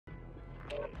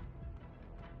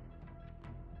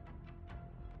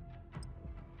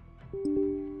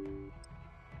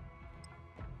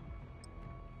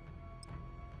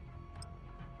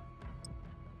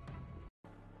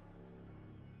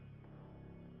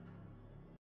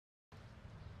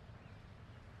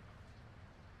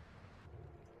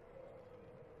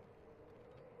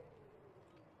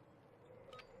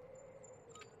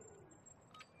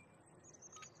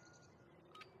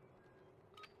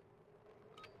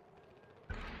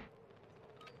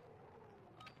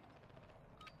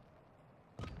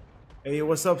Hey,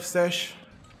 what's up, Sesh?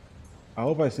 I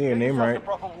hope I say your name right. It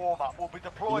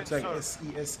looks like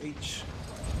SESH.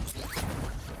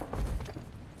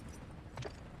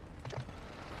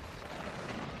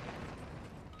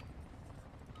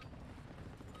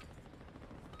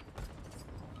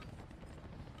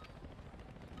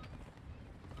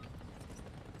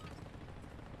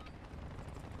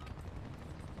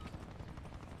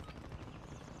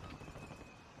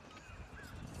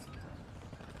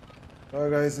 Alright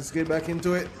guys, let's get back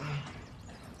into it.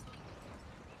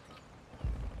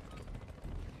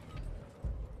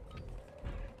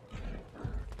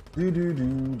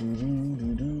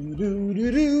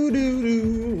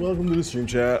 Welcome to the stream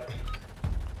chat.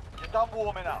 You're done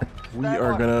warming up. We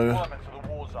are gonna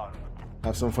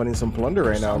have some fun in some plunder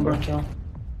right now, bro.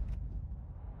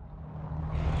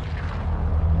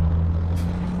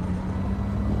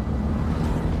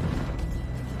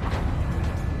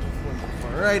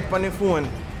 Alright, funny phone.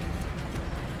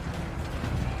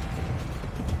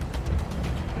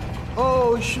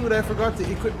 Oh shoot, I forgot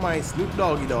to equip my Snoop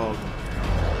Doggy Dog.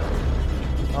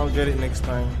 I'll get it next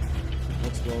time.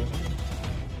 Let's go.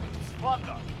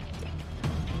 Plunder.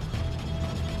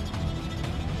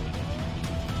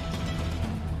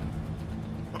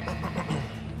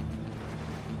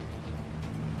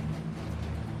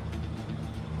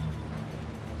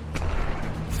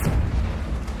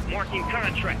 Marking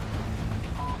contract.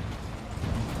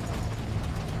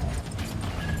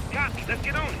 Copy, let's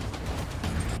get on it.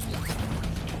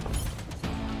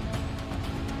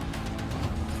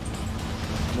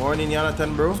 Morning,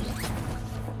 Jonathan, bro.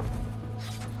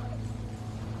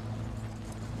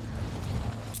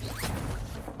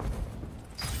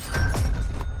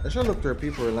 I should look where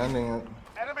people are landing at.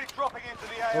 Enemy dropping into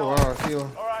the AR. Oh wow, I feel.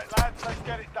 Alright, lads, let's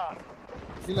get it done.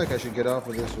 I feel like I should get off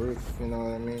of this roof. You know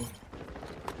what I mean?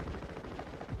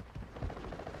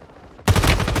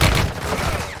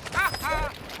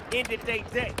 End of day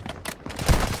day.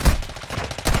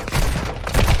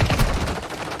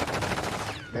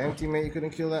 Damn, teammate, you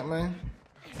couldn't kill that man.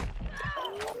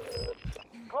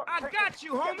 I got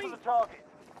you, homie.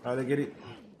 How'd I get it?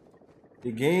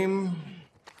 The game.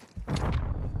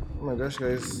 Oh my gosh,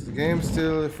 guys. The game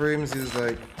still, the frames is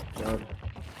like. God.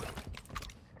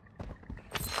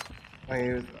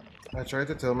 I tried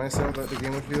to tell myself that the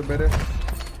game would feel better.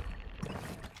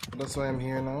 That's why I'm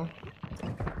here now.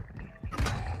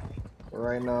 But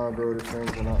right now, bro, the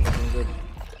frames are not looking good.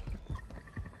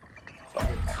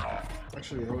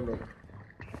 Actually, hold up.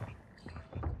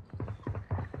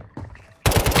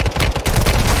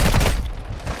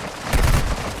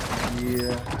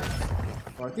 Yeah.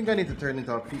 Oh, I think I need to turn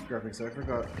into peak graphics. I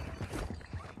forgot.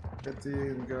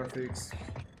 Setting graphics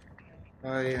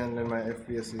high, and then my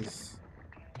FPS is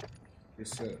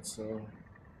reset. So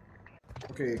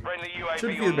okay,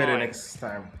 should feel better next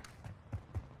time.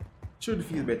 Should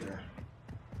feel better.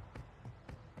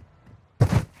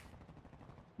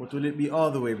 But will it be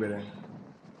all the way better?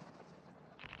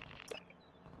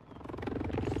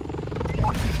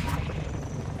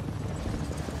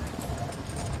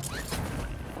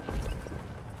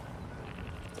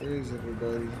 Where is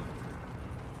everybody?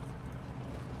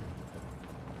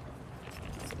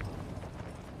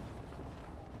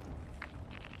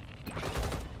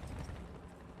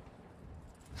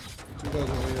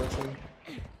 Actually.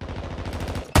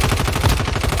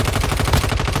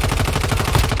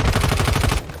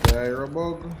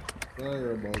 Gyrobug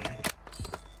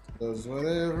does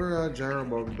whatever a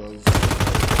gyrobug does.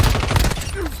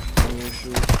 When you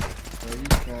shoot, no, you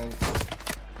can't.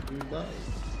 You die.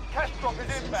 Cash drop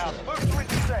is inbound. Move to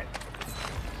intercept.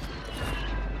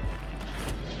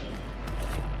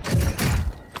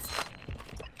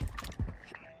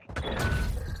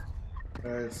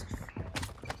 Guys.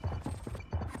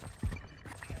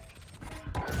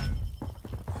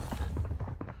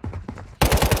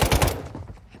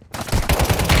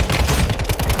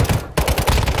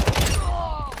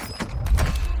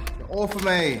 Off of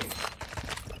me!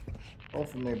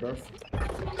 Off of me, bro.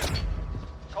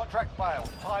 Contract failed.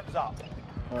 Time's up.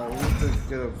 Alright, we need to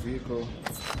get a vehicle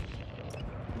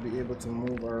to be able to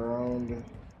move around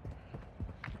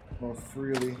more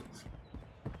freely.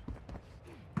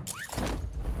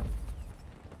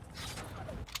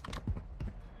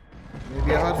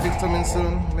 Maybe a hotfix coming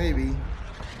soon. Maybe.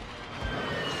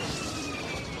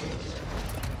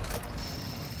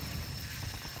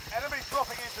 Enemy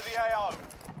dropping into the AO.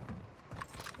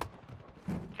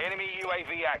 Enemy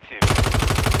UAV active.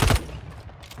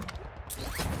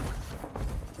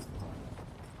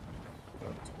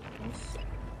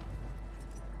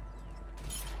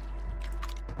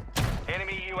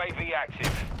 Enemy UAV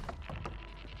active.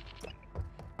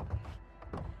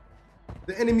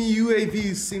 The enemy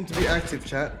UAVs seem to be active,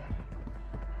 chat.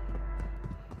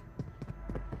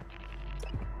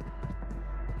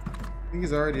 I think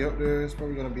he's already up there. He's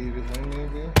probably gonna be behind me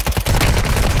again.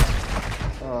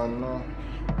 Oh no.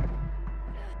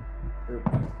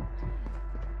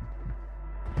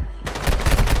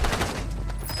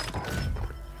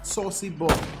 Saucy boy.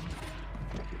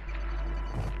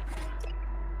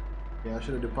 Yeah, I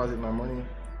should have deposited my money.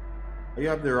 Oh, you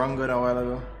have the wrong gun a while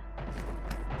ago.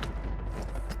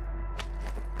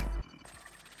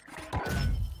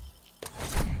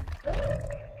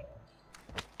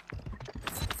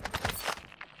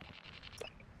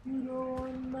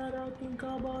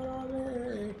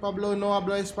 Pablo no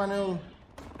habla español.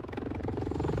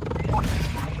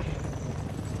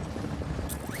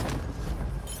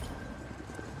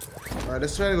 Alright,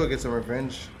 let's try to go get some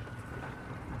revenge.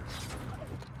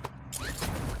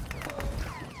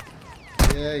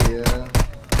 Yeah, yeah.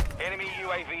 Enemy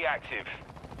UAV active.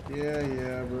 Yeah,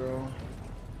 yeah, bro.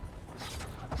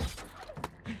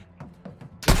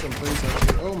 There's some place out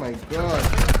here. Oh my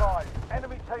god.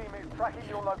 Enemy team is tracking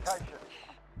your location.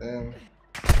 Damn.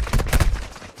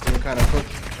 Getting kind of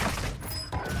cooked.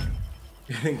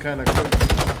 Getting kind of cooked.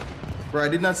 Bro, I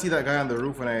did not see that guy on the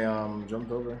roof when I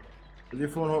jumped over. Does your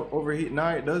phone overheat? No,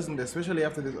 it doesn't. Especially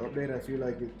after this update, I feel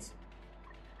like it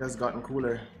has gotten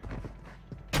cooler.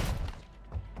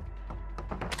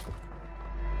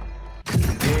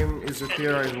 The game is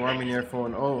clear or is warm in your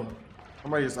phone. Oh,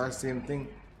 somebody just asked the same thing.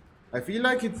 I feel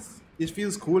like it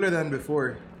feels cooler than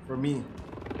before for me.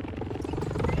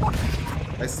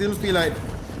 I still feel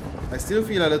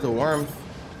a little warmth.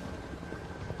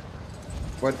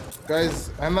 But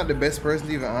guys, I'm not the best person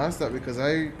to even ask that because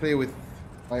I play with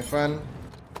my fan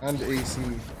and AC.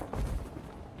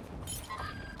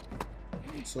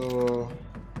 So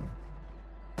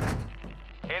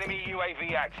Enemy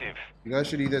UAV active. you guys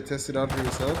should either test it out for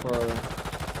yourself or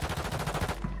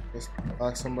just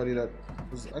ask somebody that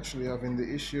was actually having the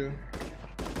issue.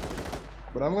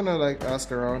 But I'm gonna like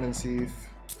ask around and see if...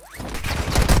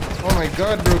 Oh my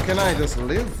god, bro, can I just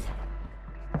live?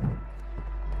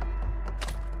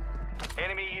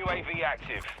 Enemy UAV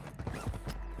active.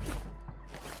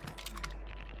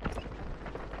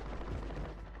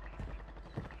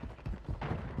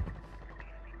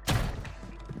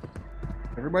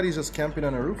 Everybody's just camping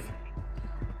on a roof.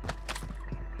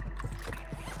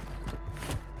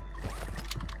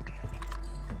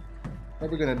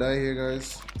 Probably gonna die here,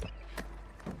 guys.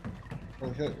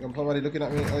 Oh shit, somebody looking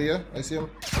at me. Oh yeah, I see him.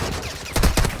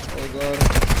 Oh god.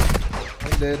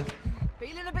 I'm dead.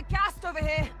 Feeling a bit gassed over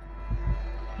here.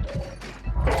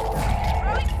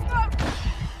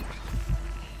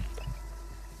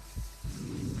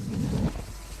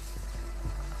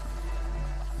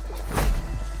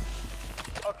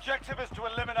 Objective is to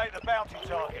eliminate the bounty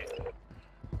target.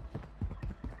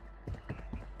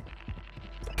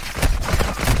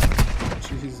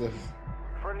 Jesus.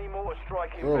 Friendly mortar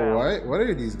strike inbound. Bro, what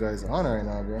are these guys on right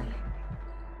now, bro?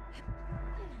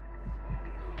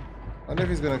 I wonder if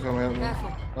he's gonna come help me.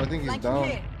 Careful. Oh, I think he's Flanking down.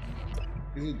 here.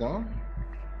 Is he down?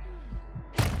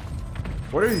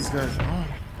 What are these guys on?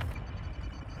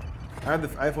 I have the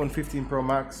iPhone 15 Pro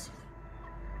Max.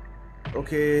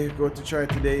 Okay, go to try it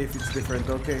today if it's different.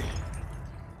 Okay.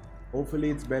 Hopefully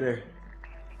it's better.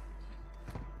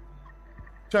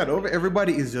 Chat, over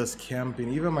everybody is just camping.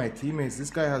 Even my teammates. This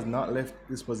guy has not left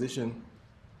this position.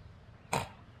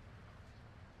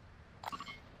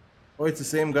 Oh, it's the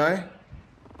same guy?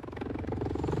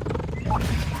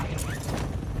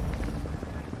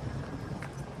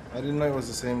 I didn't know it was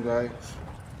the same guy.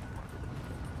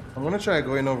 I'm gonna try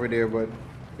going over there, but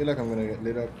I feel like I'm gonna get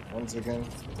lit up once again.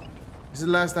 This is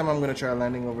the last time I'm gonna try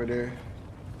landing over there.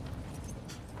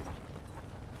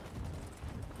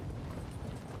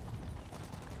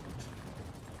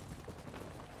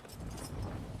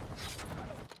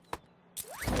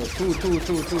 Oh, two.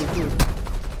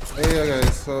 Hey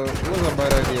guys, so it was a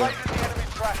bad idea.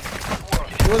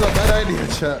 It was a bad idea,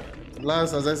 chat.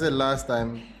 As I said last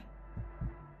time.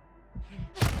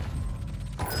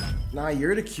 Nah,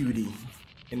 you're the cutie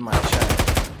in my chat.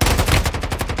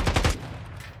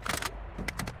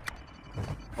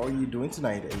 How are you doing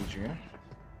tonight, Adrian?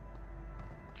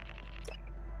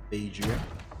 Adrian?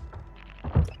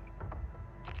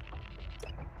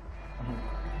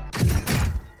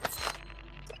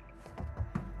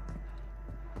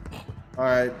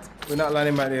 Alright, we're not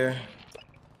landing back there.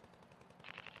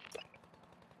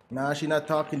 Nah, she not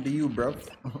talking to you, bro.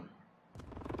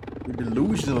 You're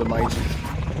delusional, my G.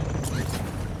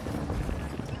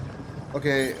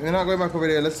 Okay, we're not going back over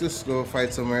there. Let's just go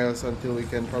fight somewhere else until we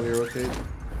can probably rotate.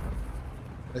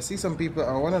 I see some people.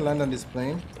 I want to land on this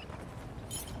plane.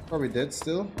 Probably dead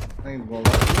still. I ain't going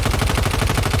back.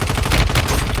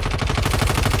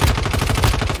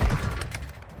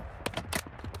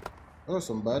 Oh,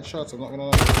 some bad shots, I'm not gonna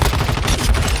lie.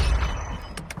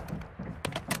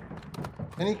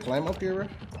 Can he climb up here, bro?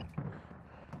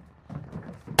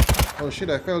 Oh shit,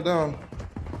 I fell down.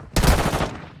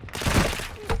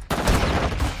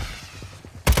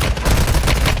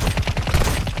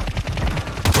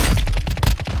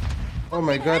 Oh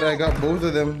my god, I got both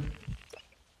of them.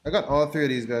 I got all three of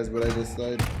these guys, but I just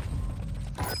died.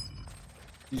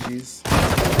 GG's.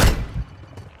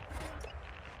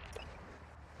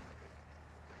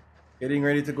 Getting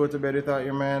ready to go to bed without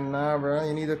your man. Nah, bro,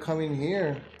 you need to come in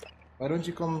here. Why don't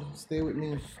you come stay with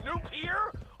me? Snoop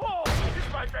here? Oh,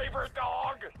 he's my favorite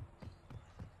dog.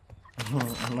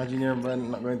 Imagine your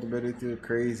man not going to bed with you.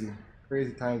 Crazy.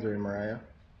 Crazy times are in Mariah.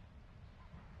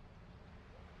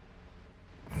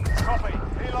 Copy.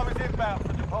 Helo is inbound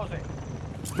for deposit.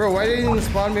 Bro, why didn't you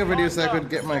spawn me over there so I could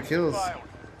get my kills? Failed.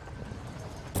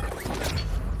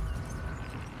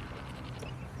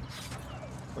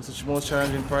 What's the most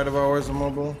challenging part of our Warzone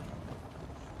mobile?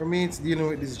 For me, it's dealing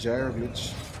with this gyro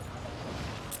glitch.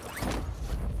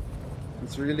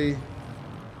 It's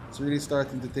really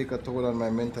starting to take a toll on my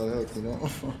mental health, you know?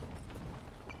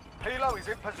 Helo is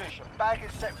in position. Bag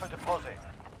is set for deposit.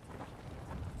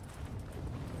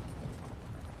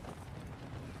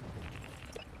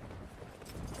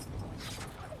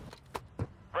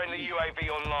 Friendly UAV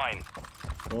online.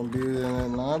 Don't be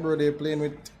nah, bro. They're playing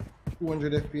with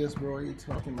 200 FPS, bro. What are you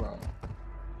talking about?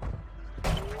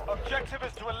 Objective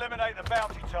is to eliminate the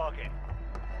bounty target.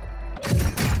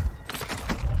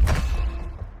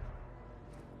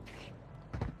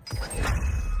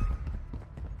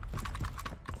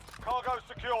 Cargo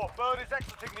secure. Bird is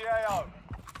exiting the AO.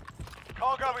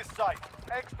 Cargo is safe.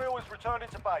 Exfil is returning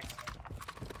to base.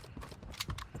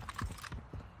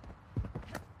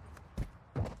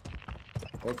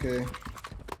 Okay.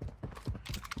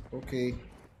 Okay.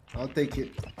 I'll take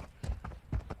it.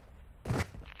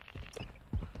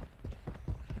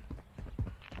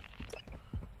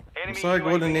 I'm sorry,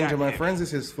 Golden Ninja. My friends,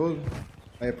 this is full.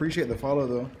 I appreciate the follow,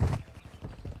 though.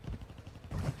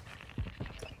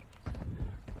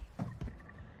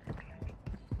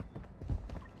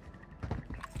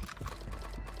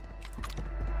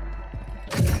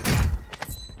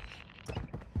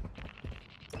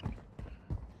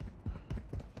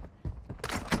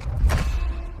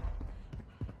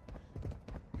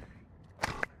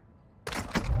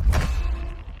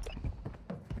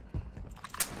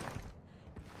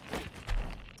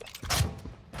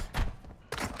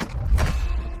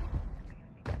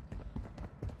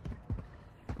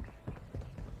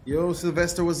 Yo,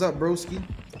 Sylvester, what's up, broski?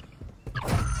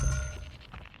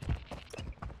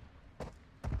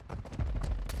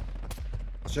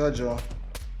 Jojo.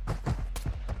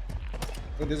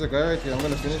 Oh, there's a guy right here. I'm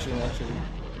gonna finish him, actually.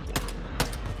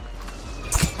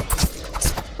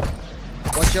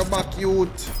 Watch your back,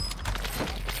 youth.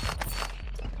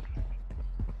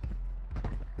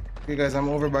 Okay, guys, I'm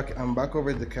back over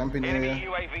at the camping area. Enemy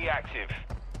UAV active.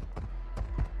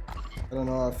 I don't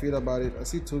know how I feel about it. I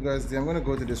see two guys there. I'm gonna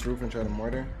go to this roof and try to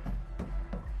mortar.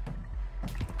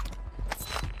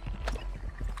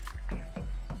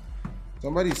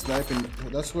 Somebody's sniping.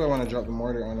 That's where I want to drop the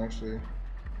mortar on, actually.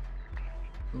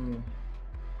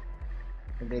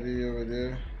 Somebody over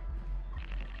there.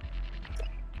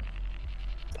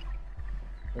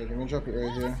 Wait, let me drop it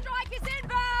right here. Strike is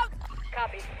inbound!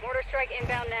 Copy. Mortar strike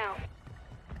inbound now.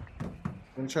 I'm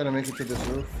gonna try to make it to this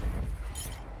roof.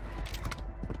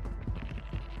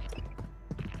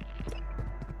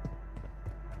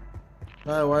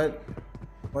 Hi,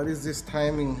 what is this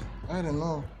timing? I don't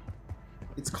know.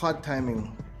 It's COD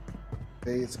timing.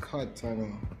 Okay, it's COD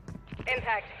timing.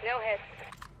 Impact. No hits.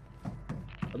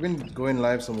 I've been going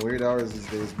live some weird hours these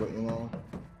days, but you know.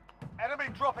 Enemy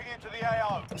dropping into the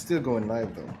AO. I'm still going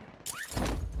live though.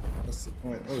 That's the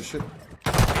point. Oh shit.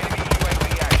 Enemy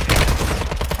UAV active.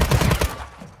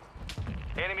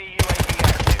 Enemy UAV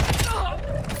active.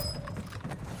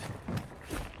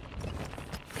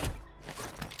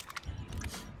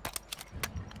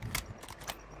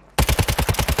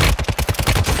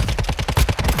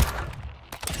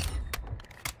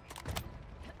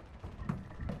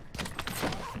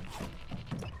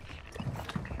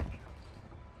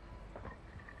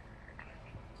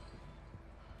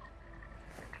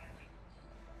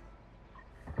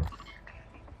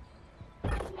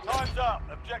 Time's up.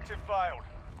 Objective failed.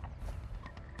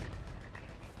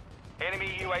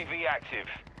 Enemy UAV active.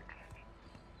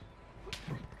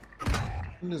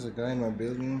 There's a guy in my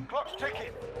building. Clock's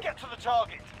ticking. Get to the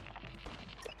target.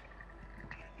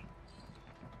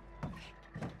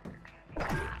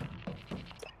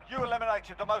 You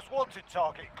eliminated the most wanted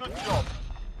target. Good job.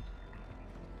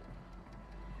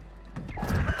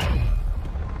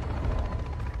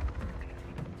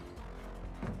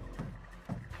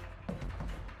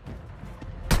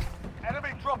 Enemy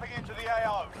dropping into the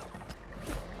AO.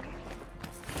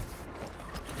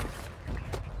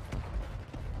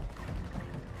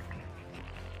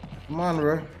 Come on,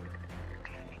 bro.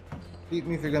 Peek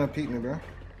me if you're gonna peek me, bro.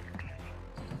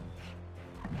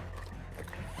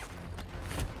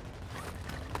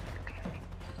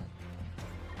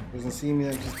 Doesn't see me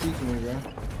like just peeking me, bro.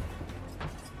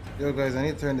 Yo, guys, I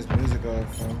need to turn this music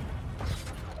off, man.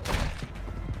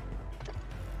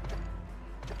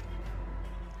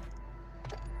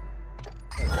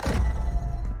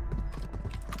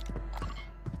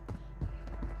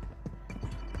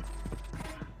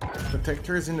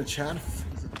 Protectors in the chat.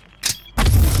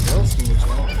 What else in the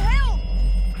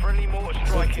chat? Friendly mortar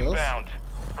strike What else? inbound.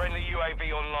 Friendly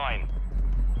UAV online.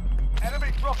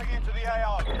 Enemy dropping into the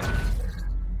AO.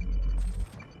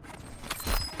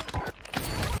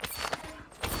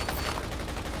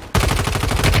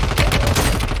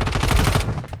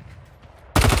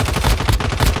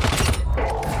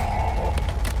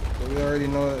 So we already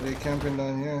know that they're camping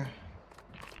down here.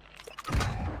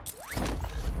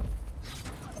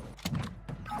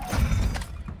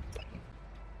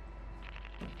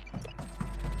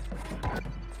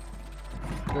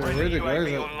 Where Friendly the guys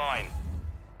UAV at? online.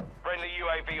 Friendly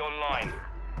UAV online.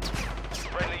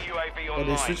 Friendly UAV Oh, they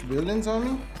online. switch buildings on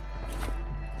me?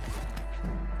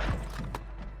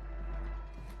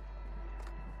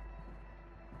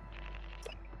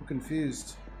 I'm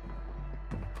confused.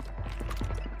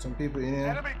 Some people in here.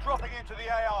 Enemy dropping into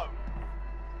the AO.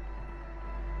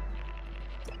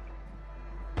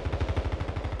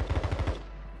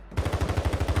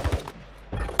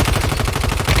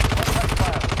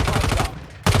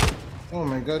 Oh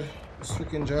my god, this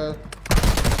freaking job.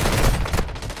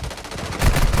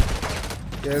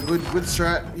 Yeah, good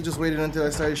strat. He just waited until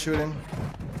I started shooting.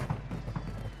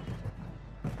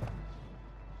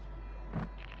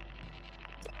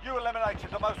 You eliminated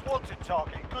the most wanted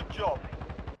target. Good job.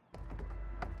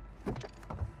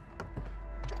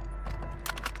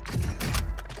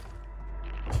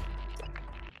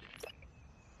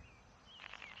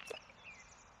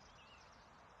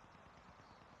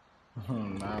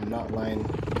 Nah, I'm not lying.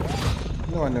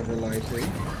 No, I never lied to you.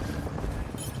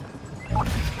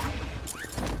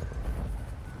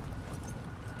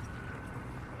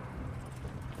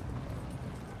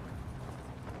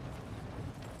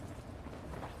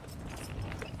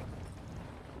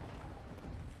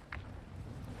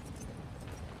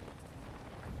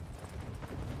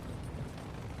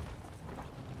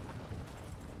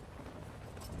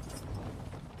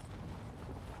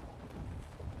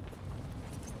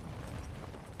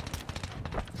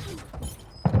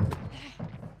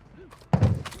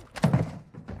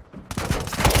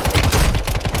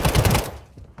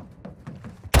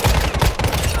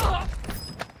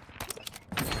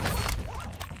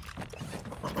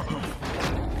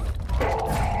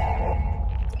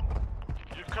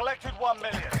 Collected 1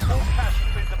 million. All cash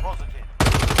has been deposited.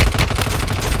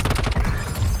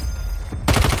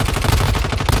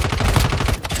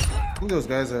 I think those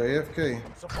guys are AFK.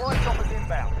 Supply choppers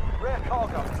inbound. Rare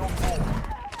cargo is on board.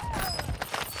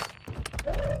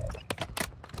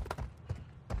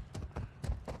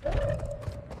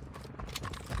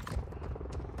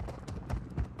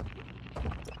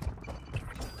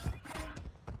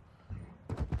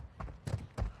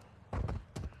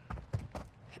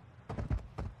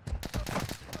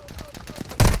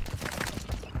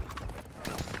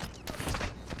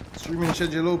 Streaming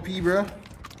schedule OP, bruh.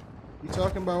 You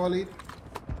talking about, Waleed?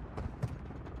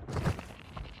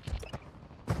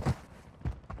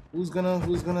 Who's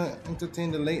gonna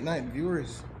entertain the late night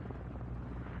viewers?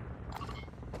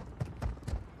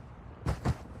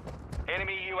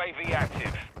 Enemy UAV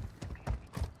active.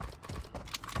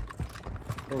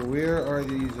 Oh, where are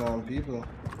these people?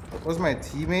 Was my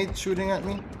teammate shooting at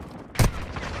me?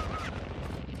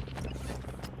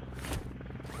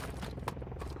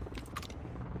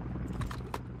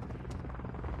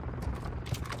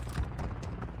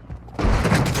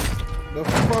 The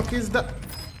fuck is that?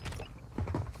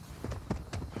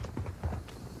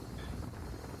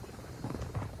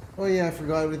 Oh yeah, I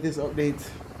forgot with this update,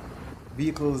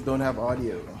 vehicles don't have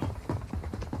audio.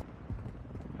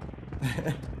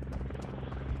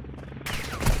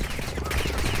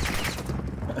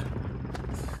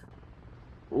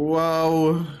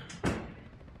 Wow.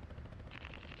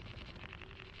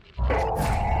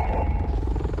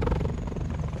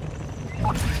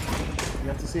 You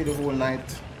have to say the whole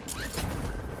night.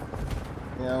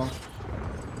 Yeah.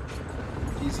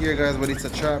 He's here, guys, but it's a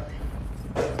trap.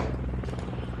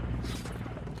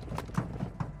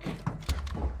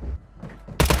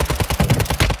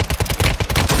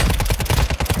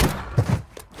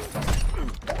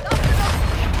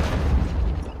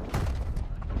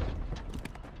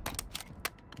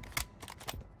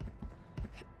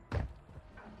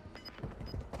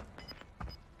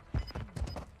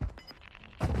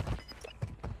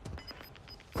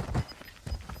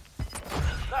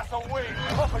 That's a win.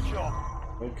 Proper job.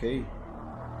 Okay.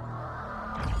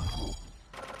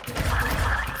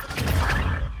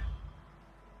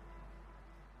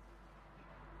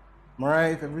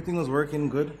 Alright, if everything was working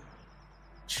good,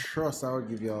 trust I would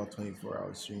give y'all a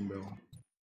 24-hour stream, bro.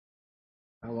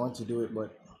 I want to do it,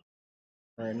 but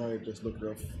right now it just look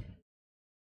rough.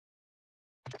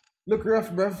 Look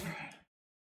rough, bruv.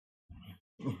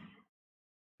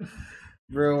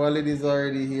 Bro, Walid is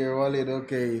already here. Walid,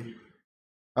 okay.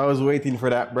 I was waiting for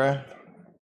that, bruh.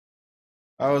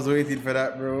 I was waiting for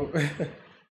that, bro.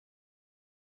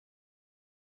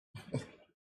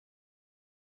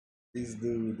 This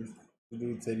dude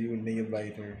said you a nail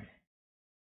biter.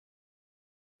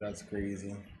 That's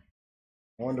crazy.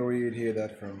 I wonder where you'd hear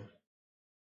that from.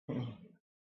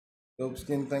 Dope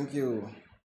skin, thank you.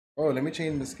 Oh, let me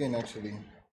change the skin actually.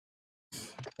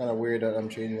 Kind of weird that I'm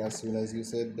changing as soon as you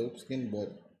said dope skin,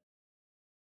 but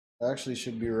I actually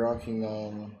should be rocking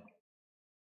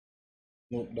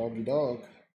Snoop Doggy Dog.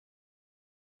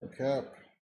 A cap.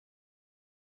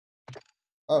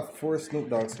 I have 4 Snoop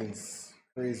Dogg skins.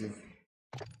 Crazy.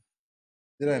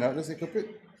 Did I not just equip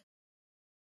it?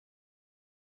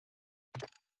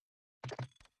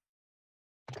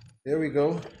 There we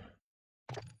go.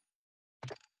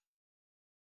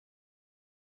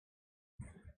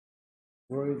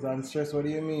 Bro, it's on stress. What do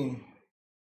you mean?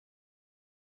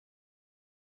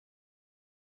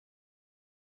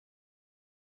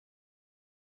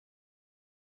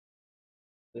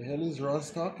 The hell is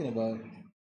Ross talking about?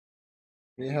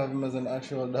 They have him as an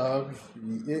actual dog.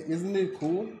 Isn't it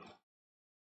cool?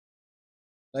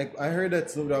 Like, I heard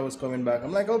that Snoop Dogg was coming back.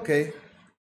 I'm like, okay.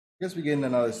 Guess we're getting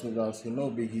another Snoop Dogg skin.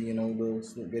 No biggie, you know, bro.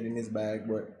 Snoop getting his bag.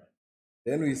 But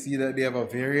then we see that they have a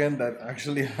variant that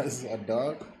actually has a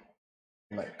dog.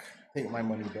 I'm like, take my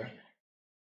money, bro.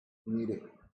 Need it.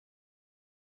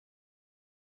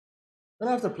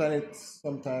 Gonna have to plan it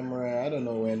sometime, right? I don't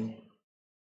know when.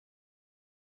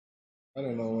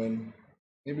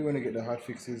 Maybe when I get the hot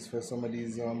fixes for some of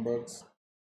these bugs,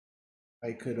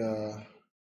 I could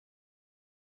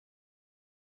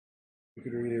we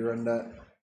could really run that.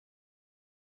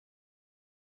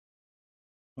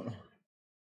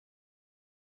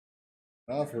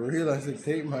 Nah, for real, I said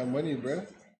take my money, bro.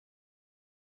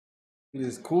 It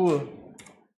is cool.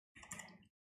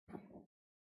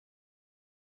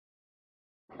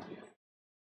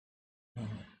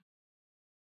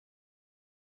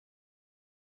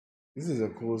 This is a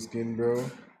cool skin, bro.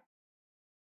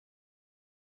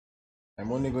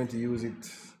 I'm only going to use it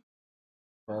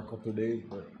for a couple of days,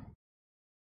 but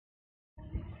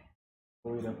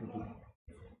wait up with it.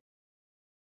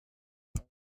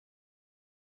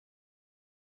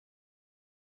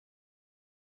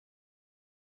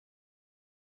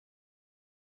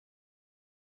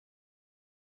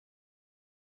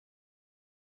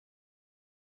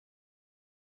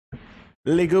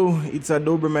 Lego, it's a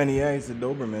Doberman. Yeah, it's a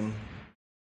Doberman.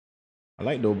 I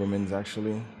like Dobermans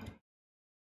actually.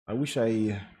 I wish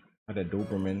I had a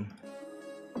Doberman.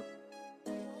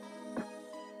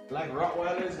 I like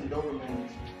Rottweilers and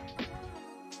Dobermans.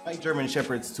 I like German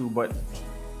Shepherds too, but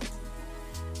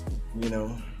you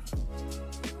know,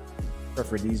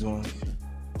 prefer these ones.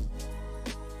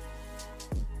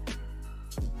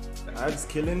 The ads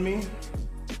killing me?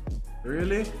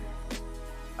 Really?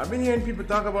 I've been hearing people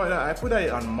talk about that. I put it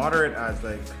on moderate ads,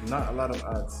 like not a lot of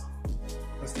ads.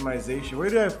 Customization. Where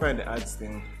do I find the ads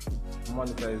thing?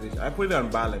 Monetization. I put it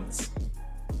on balance.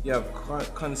 You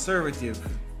have conservative,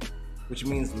 which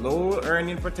means low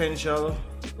earning potential,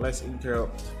 less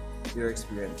interrupt your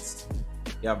experience.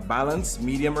 You have balance,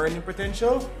 medium earning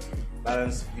potential,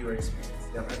 balanced viewer experience.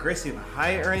 You have aggressive,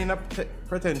 high earning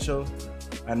potential,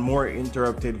 and more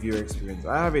interrupted viewer experience.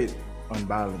 I have it on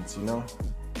balance, you know,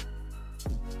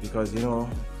 because you know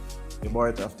your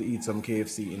boy have to eat some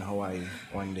KFC in Hawaii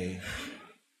one day.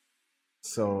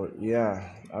 So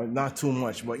yeah, not too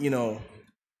much, but you know,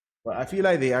 but I feel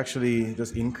like they actually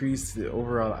just increased the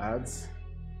overall ads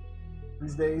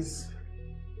these days.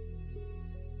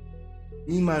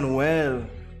 Emmanuel,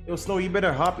 yo Snow, you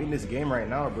better hop in this game right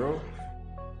now, bro.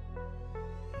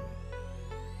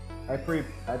 I pay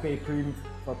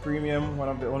for premium. One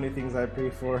of the only things I pay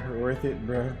for. Worth it,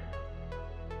 bro.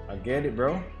 I get it,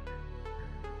 bro.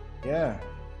 Yeah.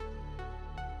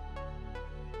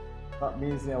 Stop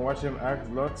being saying and watch them act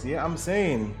looks. Yeah, I'm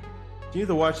saying. You need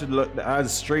to watch the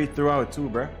ads straight throughout too,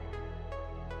 bruh.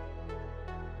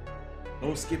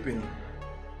 No skipping.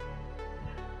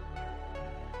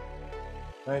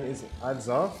 Man, is ads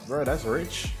off? Bro, that's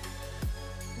rich.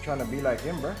 I'm trying to be like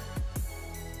him, bruh.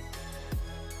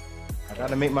 I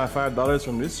gotta make my $5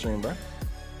 from this stream, bruh.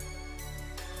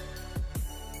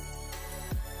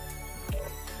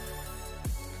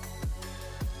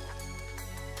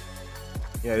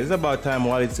 Yeah, this is about time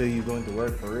Walid said he's going to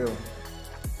work for real.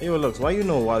 Hey, well, looks, why you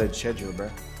know Walid's schedule,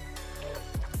 bruh?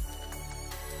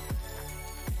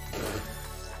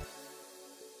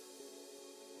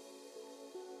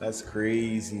 That's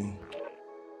crazy.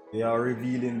 They are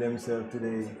revealing themselves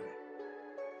today.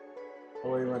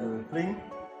 Oh, you want to fling?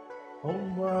 Oh,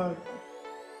 what?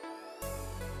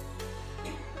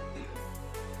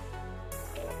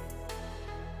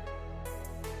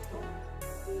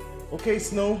 Okay,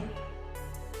 Snow.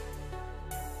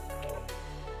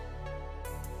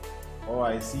 Oh,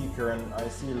 I see Karen. I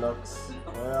see Lux.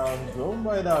 Don't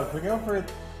buy that. Look out for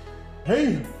it.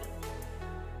 Hey!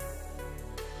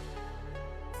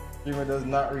 Streamer does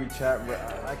not read chat, bro.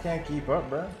 I can't keep up,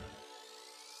 bro.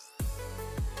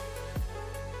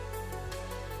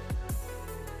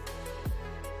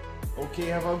 Okay,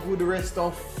 have a good rest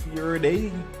of your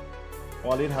day.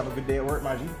 Walid, have a good day at work,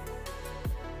 Maggie.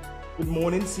 Good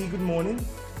morning, see, good morning.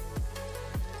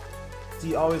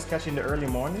 See, always catching the early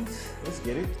mornings. Let's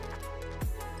get it.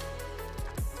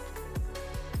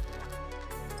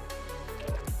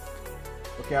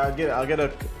 Okay, I'll get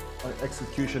an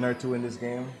execution or two in this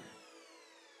game.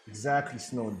 Exactly,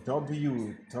 Snow.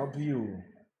 W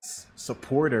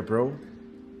supporter, bro.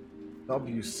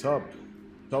 W sub.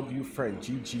 W friend.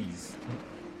 GG's.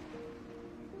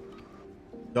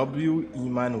 W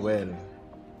Emmanuel.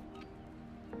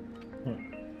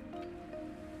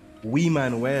 We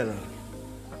Manuel.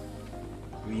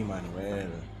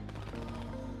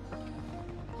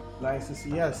 Nice to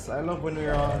see. Yes, I love when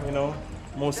we're on, you know,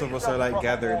 most of us are like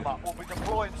gathered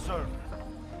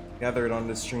on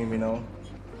the stream, you know.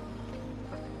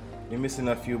 You're missing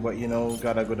a few, but you know,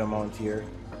 got a good amount here.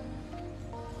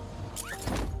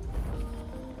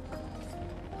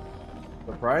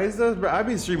 Surprised us, bro. I've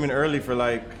been streaming early for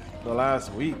like the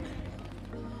last week.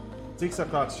 6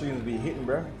 o'clock streams be hitting,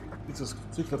 bro. 6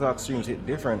 o'clock streams hit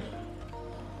different.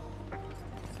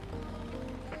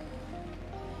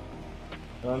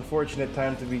 An unfortunate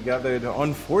time to be gathered.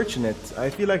 Unfortunate. I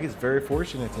feel like it's very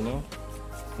fortunate, you know.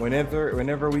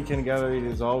 Whenever we can gather, it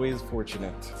is always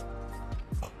fortunate.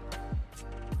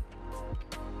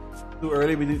 Too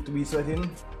early to be sweating.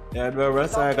 Yeah, bro.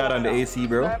 That's why I got on the AC,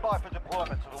 bro.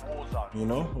 You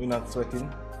know, we're not sweating.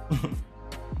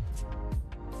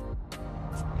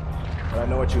 But I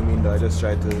know what you mean, though. I just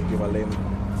tried to give a lame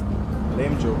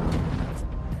joke.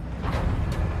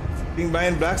 Think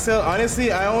buying black sale, honestly,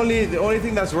 the only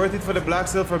thing that's worth it for the black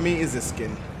sale for me is the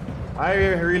skin. I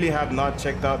really have not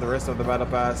checked out the rest of the battle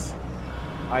pass.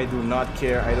 I do not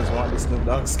care. I just want the Snoop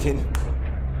Dogg skin.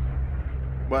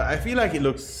 But I feel like it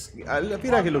looks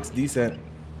decent.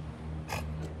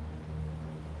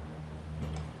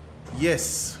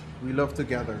 Yes, we love to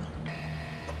gather.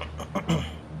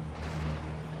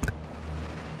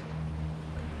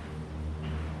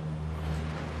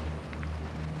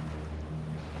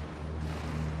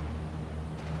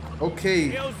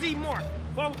 Okay. LZ mark.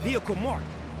 Vehicle mark.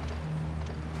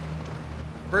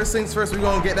 First things first, we're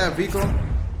gonna get that vehicle.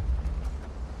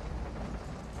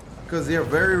 Because they're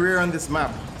very rare on this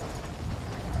map.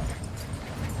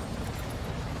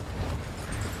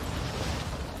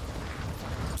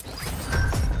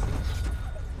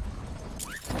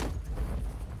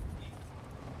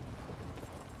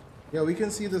 Yeah, we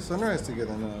can see the sunrise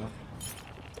together now.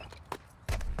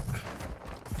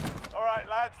 Alright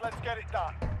lads, let's get it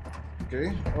done.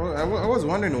 Okay. Well, I was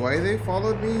wondering why they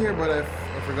followed me here, but I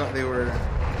forgot they were...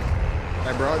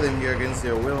 I brought them here against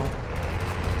their will.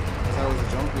 Because I was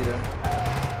a jump leader.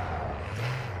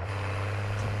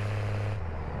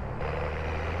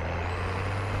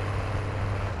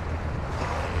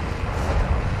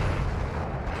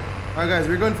 Alright guys,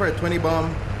 we're going for a 20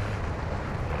 bomb.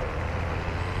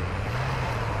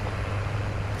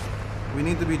 We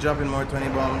need to be dropping more 20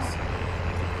 bombs.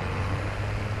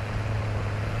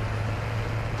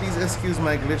 Please excuse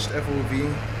my glitched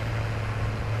FOV.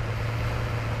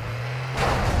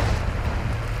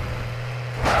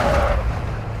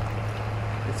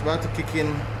 It's about to kick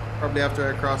in probably after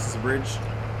I cross this bridge.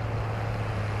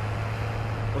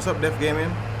 What's up, Def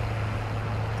Gaming?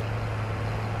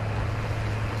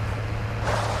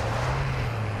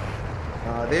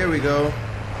 There we go.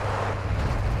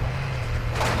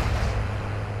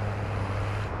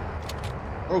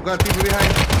 Oh god, people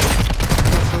behind.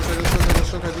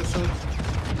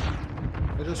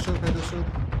 I just choked.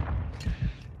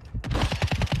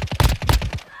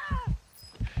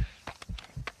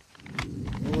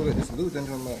 Look at this loot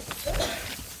into my.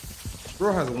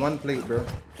 Bro has one plate, bro.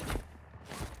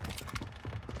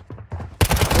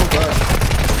 Oh god.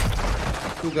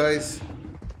 2 guys.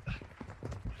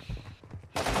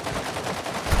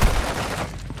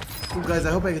 2 guys,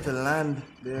 I hope I get to land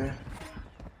there.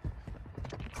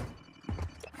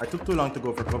 I took too long to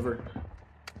go for cover.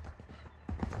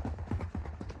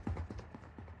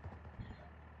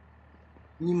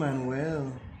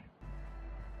 Emmanuel.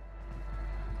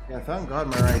 Yeah, thank God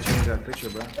Mariah changed that picture,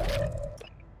 bro.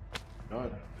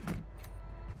 God.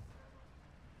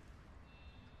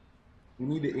 We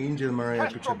need the angel Mariah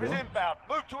Cash picture, drop bro. is inbound.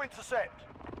 Move to intercept.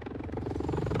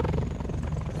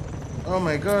 Oh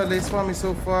my god, they spawned me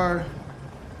so far.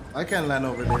 I can't land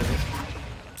over there.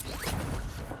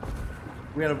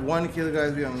 We have 1 kill,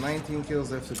 guys. We have 19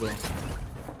 kills left to go. Is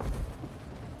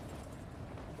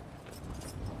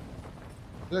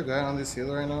there a guy on this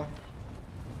hill right now?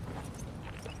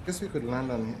 Guess we could land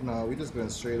on. No, we just going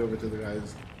straight over to the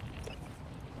guys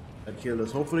that killed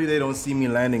us. Hopefully they don't see me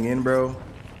landing in, bro.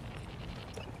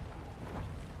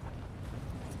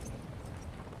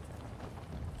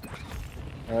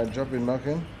 Alright, jumping back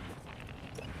in.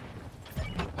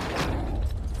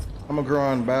 I'm gonna grow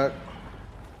on back.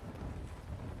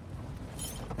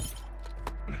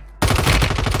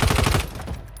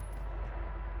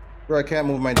 Bro, I can't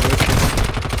move my joystick.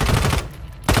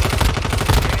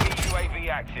 Enemy UAV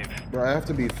active. Bro, I have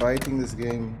to be fighting this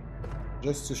game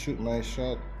just to shoot my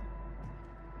shot.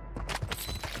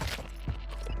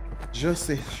 Just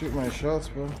to shoot my shots,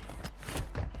 bro.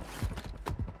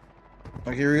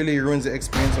 Like, it really ruins the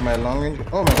experience of my long range.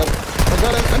 Oh my god. Oh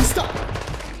god, I'm stuck!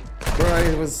 Bro,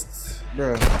 I was...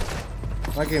 Bro.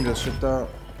 My game just shipped out.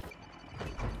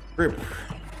 Rip.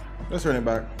 Let's run it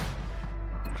back.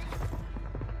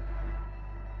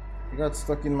 I got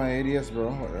stuck in my ADS, bro.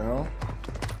 What the hell?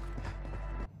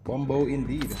 Bumbo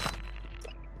indeed.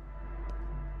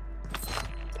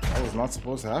 That was not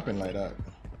supposed to happen like that.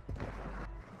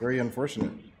 Very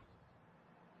unfortunate.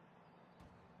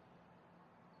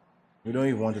 We don't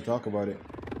even want to talk about it.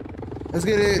 Let's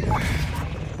get it.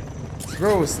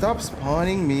 Bro, stop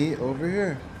spawning me over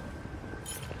here.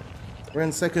 We're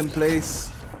in 2nd place.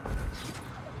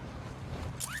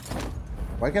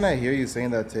 Why can't I hear you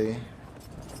saying that, Tay?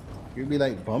 You'd be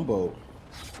like Bumbo.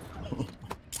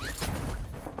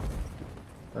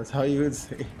 That's how you would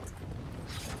say it.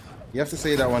 You have to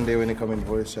say that one day when you come in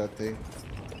voice chat, Tay.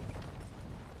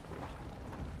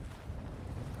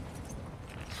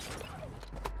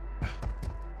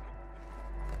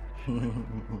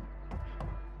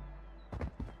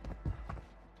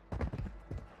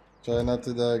 Try not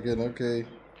to die again. Okay,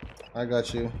 I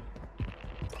got you.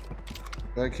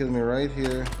 Guy killed me right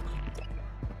here.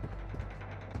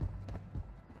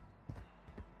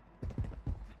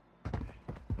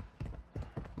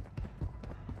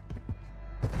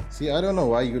 See, I don't know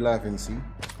why you laughing, see?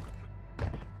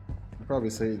 You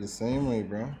probably say it the same way,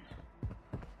 bro.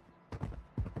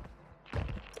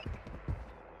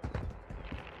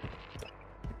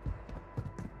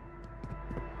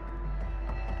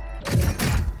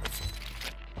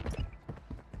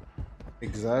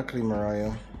 Exactly,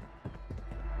 Mariah.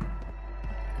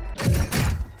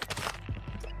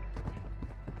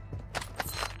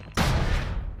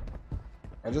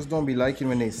 I just don't be liking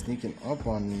when they sneaking up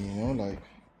on me, you know, like.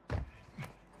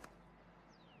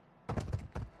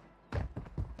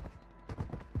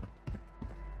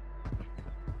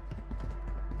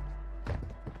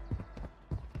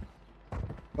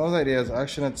 Sounds like there's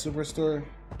action at Superstore.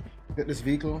 Get this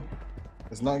vehicle.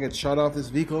 Let's not get shot off this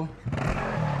vehicle.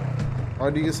 How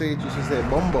do you say it? You should say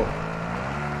Bumbo. It's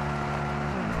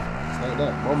like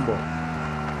that, Bumbo.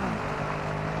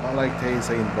 Not like Tay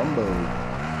saying Bumbo.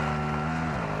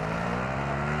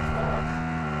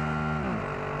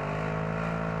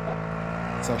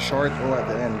 It's a short O at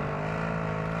the end.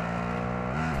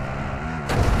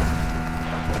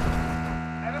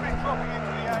 Enemy dropping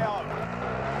into the AO.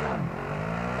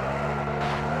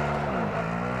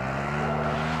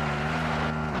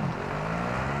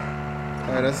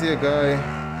 Alright, I see a guy.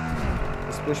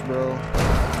 Let's push, bro.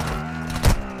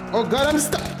 Oh god, I'm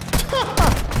stuck!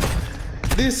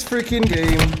 This freaking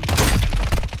game.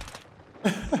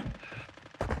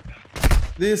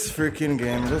 This freaking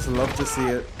game. Just love to see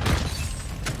it.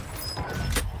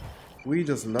 We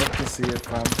just love to see it,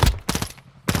 fam.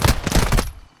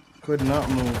 Could not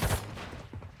move.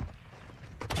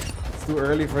 It's too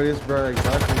early for this, bro.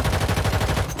 Exactly.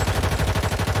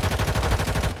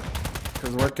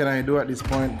 Because what can I do at this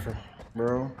point,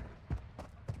 bro?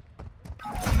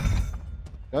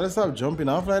 Gotta stop jumping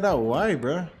off like that. Why,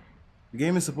 bro? The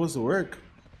game is supposed to work.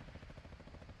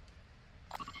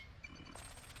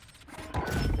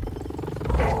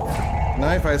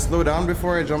 Now if I slow down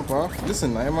before I jump off,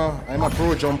 listen, I'm a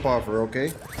pro jump offer,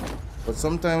 okay? But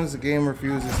sometimes the game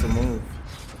refuses to move.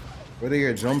 Whether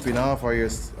you're jumping off or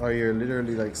you're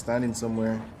literally like standing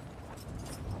somewhere.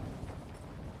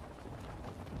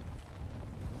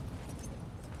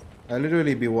 I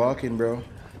literally be walking, bro.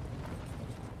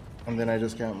 And then I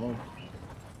just can't move.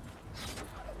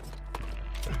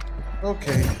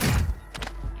 Okay.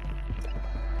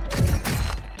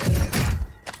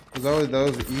 That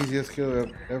was the easiest kill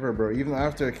ever, bro. Even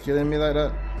after killing me like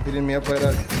that, hitting me up like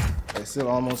that, I still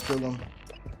almost killed him.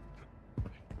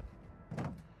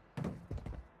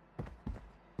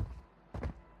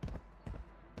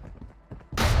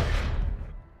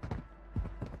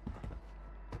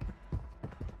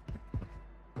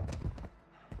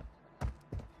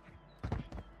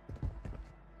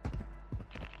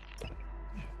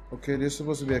 Okay, there's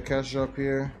supposed to be a cash drop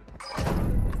here.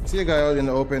 See a guy out in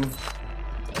the open.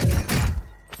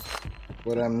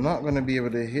 But I'm not gonna be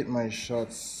able to hit my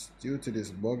shots due to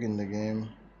this bug in the game.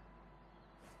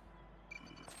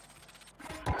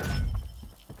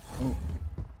 Oh,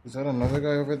 is that another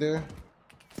guy over there?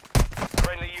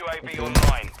 Friendly UAV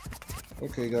online.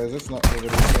 Okay guys, let's not go over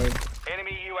this side.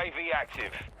 Enemy UAV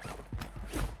active.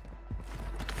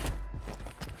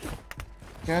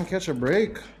 Can't catch a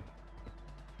break.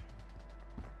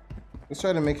 Let's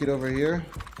try to make it over here.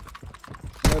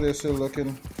 Oh, they're still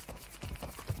looking.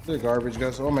 They're garbage,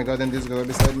 guys. Oh my god, then this guy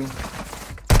beside me.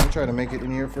 Let me try to make it in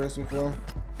here first before.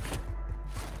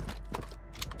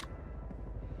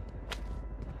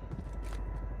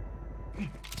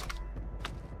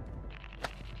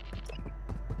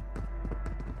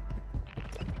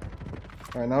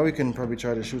 Alright, now we can probably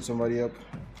try to shoot somebody up.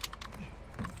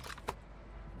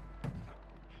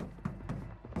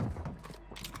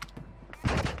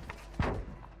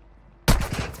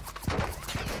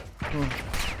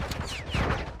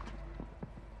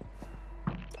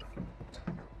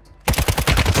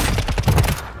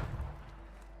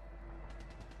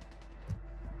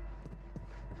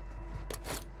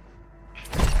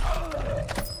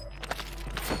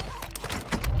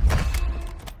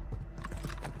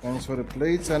 Thanks for the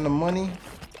plates and the money.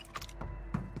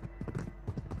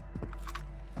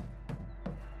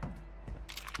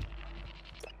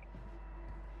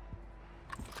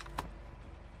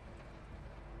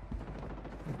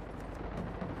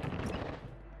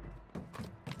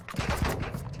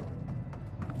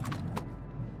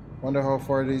 Wonder how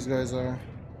far these guys are.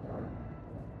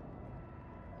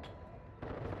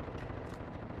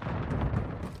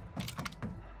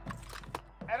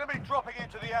 Enemy dropping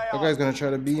into the AR. That guy's gonna try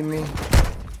to beam me.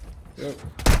 Yep.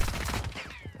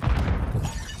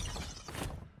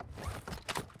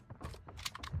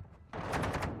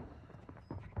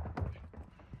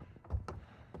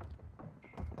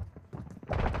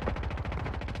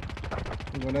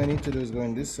 What I need to do is go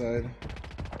on this side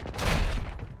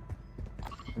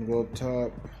and go up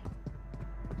top.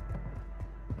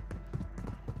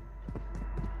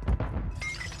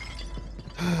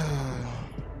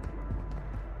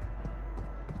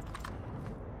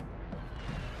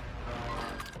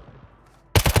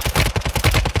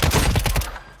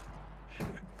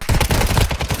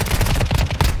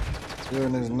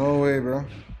 Dude, there's no way, bro.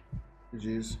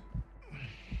 Jeez.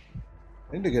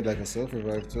 I need to get like a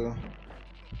self-revive too.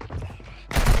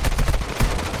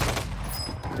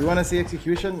 You wanna see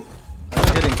execution? I'm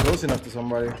not getting close enough to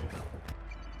somebody.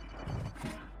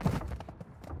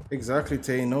 Exactly,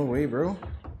 Tay. No way, bro.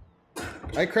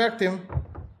 I cracked him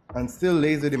and still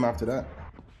lasered him after that.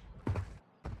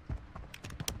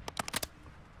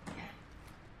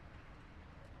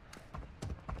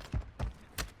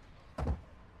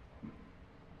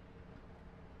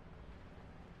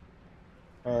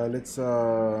 Let's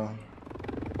Friendly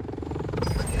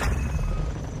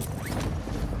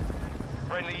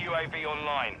UAV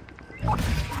online.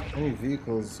 Any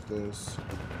vehicles, guys?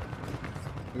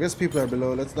 I guess people are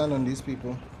below. Let's land on these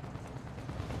people.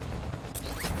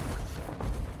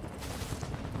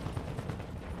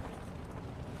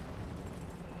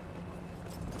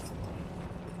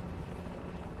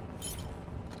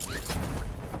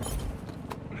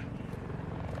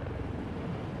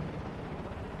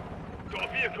 Got a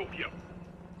vehicle here.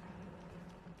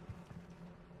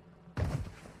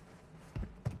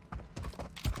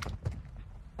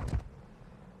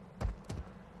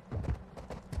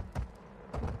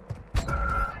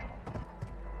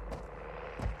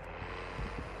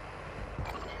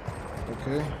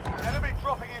 Enemy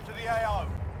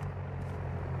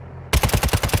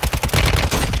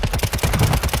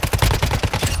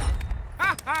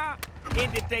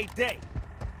Ended their day.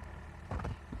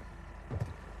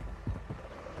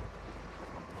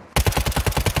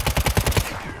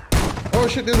 Oh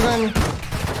shit, this man.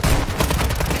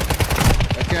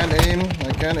 I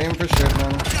can't aim for shit,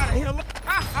 man.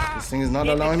 This thing is not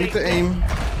allowing me to aim.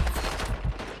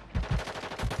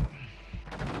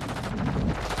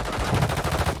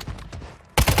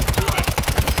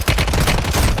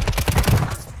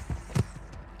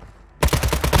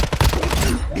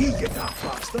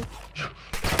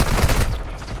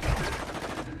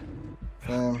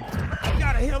 Damn. You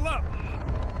gotta heal up.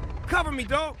 Cover me,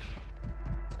 dog.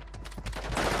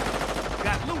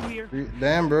 Got loot here.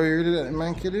 Damn, bro, you really let that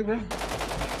man kill you, bro?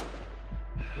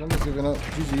 I'm just giving up.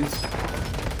 GG's.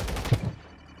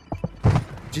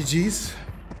 GG's.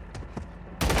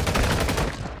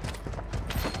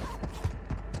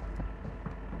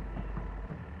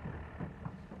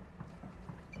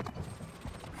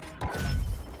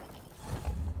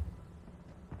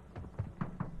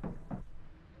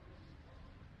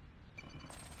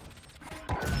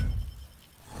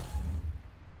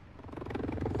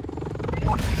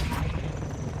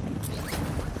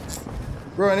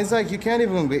 Bro, and it's like you can't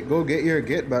even go get your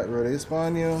get back, bro. They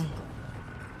spawn you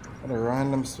at a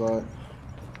random spot.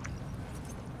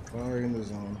 Far in the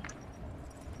zone.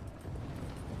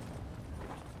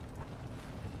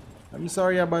 I'm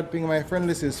sorry about ping. My friend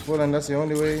list is full, and that's the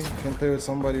only way you can play with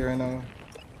somebody right now.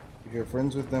 If you're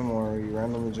friends with them or you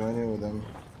randomly join in with them.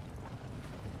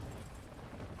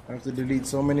 I have to delete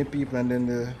so many people, and then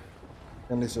the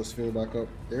friend list just fill back up.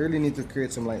 They really need to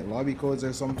create some like lobby codes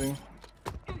or something.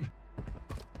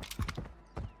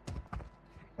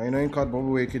 I know in COD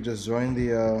Bubble you could just join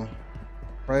the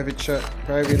private chat,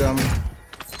 private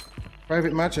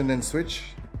match and then switch.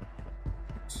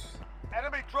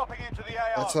 Enemy dropping into the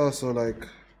AO. That's also like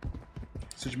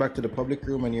switch back to the public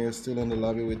room and you're still in the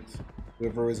lobby with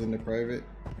whoever is in the private.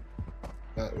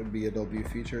 That would be a W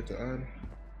feature to add.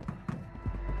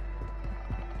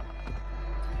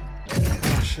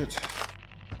 Oh, shit.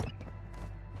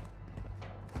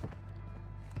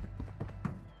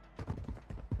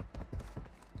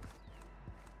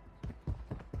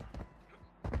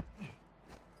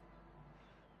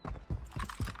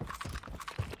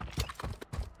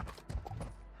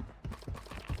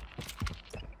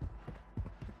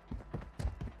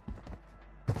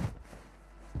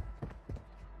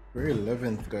 We're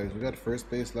 11th, guys. We got first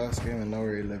place last game and now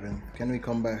we're 11th. Can we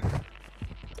come back?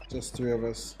 Just 3 of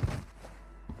us.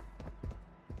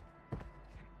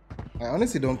 I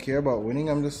honestly don't care about winning.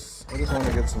 I just want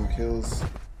to get some kills.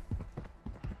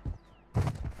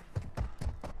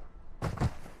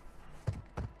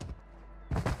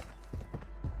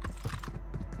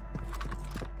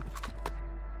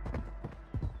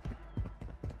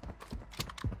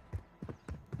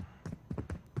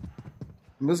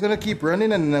 I'm just gonna keep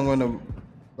running and then I'm gonna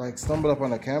like stumble up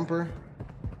on a camper.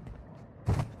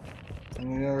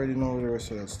 And you already know where the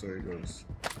rest of that story goes.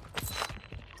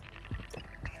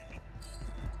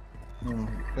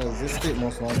 Because this state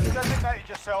most wanted. You've designated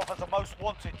yourself as a most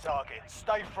wanted target.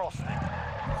 Stay frosty.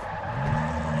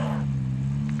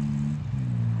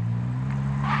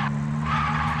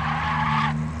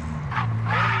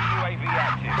 Enemy UAV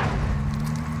active.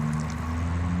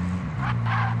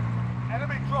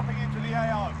 Enemy dropping into the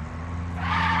AO.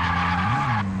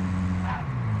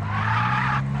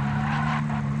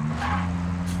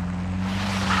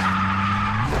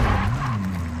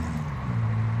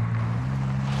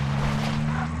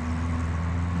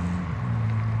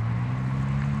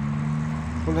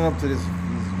 Pulling up to these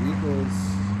vehicles.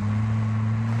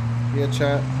 Yeah,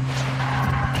 chat.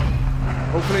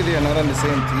 Hopefully they are not on the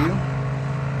same team.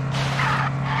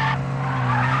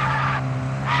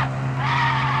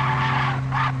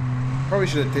 Probably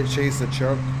should have chased the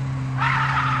truck.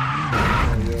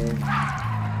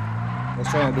 I was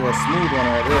trying to do a smooth one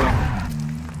right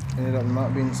there. Ended up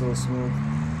not being so smooth.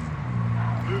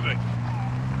 Moving.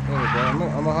 There we go. I'm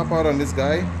gonna hop out on this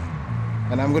guy.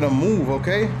 And I'm gonna move,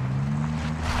 okay?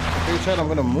 Okay, chat, I'm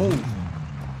gonna move.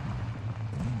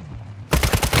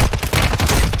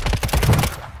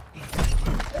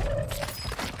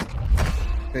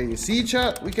 Okay, you see,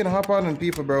 chat? We can hop out on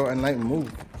people, bro, and like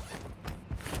move.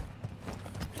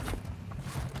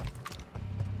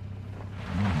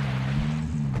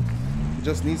 It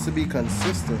just needs to be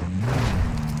consistent.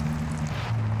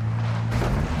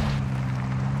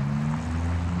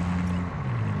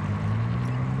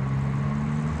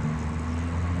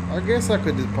 I guess I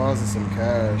could deposit some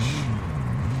cash.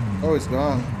 Oh, it's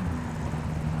gone.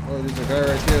 Oh, there's a guy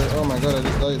right here. Oh my god, I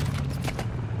just died.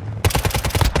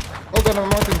 Oh god, I'm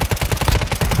mounting.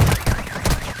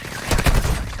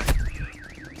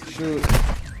 Shoot.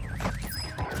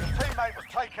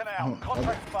 inbound.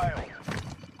 Contract failed.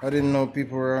 I didn't know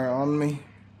people were on me.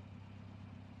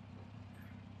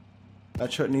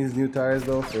 That shot needs new tires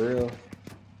though, for real.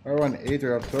 I run 8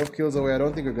 or up 12 kills away. I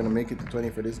don't think we're gonna make it to 20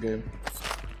 for this game.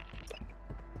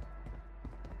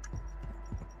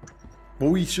 But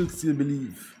we should still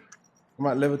believe. I'm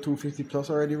at level 250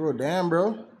 plus already, bro. Damn,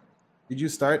 bro. Did you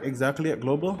start exactly at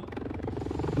global?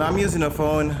 No, I'm using a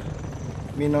phone.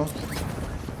 Me know.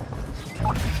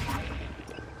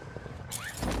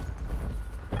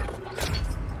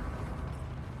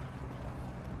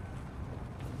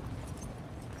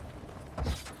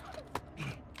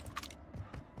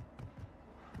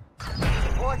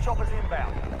 Supply choppers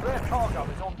inbound. Their cargo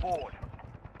is on board.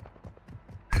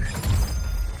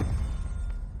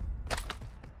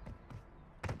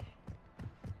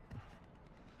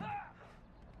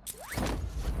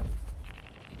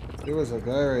 There was a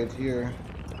guy right here.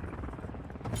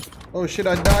 Oh shit,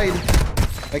 I died.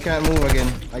 I can't move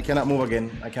again. I cannot move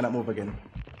again. I cannot move again.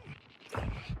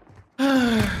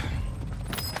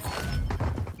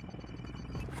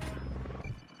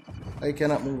 I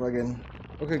cannot move again.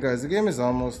 Okay guys, the game is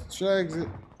almost. Should I exit?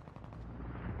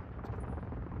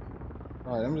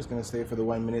 Alright, I'm just gonna stay for the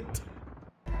 1 minute.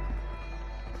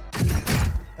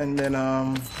 And then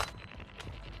yeah.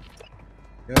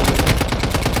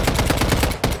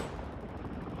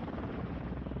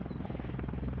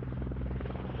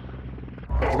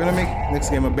 We're gonna make next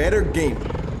game a better game.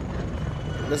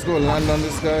 Let's go land on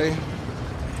this guy.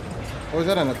 Oh, is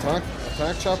that an attack?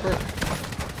 Attack chopper?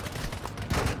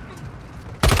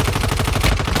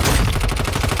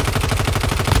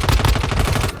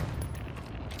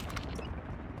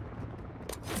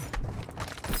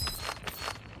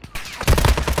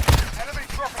 Enemy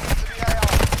dropping into the AO.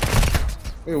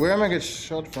 Wait, where am I getting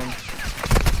shot from?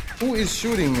 Who is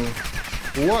shooting me?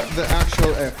 What the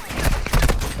actual F?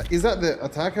 Is that the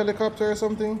attack helicopter or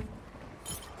something?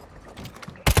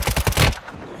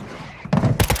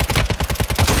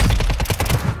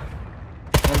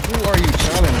 And who are you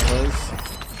challenging, guys?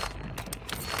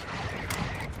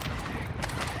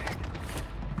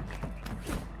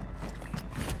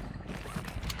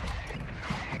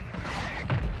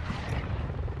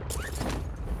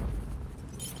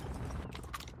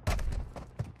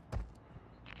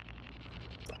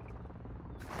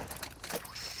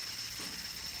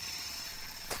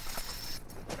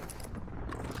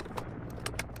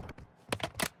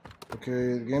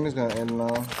 Okay, the game is gonna end now.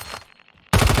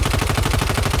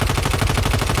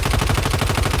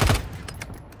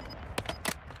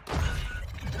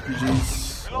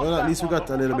 GG's. Well, at least we got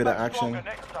a little bit of action.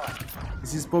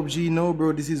 This is PUBG, no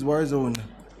bro, this is Warzone.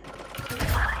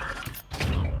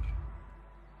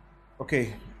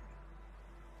 Okay.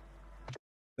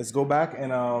 Let's go back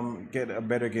and get a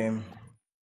better game.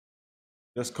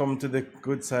 Just come to the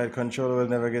good side. Controller will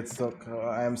never get stuck.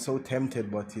 I am so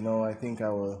tempted, but you know, I think I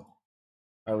will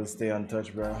stay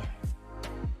untouched, bro.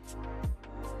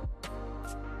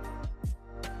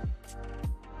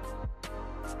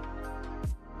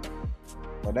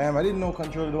 But damn, I didn't know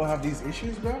controller don't have these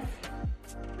issues, bro.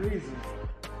 Crazy.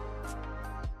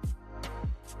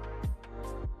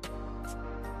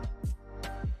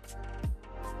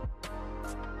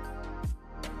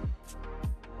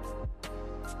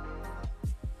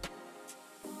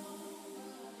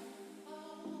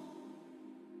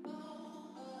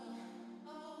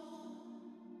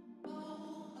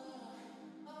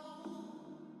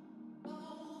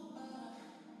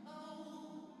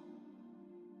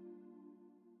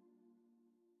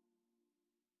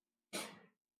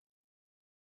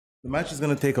 The match is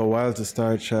gonna take a while to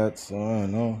start, chat, so I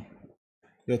don't know.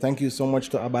 Yo, thank you so much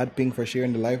to Abad Ping for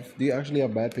sharing the live. Do you actually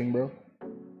have Bad Ping, bro?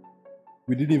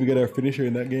 We didn't even get our finisher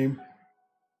in that game.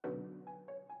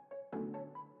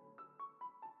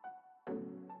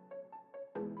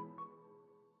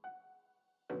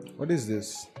 What is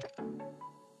this?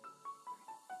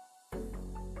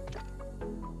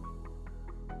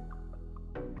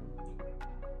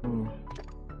 Hmm.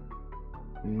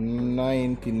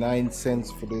 99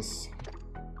 cents for this.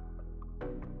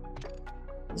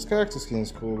 This character skin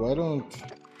is cool, but I don't.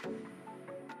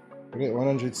 I get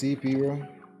 100 CP, bro.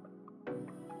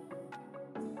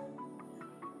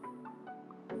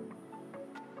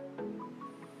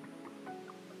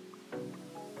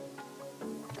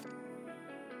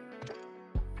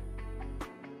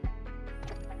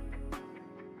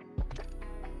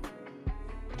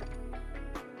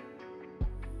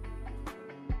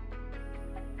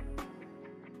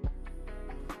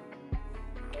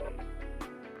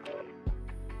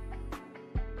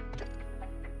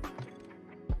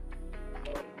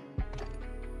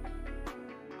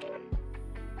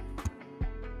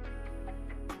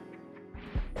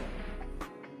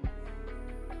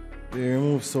 They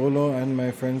removed solo and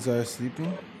my friends are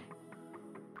sleeping.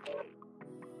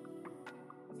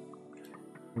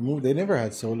 They never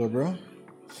had solo, bro.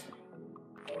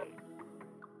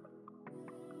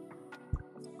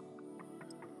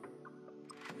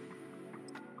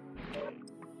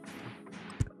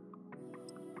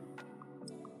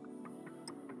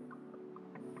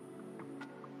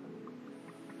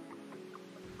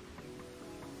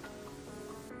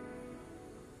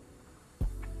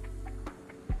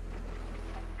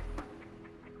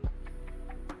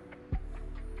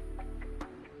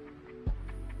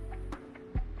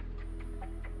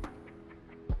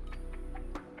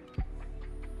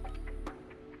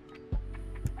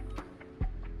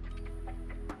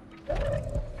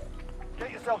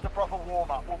 Get yourselves a proper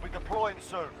warm-up. We'll be deploying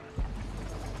soon.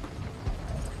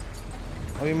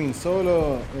 Oh, you mean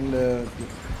solo in the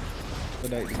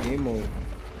like the game mode?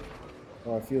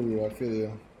 Oh, I feel you. I feel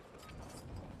you.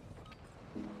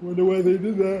 Wonder why they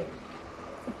did that.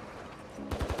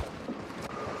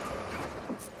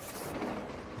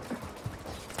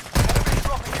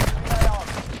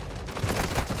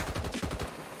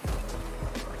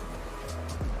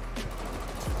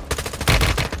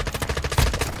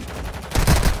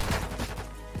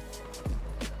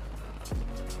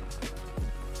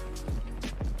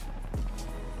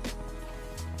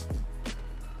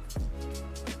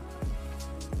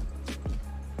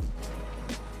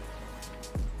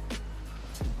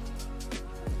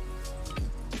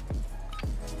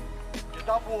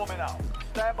 Done warming up.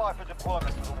 Stand by for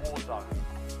deployment to the war zone.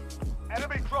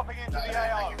 Enemy dropping into the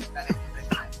AO.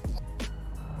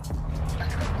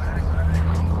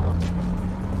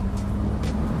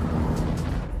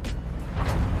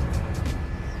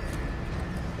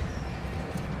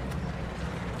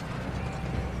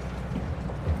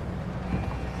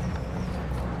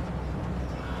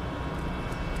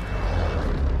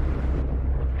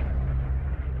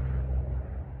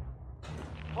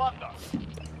 Plunder.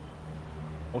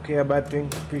 Okay, a bad thing.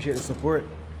 Appreciate the support.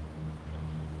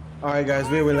 Alright guys,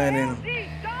 where we're landing.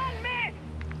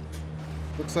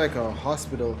 Looks like a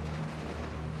hospital.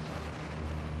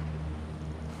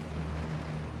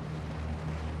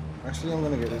 Actually, I'm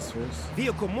gonna get this first.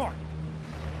 Vehicle marked.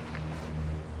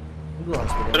 We'll go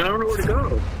hospital. I don't know where to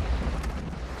go.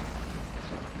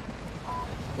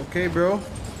 Okay, bro.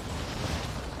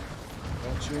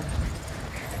 Got you.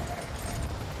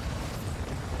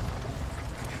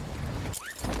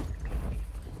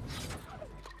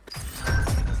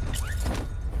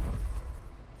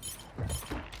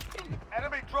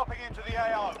 Enemy dropping into the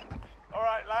AO. All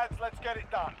right, lads, let's get it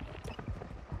done.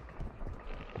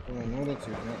 Oh, I know that's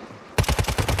you. Yeah.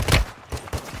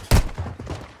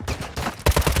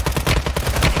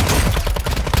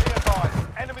 Be advised,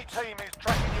 enemy team is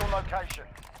tracking your location.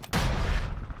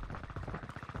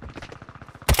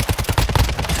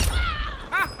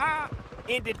 Ha ha!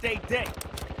 Ended they day.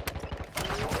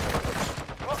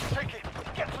 Got the ticket.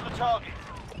 Get to the target.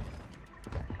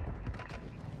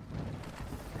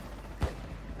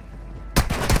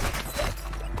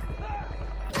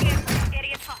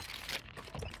 Idiot hot.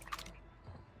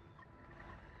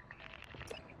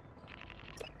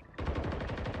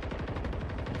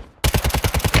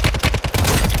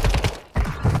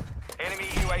 Enemy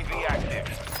UAV active.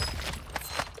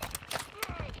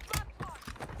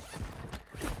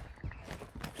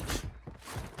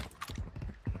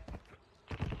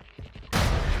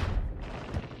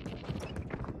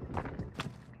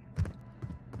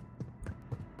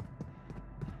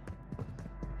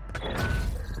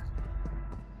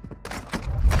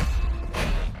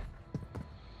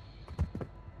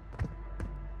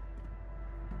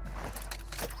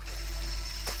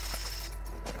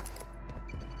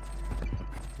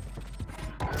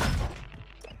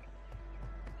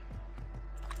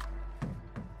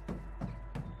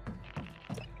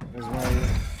 There's my...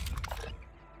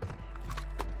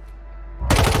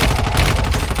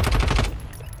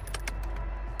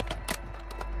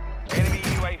 Enemy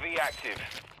UAV active.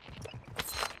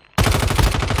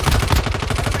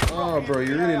 Oh, bro,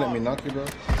 you really let me knock you, bro.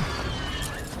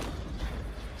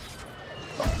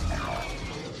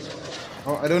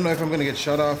 Oh, I don't know if I'm gonna get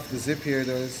shot off. The zip here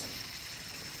does.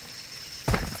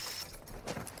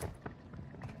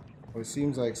 Oh, it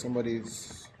seems like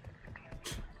somebody's...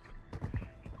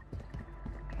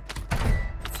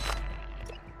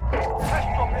 Test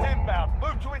drop is inbound.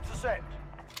 Move to intercept.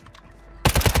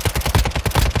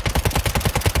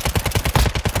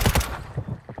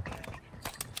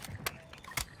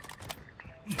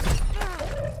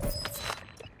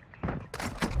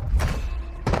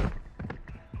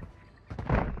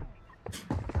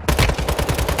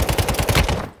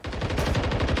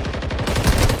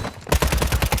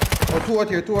 two out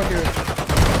here, two out here.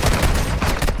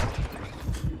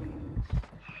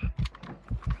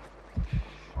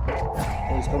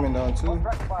 Oh, he's coming down too.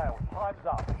 Contract failed. Time's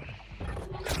up.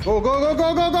 Go, go, go,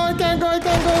 go, go, go! I can't go, I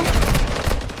can't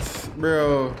go!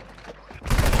 Bro.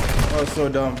 That was so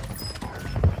dumb.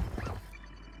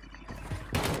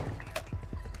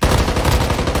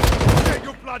 Get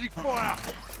your bloody fire!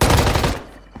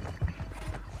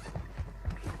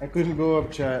 I couldn't go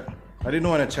up, chat. I didn't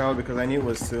want to chow because I knew it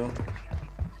was two.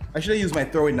 I should have used my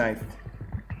throwing knife.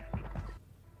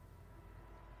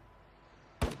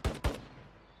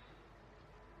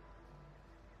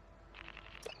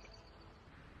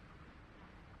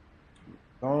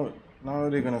 Now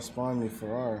they're gonna spawn me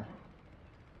for R.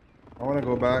 I wanna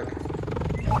go back.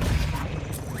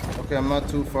 Okay, I'm not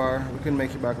too far. We can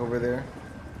make it back over there.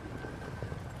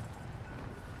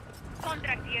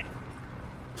 Contract here.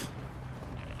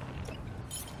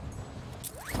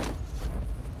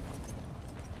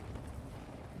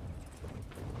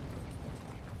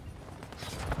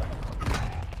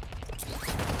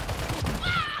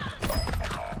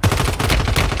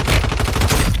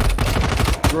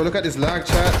 Bro, look at this lag,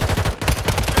 chat.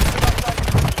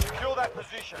 Secure that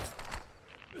position.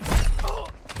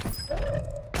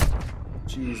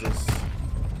 Jesus.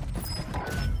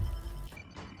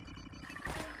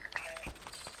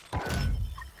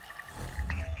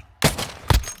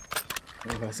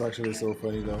 Oh, that's actually so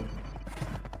funny though.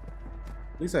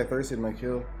 At least I thirsted my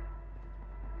kill.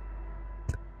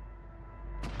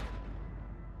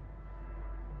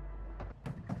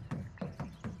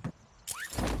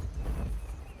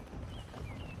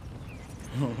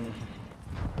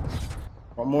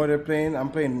 What more they're playing? I'm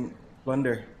playing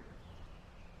Plunder.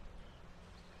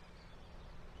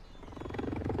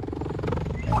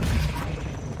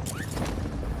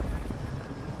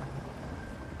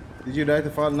 Did you die to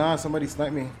fall? Nah, somebody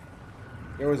sniped me.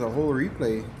 There was a whole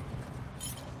replay.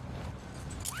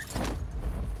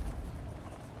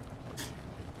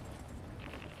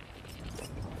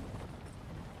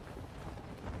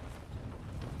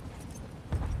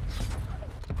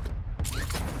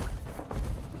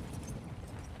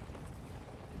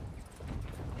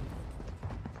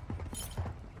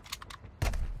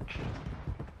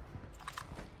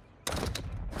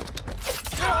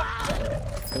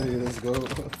 Hey, let's go.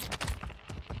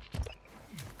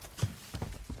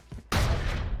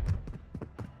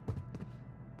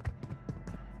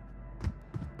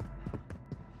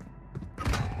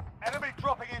 Enemy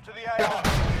dropping into the AO.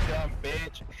 You dumb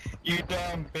bitch. You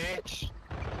dumb bitch.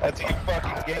 That's what you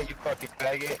fucking get, you fucking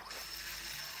faggot.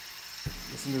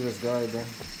 Listen to this guy, bro.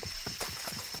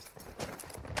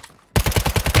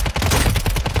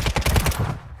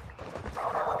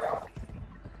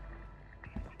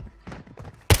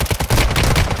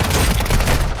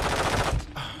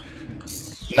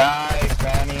 Nice,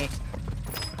 Manny.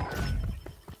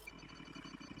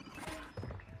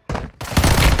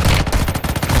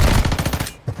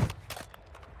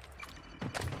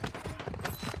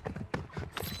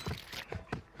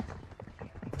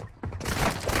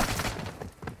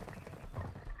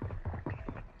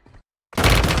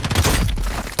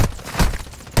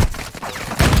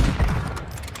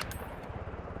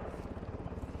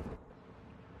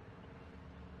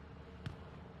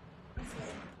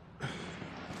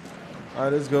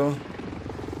 Alright, let's go.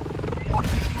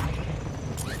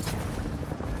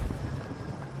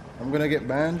 I'm gonna get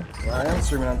banned. Well, I am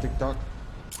streaming on TikTok.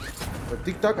 But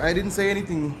TikTok, I didn't say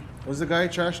anything. Was the guy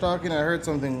trash talking? I heard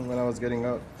something when I was getting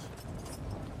out.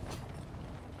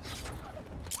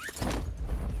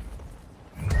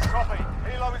 Copy.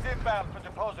 Helo is inbound for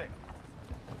deposit.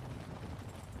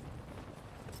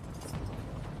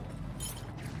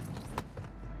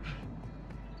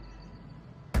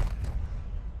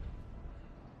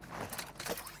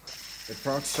 The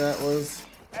prox chat was.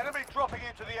 Enemy dropping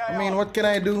into the AO. I mean, what can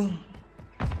I do?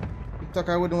 TikTok,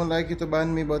 I wouldn't like you to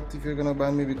ban me, but if you're gonna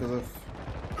ban me because of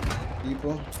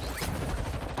people,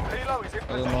 Helo is in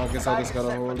I don't know. I guess I just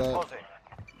gotta hold that.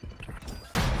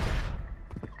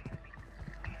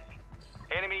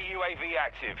 Enemy UAV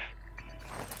active.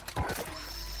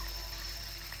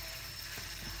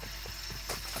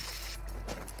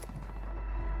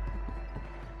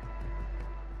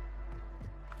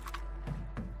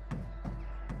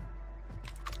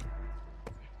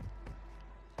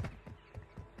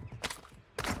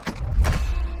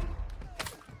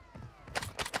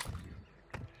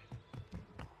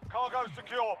 Cargo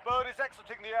secure. Bird is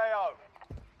exiting the AO.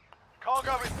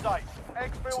 Cargo is safe.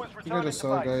 Exfil is I think I returning just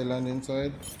saw a to guy base. land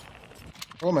inside.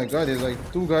 Oh my god, there's like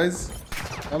two guys.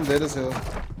 I'm dead as hell.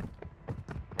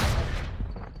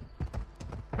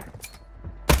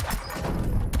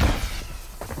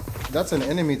 That's an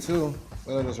enemy too.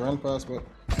 But I just ran past, but.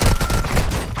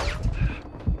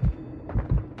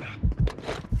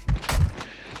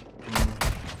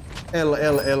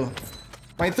 L.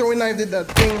 My throwing knife did that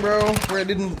thing, bro, where I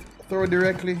didn't throw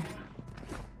directly.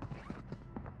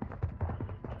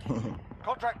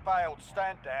 Contract failed.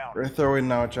 Stand down. We're throwing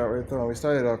now, chat. We're throwing. We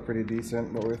started off pretty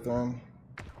decent, but we're throwing.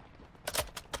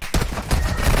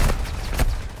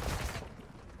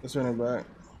 Let's run it back.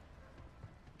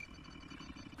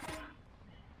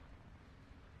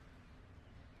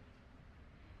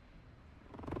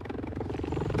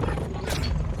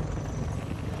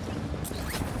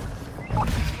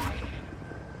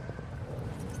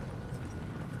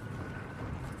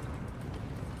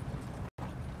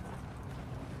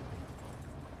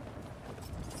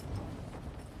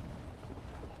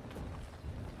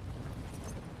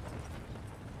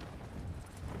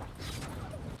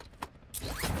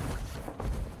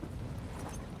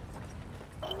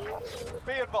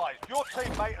 Be advised, your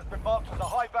teammate has been marked as a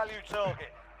high-value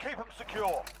target. Keep them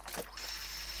secure.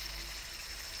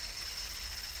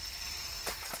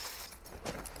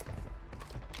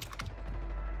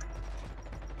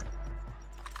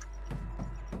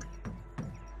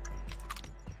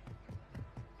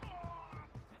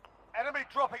 Enemy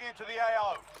dropping into the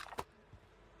AO.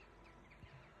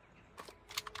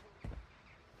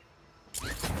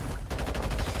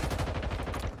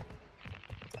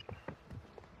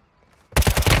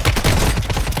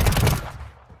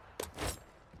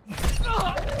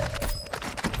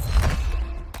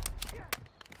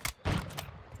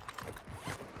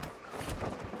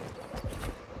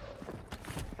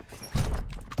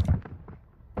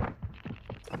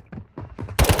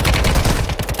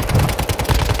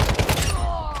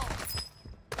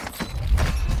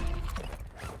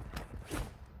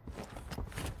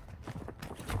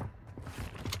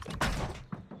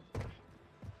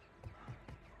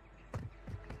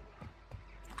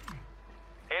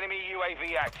 Enemy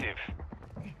UAV active.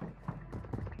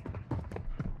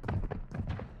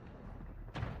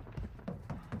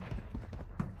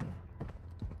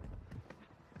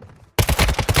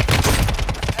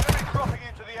 Enemy dropping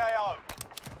into the AO.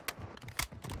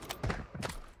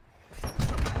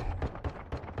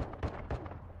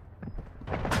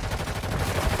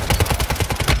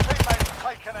 Teammates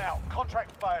taken out.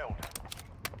 Contract failed.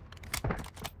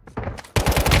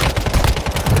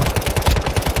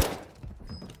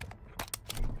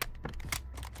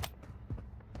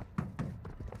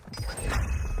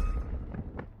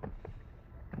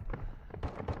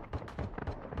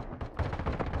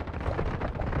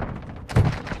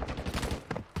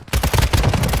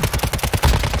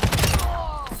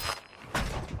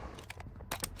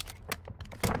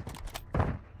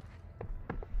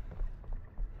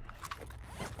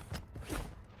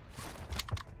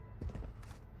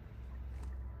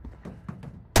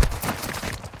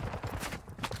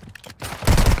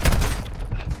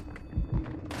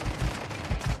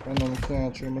 I know we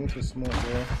can't trim a little smoke,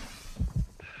 bro.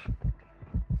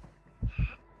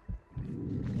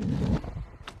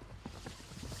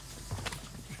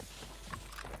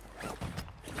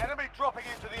 Enemy dropping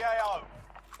into the AO.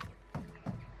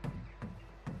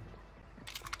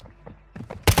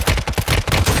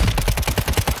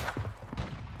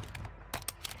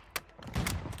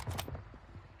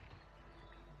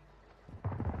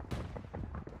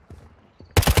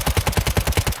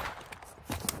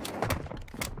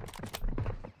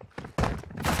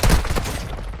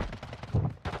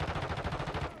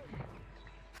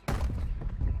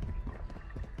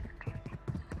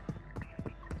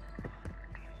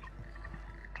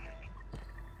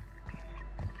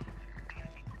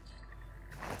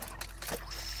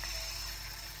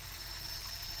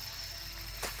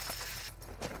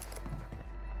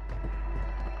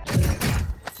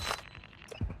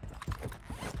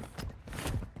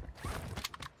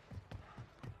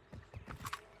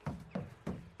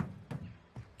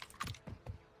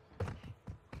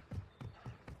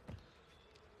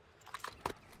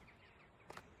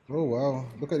 Oh wow,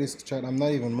 look at this chat. I'm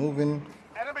not even moving.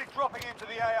 Enemy dropping into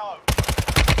the AO.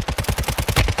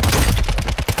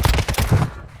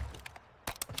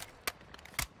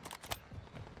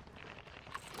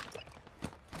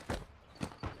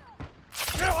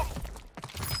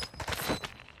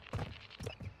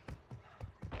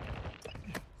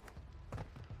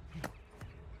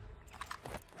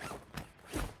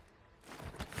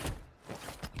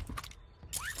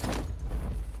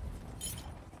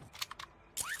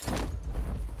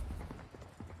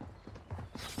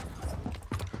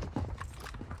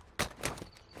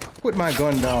 Put my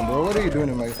gun down, bro. What are you doing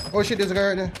in my... Oh shit, there's a guy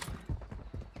right there.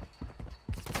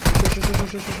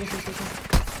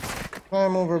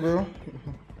 Climb over, bro.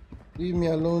 Leave me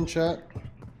alone, chat.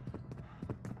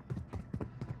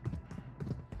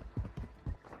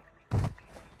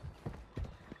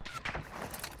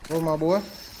 Oh, my boy.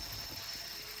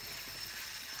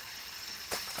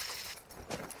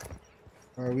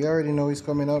 Alright, we already know he's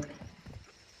coming up.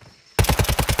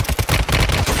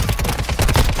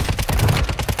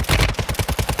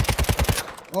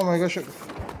 Oh my gosh.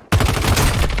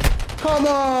 Come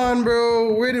on,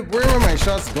 bro. Where were my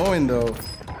shots going, though?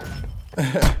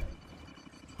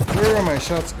 Where are my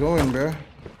shots going, bro?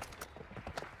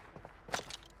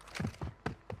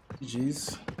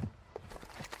 Jeez.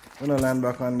 I'm gonna land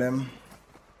back on them.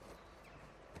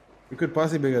 We could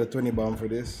possibly get a 20 bomb for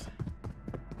this.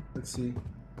 Let's see.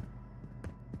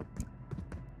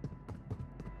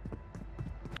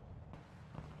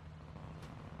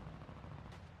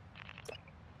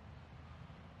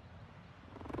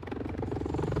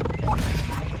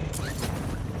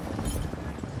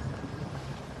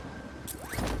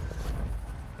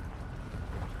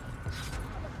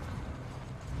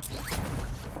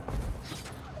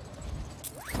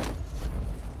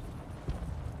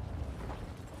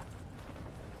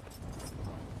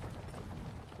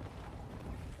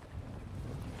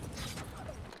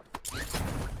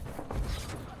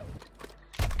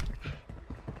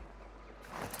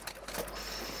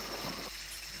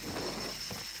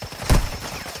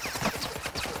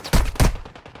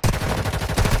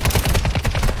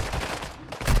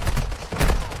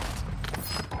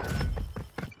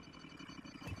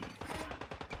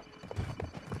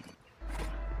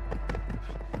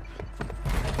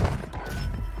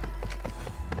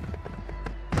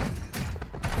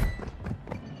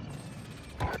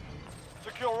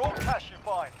 Secure all cash you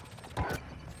find.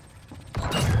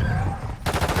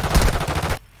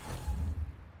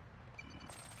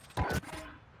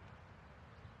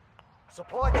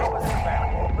 Supply drop is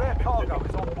inbound. Rare cargo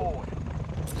is on board.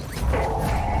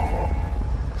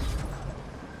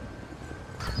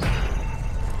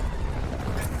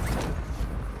 Enemy dropping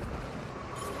into the AR.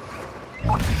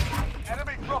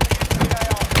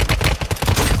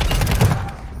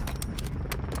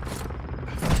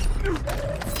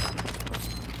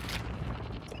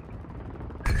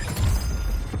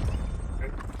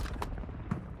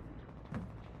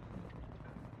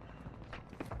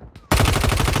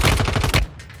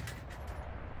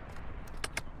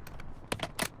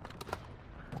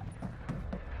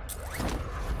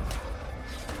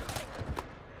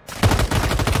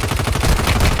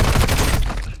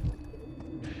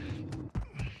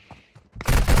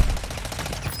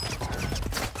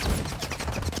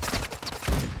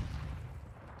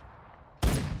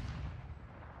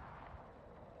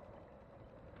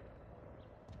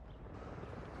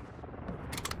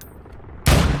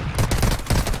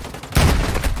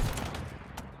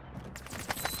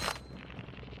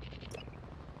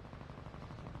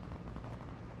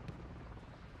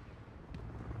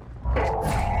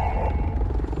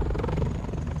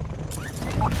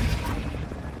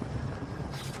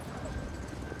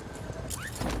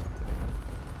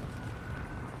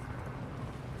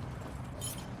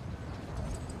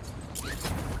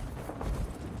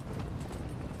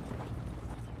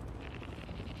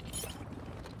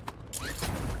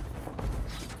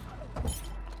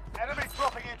 Enemy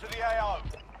dropping into the AO.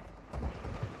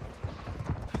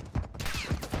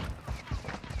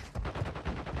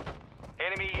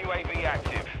 Enemy UAV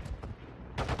active.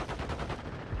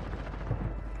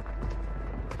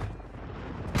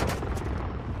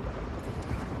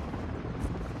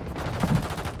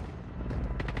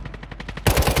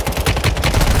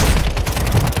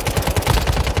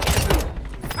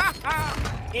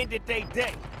 Ended they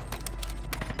day.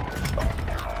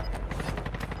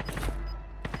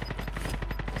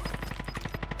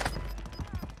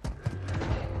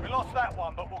 We lost that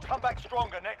one, but we'll come back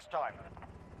stronger next time.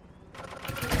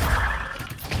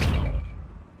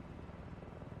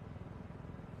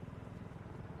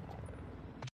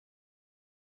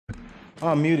 Oh,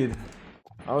 I'm muted.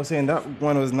 I was saying that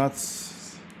one was not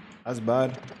as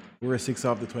bad. We were 6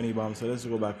 off the 20 bomb, so let's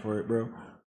go back for it, bro.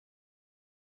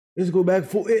 Let's go back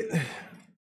for it.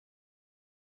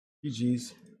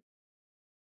 GG's.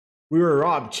 We were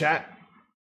robbed, chat.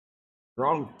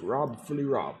 Robbed, fully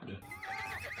robbed.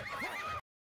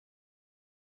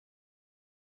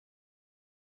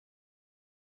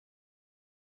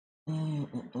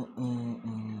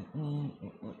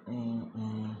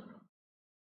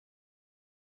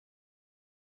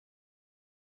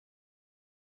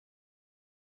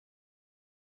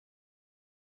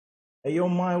 Hey, yo,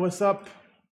 Mai, what's up?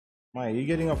 Mai, you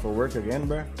getting up for work again,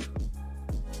 bruh?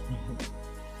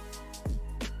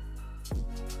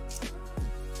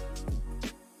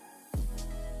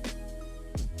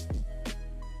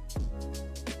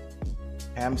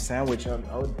 ham sandwich.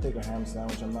 I would take a ham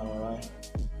sandwich, I'm not gonna lie.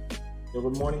 So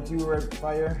good morning to you, Red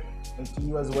Fire, and to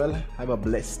you as well. Have a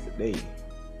blessed day.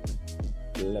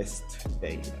 Blessed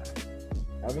day.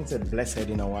 I haven't said blessed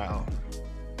in a while.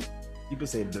 People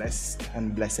say blessed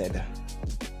and blessed.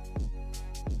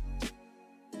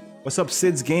 What's up,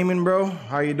 Sid's Gaming, bro?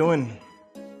 How you doing?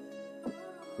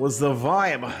 What's the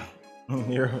vibe?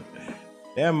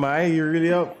 Yeah, man, you're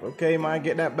really up. Okay, man,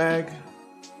 get that bag.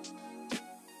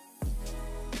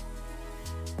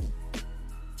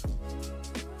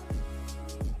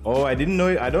 Oh, I didn't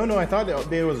know. I don't know. I thought the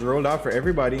update was rolled out for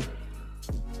everybody.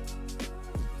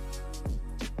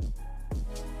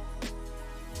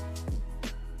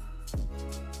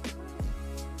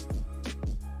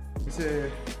 It's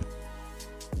a...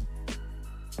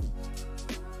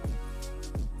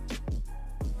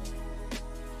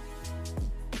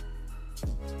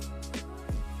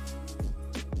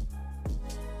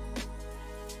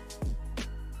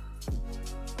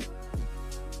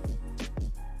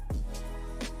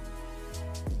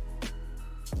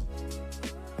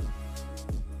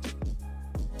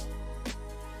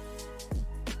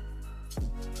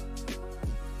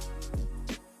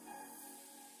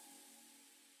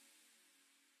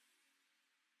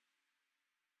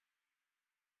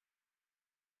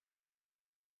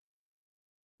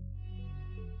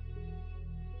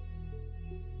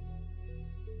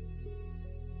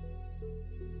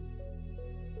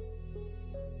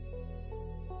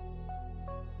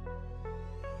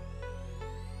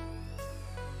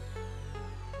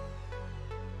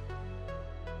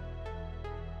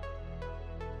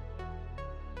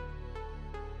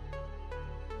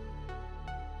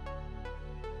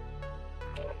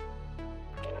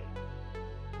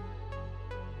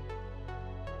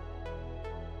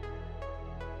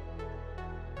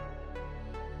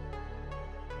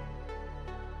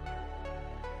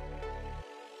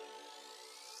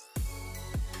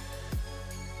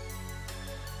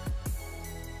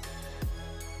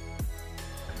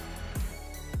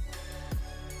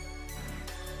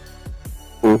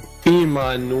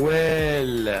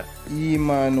 Emmanuel.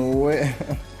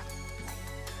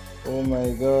 Oh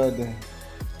my god.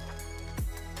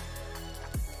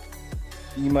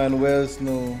 Emmanuel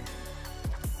Snow.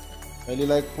 I really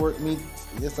like pork meat.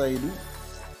 Yes, I do.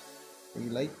 I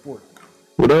like pork.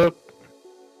 What up?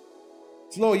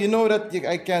 Snow, you know that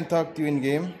I can't talk to you in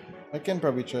game. I can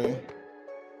probably try.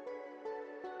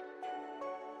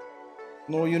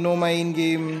 No, you know my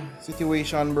in-game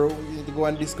situation, bro. You need to go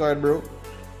on Discord, bro.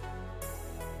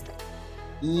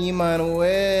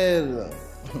 Emmanuel.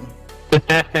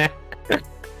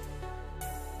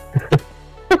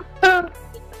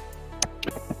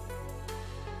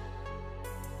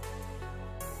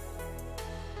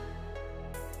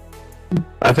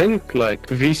 I think like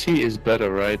VC is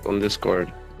better, right, on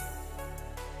Discord.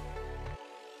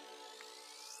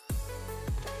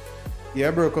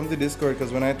 Yeah, bro, come to Discord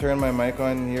because when I turn my mic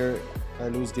on here, I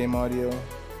lose game audio.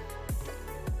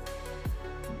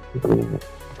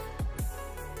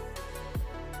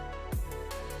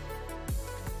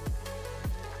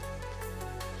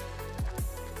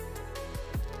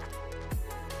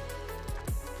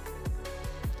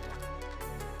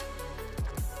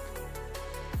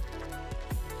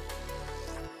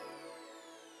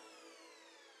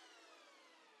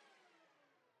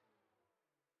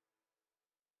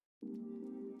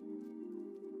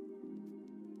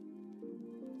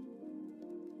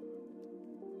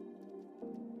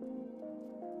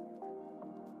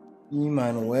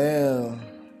 Emmanuel.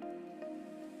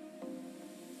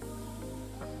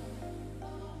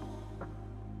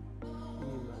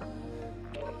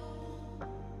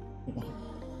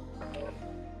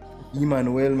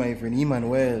 Emmanuel, my friend,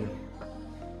 Emmanuel.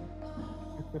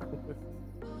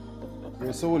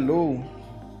 You're so low.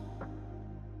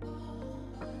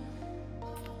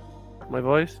 My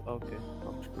voice? Okay.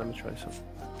 Let me try some.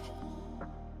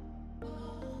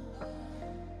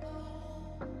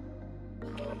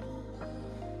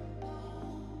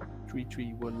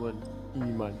 Three, 1, 1.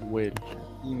 Emmanuel.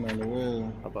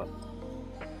 Emmanuel. How about?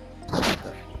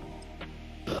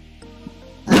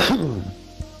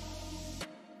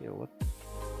 Yeah, what?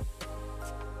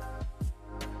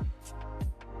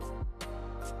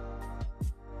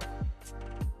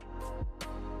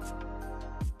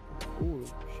 Oh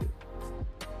shit.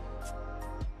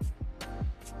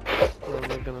 I'm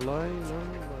not gonna lie, no,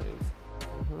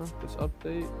 like this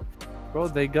update. Bro,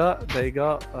 they got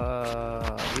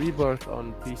Rebirth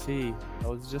on PC. I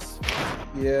was just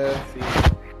seeing.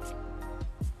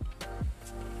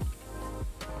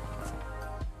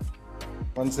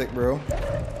 One sec, bro.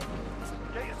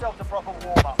 Get yourself to proper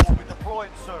warm-up. We'll be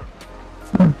deploying soon.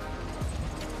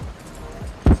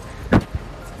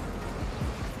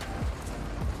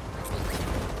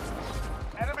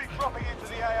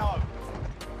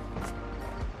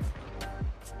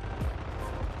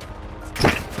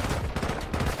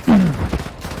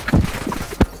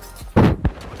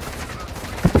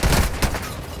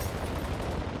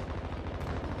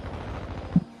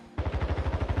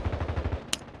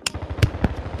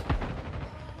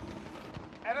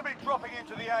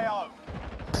 the AO.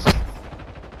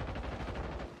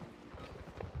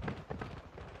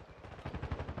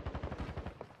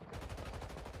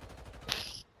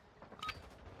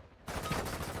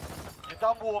 You're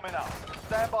done warming up.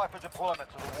 Stand by for deployment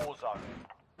to the war zone.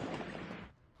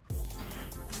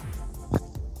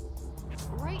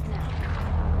 Right now.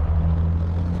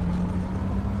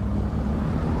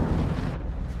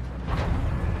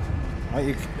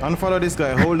 You unfollow this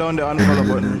guy. Hold down the unfollow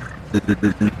button.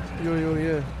 Yo,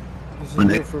 yeah. This is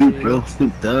new for me. Bro,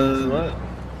 What?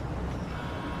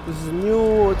 This is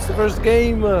new. It's the first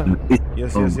game.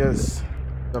 Yes. It's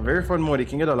a very fun mode. You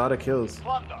can get a lot of kills.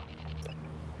 Plunder.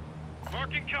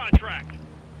 Marking contract.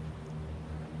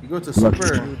 You go to super.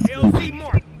 LC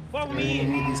Mark, follow You me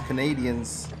in. meet these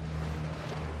Canadians.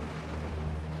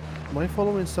 Am I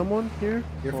following someone here?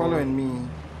 You're Or- following me.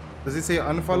 Does it say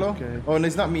unfollow? Okay. Oh, no,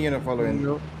 it's not me you're not following.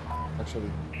 No.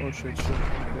 Actually, Oh shit. Okay,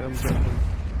 I'm jumping.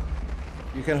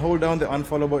 you can hold down the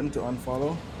unfollow button to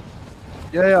unfollow.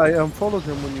 Yeah, I unfollowed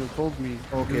him when you told me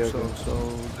to Okay, do okay. so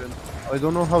then I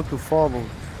don't know how to follow.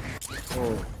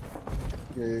 Oh.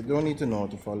 Yeah, you don't need to know how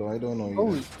to follow. I don't know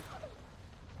you.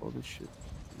 Holy shit.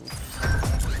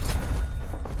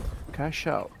 Cash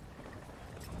out.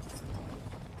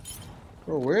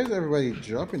 Bro, where is everybody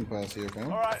dropping past here,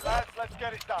 fam? Alright, lads, let's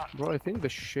get it done. Bro, I think the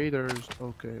shaders.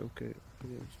 Okay.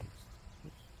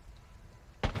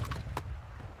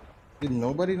 Did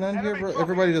nobody land here, bro? Enemy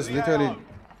Everybody just dropping literally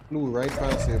flew right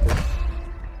past here, bro.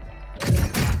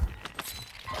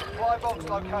 Supply box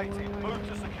located. Move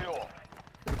to secure.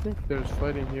 I think there's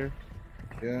fighting here.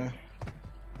 Yeah.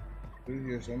 Do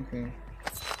hear something.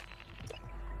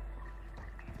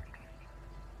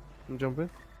 I'm jumping.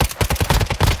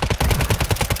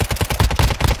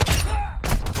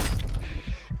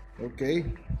 Okay.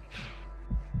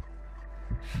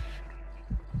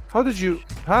 How did you?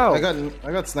 How? I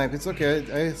got sniped. It's okay.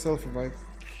 I self-revive.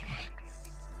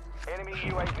 Enemy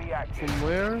UAV active. From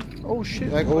where? Oh shit.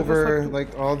 Like I just over, have to-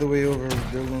 like all the way over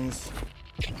buildings.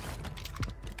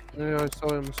 Yeah, I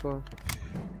saw him.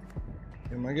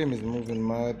 Yeah, my game is moving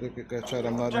mad. Look at that chat.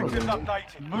 I'm not Objectives moving.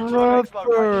 updated. Move to the next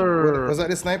location. Brother. Was that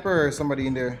the sniper or somebody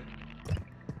in there?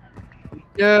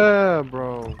 Yeah,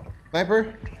 bro.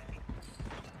 Sniper?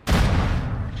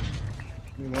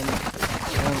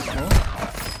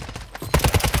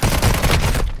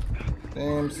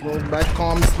 Damn, Snow, back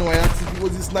calm, Snow. I asked if it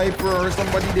was a sniper or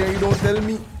somebody there, you don't tell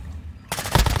me.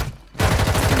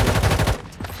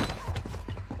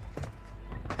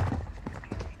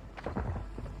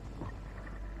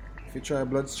 If you try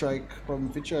blood strike, probably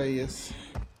if you try, yes.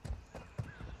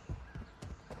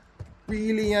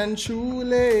 Really and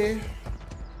truly.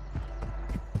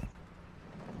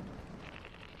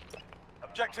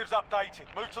 Objectives updated.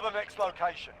 Move to the next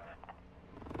location.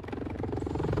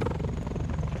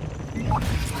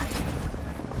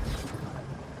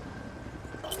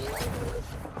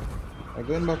 I'm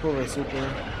going back over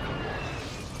super.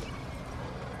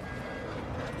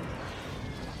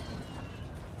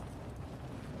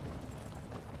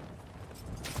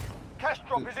 Cash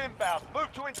drop is inbound.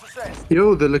 Move to intercept.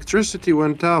 Yo, the electricity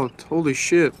went out. Holy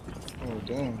shit. Oh,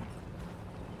 damn.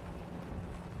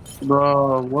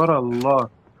 Bro, what a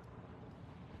luck.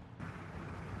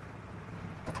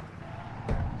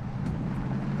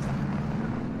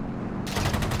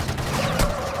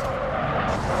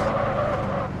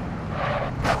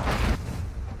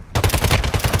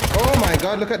 Oh my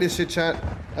god, look at this shit, chat.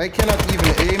 I cannot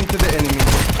even aim to the enemy.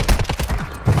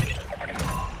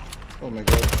 Oh my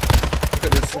god. Look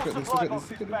at this, look at this, look Supply at box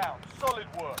this, is look at bound. Solid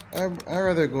work. this. I'd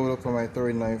rather go look for my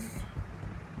throwing knife.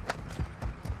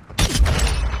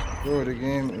 Bro, the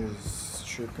game is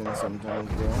tripping sometimes,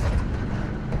 bro.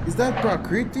 Is that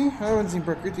Prakriti? I haven't seen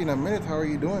Prakriti in a minute. How are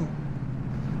you doing?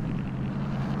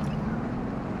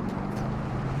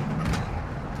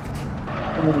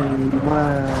 Oh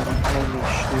man, holy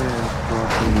shit,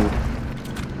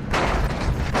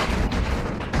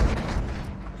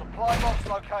 Supply box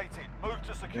located. Move to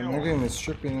Yeah, secure. my game is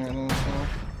tripping right now. So.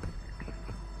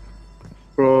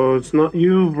 bro, it's not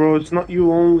you, bro. It's not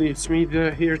you only. It's me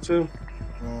here too.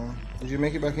 Did you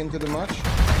make it back into the match?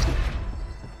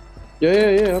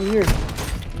 Yeah, I'm here.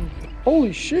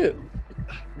 Holy shit.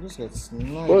 I just got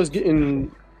sniped. Bro, it's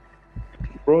getting...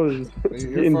 Bro, it's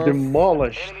You're getting far-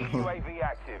 demolished. Enemy UAV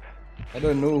active. I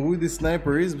don't know who this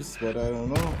sniper is, but I don't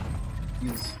know.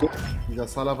 He's a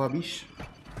Salavabish.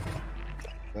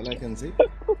 All I can say.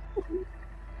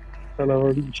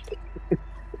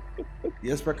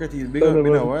 Yes, Prakriti, big up,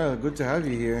 been a while. Good to have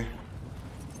you here.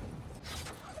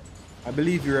 I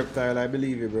believe you, Reptile. I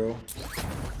believe you, bro.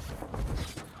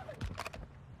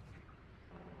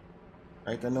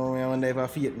 Right, I know me, I wonder if I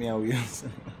feed me out.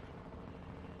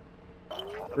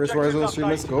 First Warzone stream,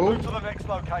 let's go. Move to the next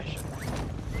location.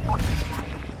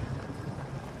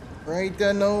 Right,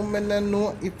 I know, man, I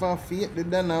know if I feed the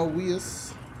then I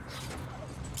waste.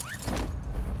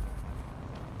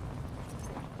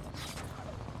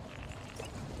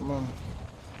 Come on.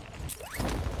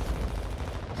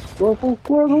 Bro, full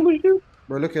squad, holy shit.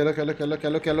 Bro, look at chat,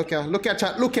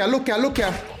 look at.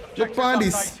 Look on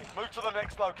this. Move to the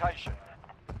next location.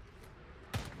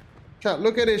 Chat,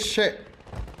 look at this shit.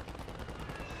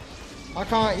 I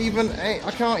can't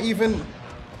even.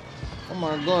 Oh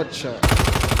my god, chat.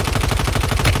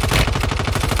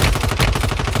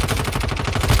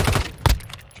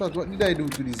 Chat, what did I do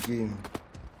to this game?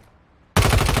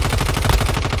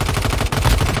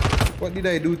 What did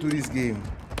I do to this game?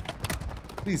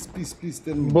 Please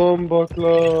tell me. Bomba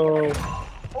club.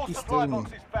 All supply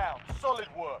boxes found. Solid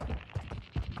work.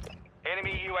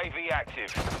 Enemy UAV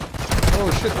active. Oh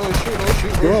shit.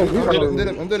 Bro,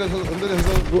 I'm dead.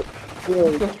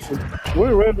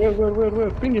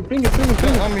 Where? Ping it.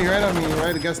 Right on me, right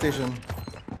at the gas station.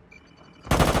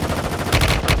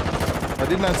 I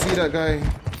did not see that guy.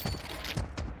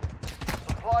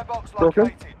 Supply box Okay.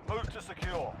 located. Move to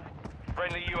secure.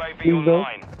 Friendly UAV He's down.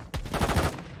 online.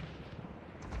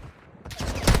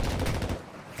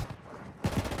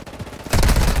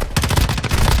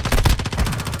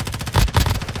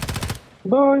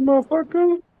 Bye,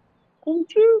 motherfucker. Oh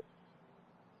shit.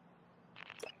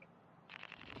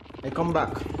 Hey, come back.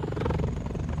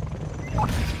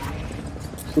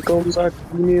 He comes back,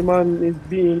 me man is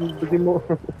being the more.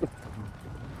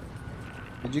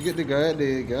 Did you get the guy at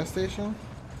the gas station?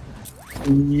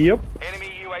 Yep. Enemy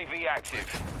UAV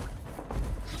active.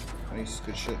 Nice,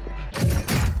 good shit.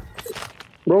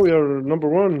 Bro, we are number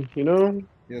one, you know?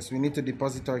 Yes, we need to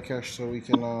deposit our cash so we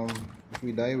can, if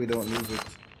we die, we don't lose it.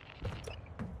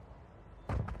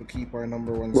 To keep our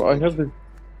number one Bro, I spot. have the...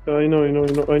 I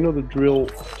know the drill.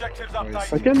 Objectives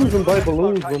updated. I can't even Move to buy the next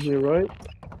balloons from location. here, right?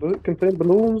 Does it contain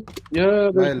balloons? Yeah,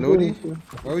 Buy there's Lodi? balloons.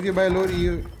 Yeah. Why would you buy Lodi?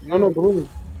 You Oh no, balloons.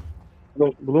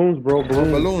 No, balloons, bro,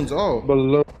 balloons. balloons, oh.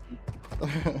 Balloon.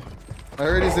 I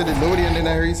already said the Lodi and then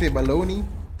I heard you say baloney.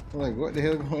 I'm like, what the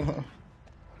hell going on?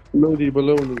 Lodi,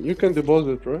 balloon. You can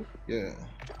deposit, right? Yeah.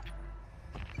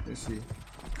 Let's see.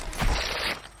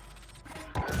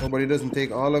 Nobody doesn't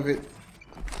take all of it.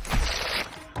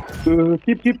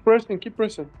 Keep pressing.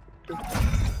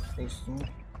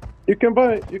 You can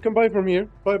buy from here.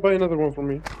 Buy another one from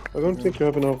me. I don't think you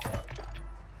have enough.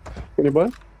 Can you buy?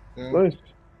 Yeah. Nice.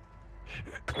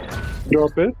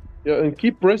 Drop it. Yeah, and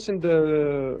keep pressing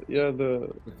the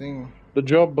The thing. the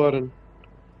job button.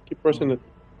 Keep pressing it.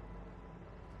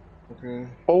 Okay.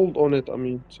 Hold on it. I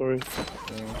mean, sorry.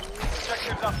 Yeah.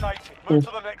 Objectives updated. Move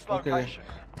to the next Okay. location.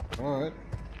 Alright.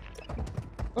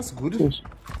 That's good. Yes.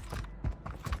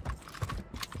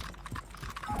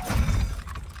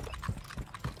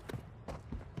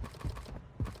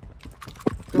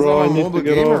 Bro, I I'm a need mobile to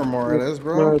get gamer off. more or less,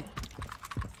 bro.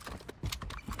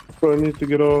 Bro, I need to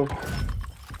get off.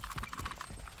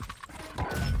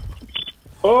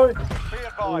 Oh, Be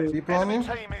advised. People on Enemy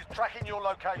you? team is tracking your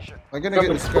location. I'm gonna get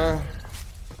this car.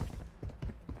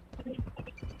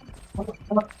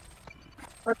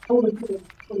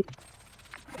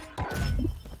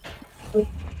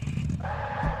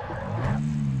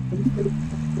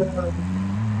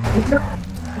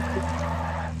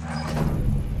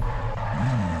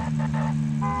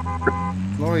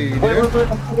 No, you there?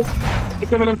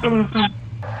 I'm coming.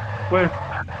 Where?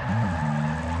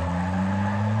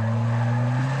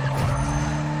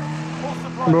 All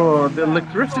supply Bro, boxes the found.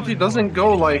 electricity Solid doesn't work.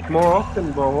 go like more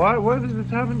often, bro. Why does this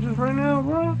happen just right now,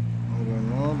 bro? I don't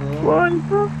know, bro. Why,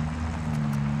 bro?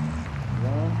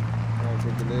 No. I'll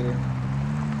take it later.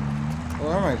 Oh,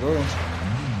 where am I going?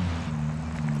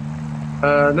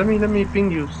 Let me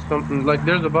ping you something. Like,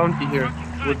 there's a bounty here.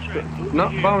 Which,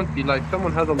 not bounty, like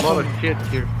someone has a lot of shit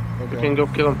here. We Okay. can go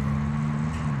kill him.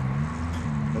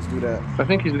 Let's do that. I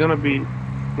think he's gonna be,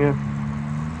 yeah.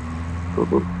 Go.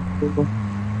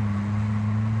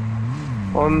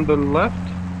 On the left?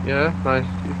 Yeah, nice.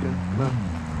 You can.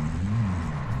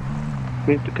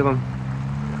 Need to kill him.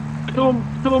 Kill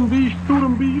him, beast.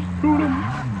 Shoot him.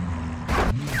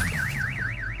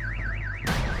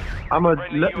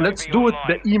 Let's do it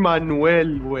the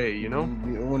Emmanuel way, you know?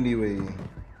 The only way.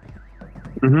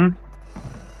 Mm-hmm.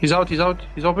 He's out. He's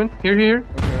open. Here.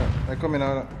 Okay, I'm coming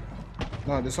out.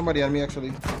 No, there's somebody on me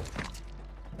actually.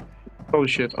 Holy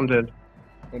shit, I'm dead.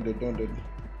 Don't do.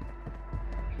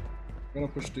 I'm gonna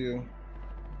push to you.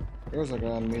 There was a guy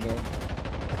on me though.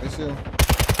 I see him.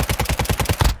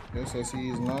 Yes, I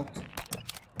see he's knocked.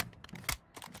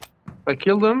 I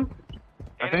killed him.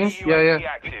 I Enemy think. UAV Yeah.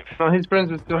 active. No, his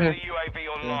friends are still Friendly here. UAV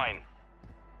online.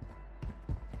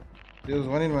 There's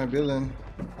one in my building.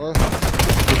 Oh, my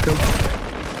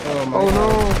Oh God.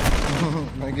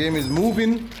 no! My game is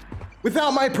moving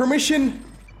without my permission,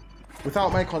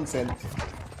 without my consent.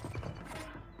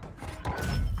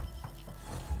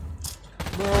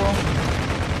 Bro.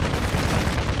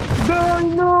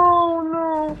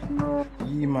 No!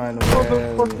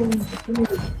 Emmanuel.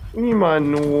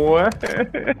 Emmanuel.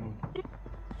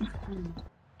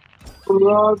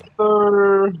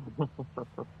 Brother.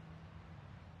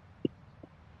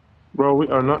 Bro, we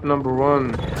are not number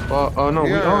one. No,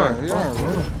 we are. We are.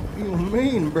 What do you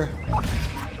mean, bro?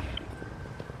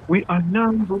 We are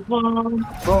number one.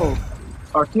 Bro,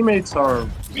 our teammates are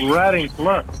ratting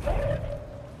plus.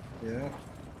 Yeah.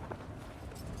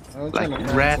 I'm Like trying to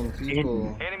find rat some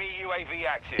people. Enemy UAV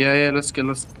active. Yeah, let's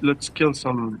kill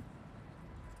some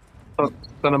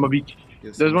son of a bitch.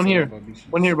 Yes, There's one son here. of a bitch.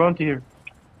 One here, bounty here.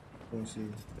 Don't see.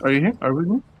 Are you here? Are we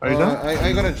here? Are you done?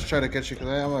 I gotta try to catch you because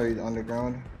I am already on the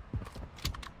ground.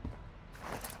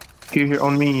 You're here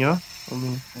on me, yeah? On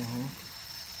me. I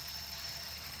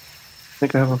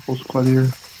think I have a full squad here.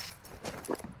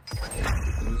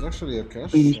 There's actually a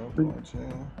cash Please, shop. please. Watch,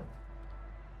 yeah.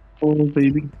 Oh,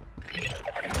 baby.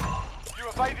 You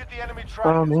evaded the enemy trap.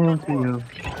 I'm into you.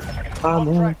 I'm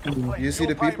into you. You see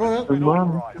the people? Good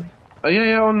morning.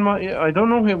 Yeah, on my. Yeah, I don't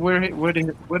know where it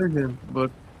is,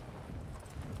 but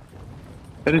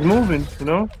it is moving. You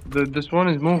know, this one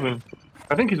is moving.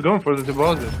 I think he's going for the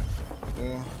deposit.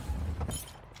 Yeah.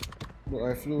 Bro,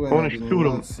 I flew I and wanna I did shoot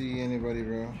him. not see anybody,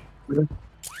 bro.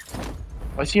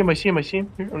 I see him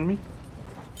here on me.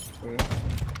 Yeah.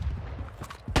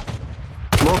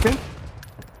 Broken.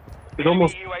 He's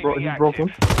almost he's broken.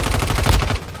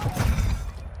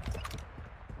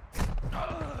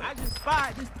 I just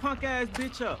fired this punk ass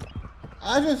bitch up.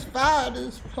 I just fired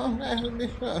this punk ass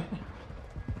bitch up.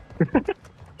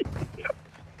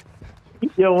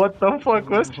 Yo, what the fuck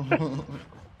was?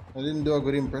 I didn't do a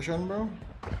good impression, bro.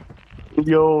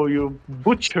 Yo, you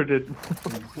butchered it.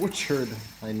 Butchered.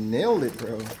 I nailed it,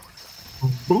 bro.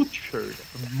 Butchered.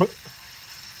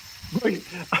 Wait,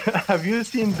 have you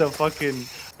seen the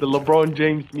LeBron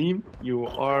James meme? You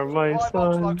are my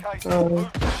son,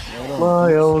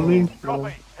 my only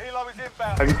son.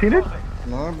 Have you seen it?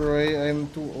 No, bro. I'm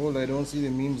too old. I don't see the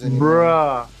memes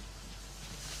anymore.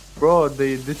 Bro,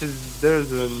 there's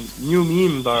a new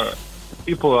meme that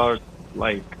people are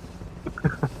like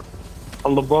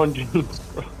on LeBron James,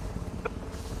 bro.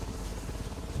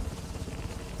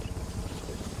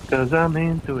 Cause I'm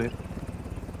into it.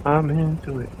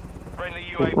 Friendly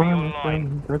UAV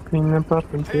online.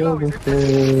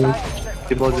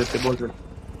 Deposit.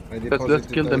 Let's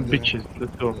kill them bitches.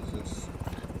 Let's go.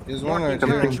 There's one right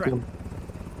Something here. kill.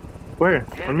 Where?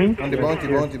 On me? On the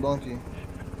bounty.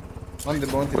 On the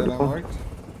bounty that I marked.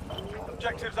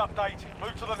 Objectives updated.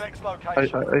 Move to the next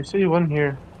location. I see one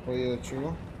here. Oh yeah,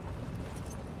 true.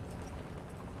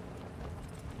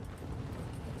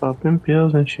 Popping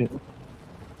pills and shit.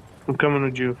 I'm coming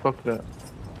with you. Fuck that.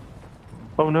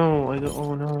 Oh no!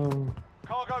 Oh no!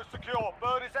 Cargo secure.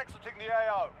 Bird is exiting the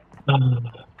AO.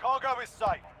 Cargo is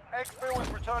safe. Exfil is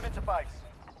returning to base.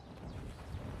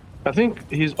 I think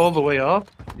he's all the way up.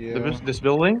 Yeah. This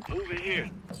building. Over here.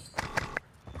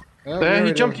 There,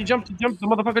 he jumped. The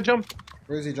motherfucker jumped.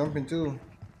 Where is he jumping to?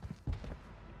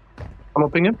 I'm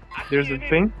upping him. There's the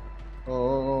thing.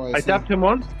 Oh, I see. tapped him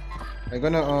once. I'm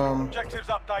gonna Objectives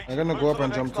updated. I'm gonna Move go to up the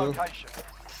and next jump too. location.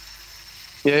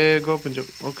 Yeah, go up and jump.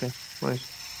 Okay, nice.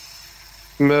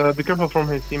 Be careful from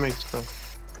his teammates though.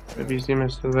 Maybe his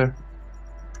teammates still there.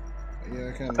 Yeah,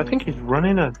 I can't. I think he's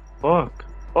running as fuck.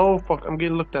 Oh fuck! I'm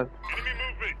getting looked at. Enemy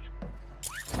movement.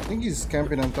 I think he's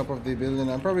camping on top of the building.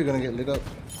 I'm probably gonna get lit up.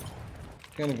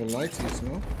 Can't even light these,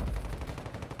 no?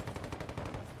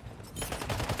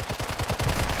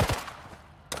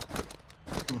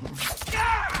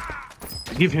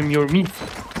 Give him your meat.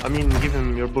 I mean, give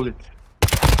him your bullet.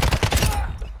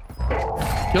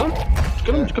 Kill him.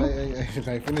 Kill him.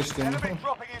 I finished him. Enemy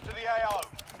dropping into the AO.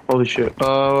 Holy shit.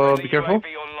 Friendly Be careful.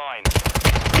 UAV online.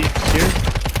 He's here.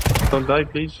 Don't die,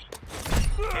 please.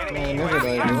 Enemy I never UAV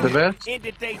died, active. The best.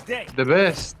 Ended they day. The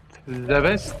best. The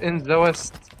best in the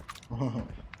West.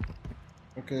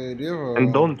 Okay, do you have a...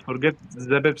 And don't forget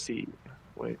the Pepsi.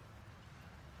 Wait.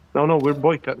 No, we're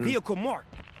boycotting. Vehicle marked.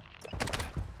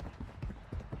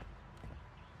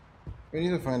 We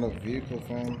need to find a vehicle,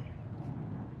 fam.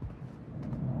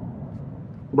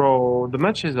 Bro, the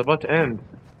match is about to end,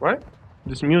 right?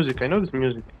 This music, I know this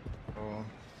music. Oh.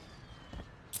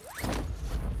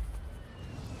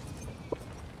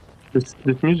 This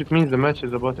music means the match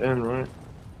is about to end, right?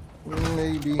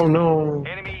 Maybe. Oh no.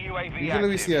 Enemy UAV Usually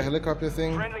we see a active. helicopter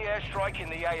thing. Friendly airstrike in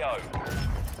the AO.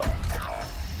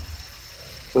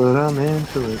 But I'm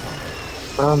into it.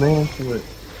 I'm into it.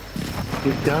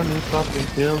 You got me fucking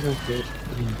pills and shit.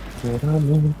 But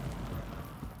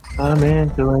I'm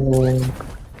into it.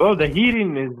 Well, the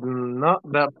heating is not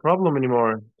that problem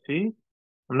anymore. See?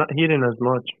 I'm not heating as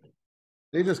much.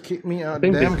 They just kicked me out I of the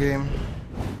think damn it- game.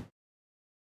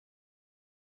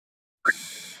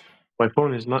 My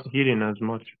phone is not heating as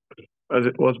much as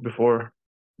it was before.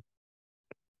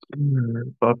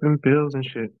 Popping pills and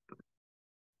shit.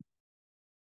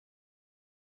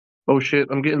 Oh shit,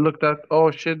 I'm getting looked at. Oh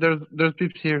shit, there's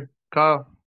peeps here. Kyle.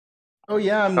 Oh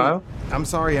yeah, Kyle? I'm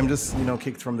sorry. I'm just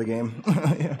kicked from the game.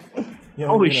 Yeah. Yeah,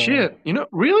 Holy shit. You know,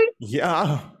 really?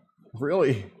 Yeah,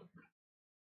 really.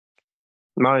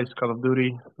 Nice, Call of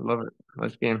Duty. Love it.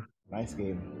 Nice game. Nice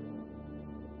game.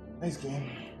 Nice game.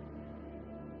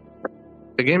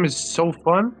 The game is so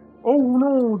fun. Oh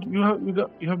no,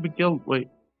 you have been killed. Wait.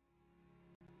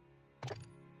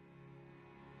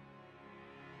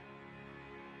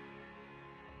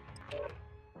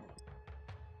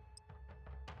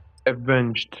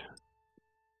 Avenged.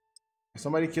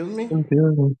 Somebody killed me.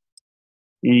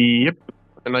 Yep.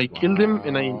 And I killed him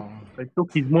and I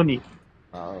took his money.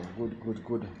 Good, good,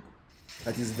 good.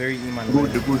 That is very Iman.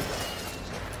 Good.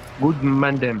 Good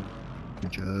man them.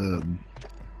 Good job.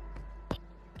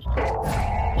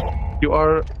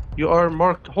 You are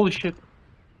marked. Holy shit.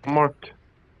 Marked.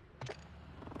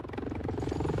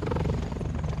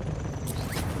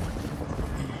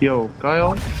 Yo,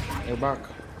 Kyle. You're back.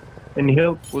 Any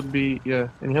help would be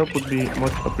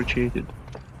much appreciated.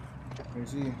 Let me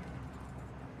see.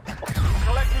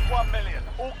 Collected 1 million.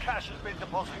 All cash has been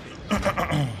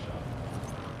deposited.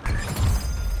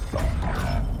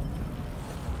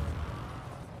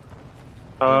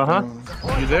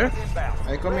 You there?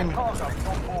 I come in. Cargo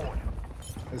on board.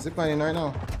 Is it planning right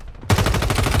now?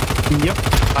 Yep.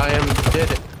 I am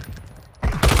dead.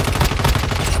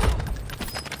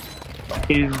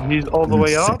 He's all the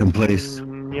way up. Second place.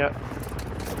 Yeah.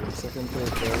 Second place,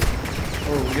 guys.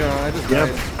 Oh yeah, I just Yeah.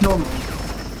 died. No.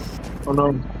 Oh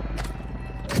no.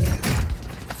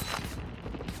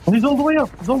 Oh, he's all the way up.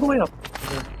 He's all the way up.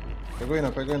 I'm going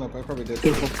up. I probably did.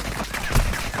 Careful.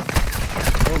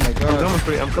 Oh my I'm god. coming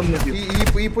for you. I'm coming with you.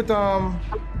 He put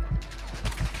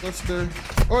what's the?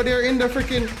 Oh, they're in the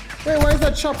freaking. Wait, why is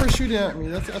that chopper shooting at me?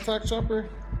 That's the attack chopper.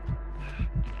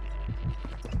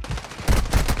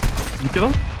 You kill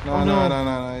him? No, Oh, no. no.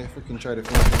 I freaking tried to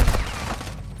finish him.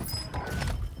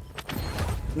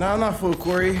 No, not full,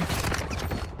 Corey.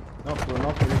 Not full.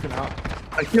 You can help.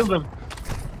 I killed him.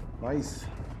 Nice.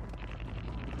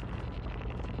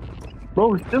 Bro,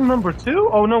 we're still number 2?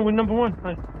 Oh no, we're number 1.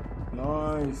 Nice.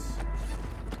 Nice.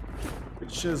 Good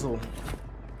chisel.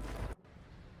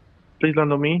 Please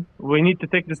land on me. We need to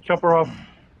take this chopper off.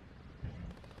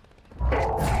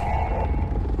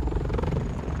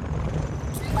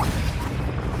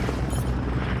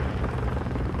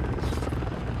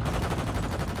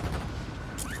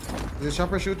 Is the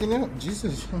chopper shooting you?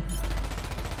 Jesus.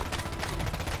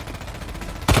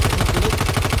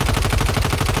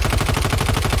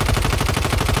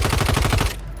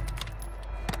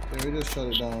 Yeah, we just shut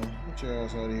it down. Get your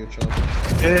ass out of here,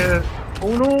 chopper.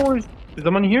 Oh no, is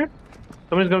the money here?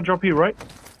 Somebody's gonna drop here, right?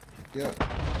 Yeah.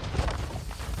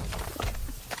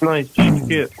 Nice, change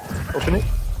kit. Open it.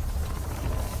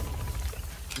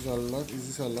 Is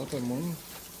this a lot of money?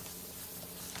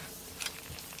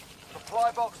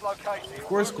 Supply box located. Of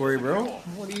course, Corey, bro.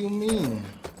 What do you mean?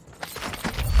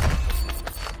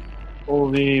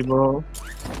 Holy bro.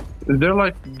 Is there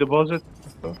like deposit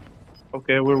stuff?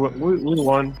 Okay, we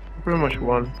won. Pretty much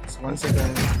won. It's 1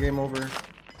 second. Game over.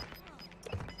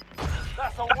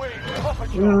 That's a win. Proper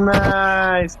job.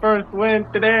 Nice, first win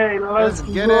today. Let's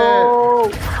get go.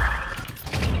 it.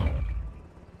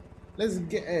 Let's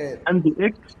get it. And the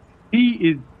XP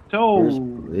is so,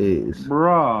 Please.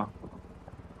 bruh.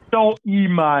 So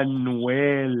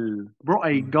Emmanuel, bro.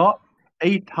 I got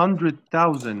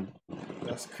 800,000.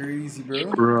 That's crazy, bro.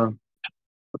 Bruh.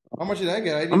 How much did I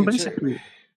get? I didn't I'm even check. basically,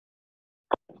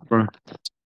 bruh.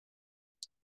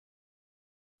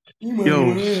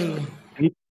 Yo.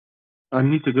 I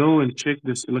need to go and check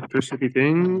this electricity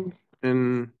thing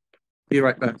and be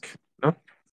right back. No?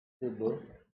 Hey, bro.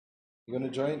 You gonna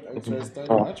join? Should I start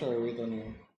the Oh. match or wait on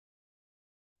you?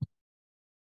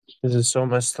 This is so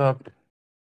messed up.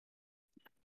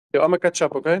 Yo, I'm gonna catch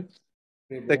up, okay?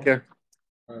 Hey, bro. Take care.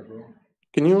 Alright, bro.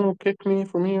 Can you kick me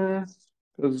from here?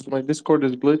 Because my Discord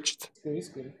is glitched. It's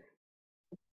good.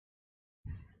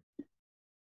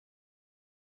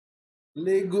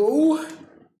 Lego.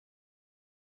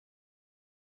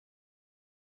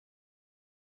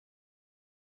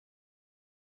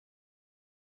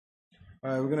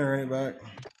 Alright, we're gonna run it back.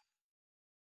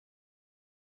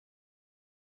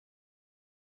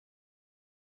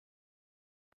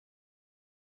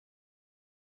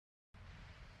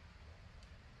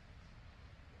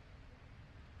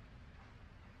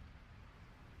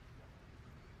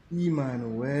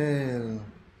 Emmanuel.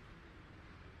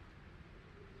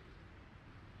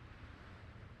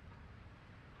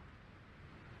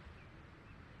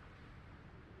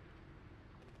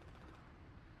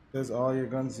 There's all your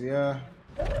guns, yeah.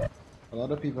 A lot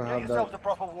of people Get have yourselves that. a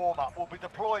proper warm-up. We'll be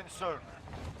deploying soon.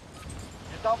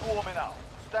 You're done warming up.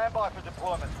 Stand by for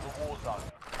deployment to the war zone.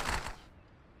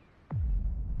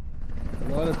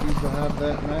 A lot of people have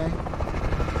that, man.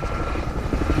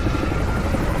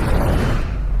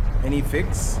 Any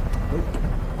fix? Nope.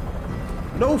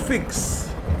 No fix.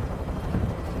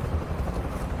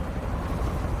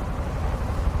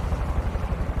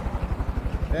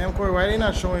 Damn, Corey, why are they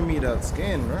not showing me that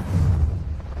skin, bro?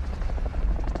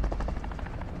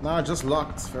 Nah, just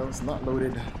locked, fellas, not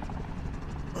loaded.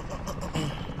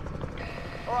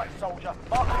 Alright, soldier.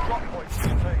 Mark the drop point for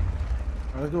your team.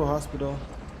 Let's do a hospital.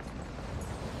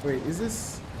 Wait, is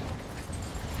this?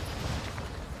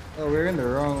 Oh, we're in the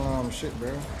wrong shit,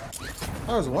 bro.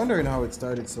 I was wondering how it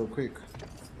started so quick.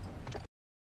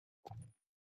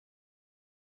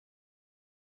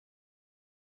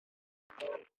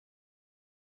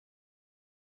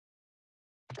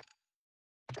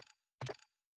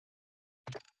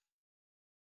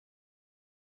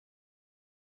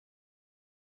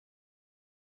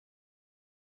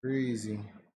 Crazy.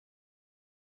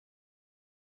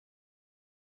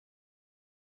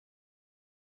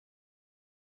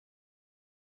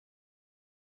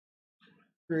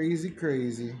 Crazy,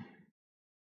 crazy.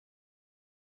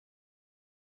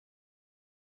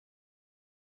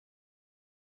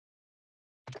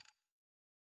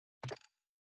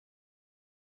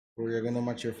 Bro, you're gonna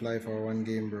match your fly for one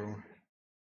game, bro.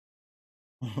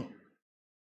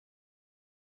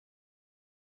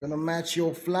 Gonna match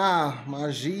your fly, my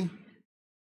G.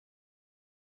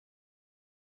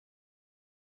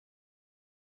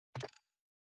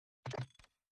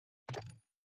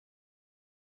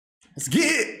 Let's get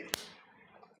it!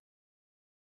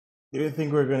 You didn't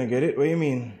think we were gonna get it? What do you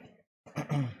mean?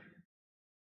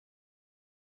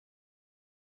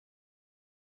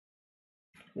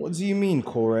 What do you mean,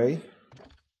 Corey?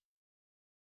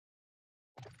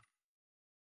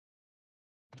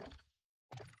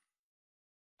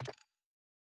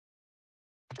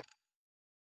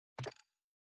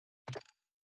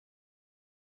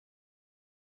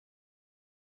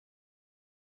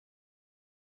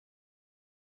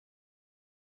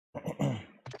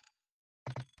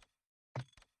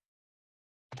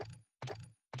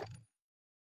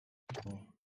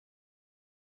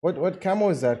 What camo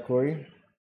is that, Corey?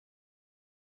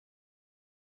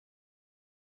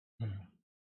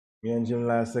 Me and Jim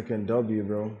last second W,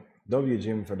 bro. W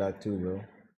Jim for that too, bro.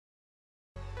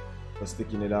 For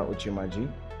sticking it out with you, my G.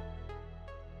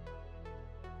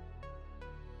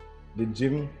 Did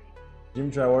Jim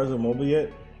try Warzone mobile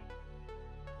yet?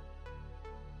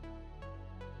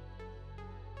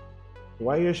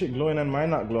 Why your shit glowing and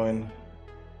mine not glowing?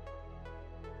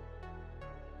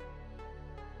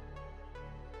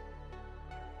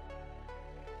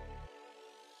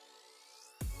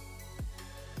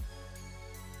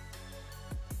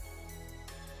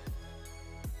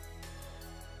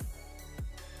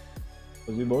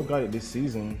 Cause we both got it this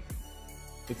season.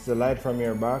 It's the light from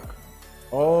your back.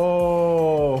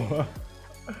 Oh,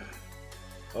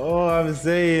 oh, I'm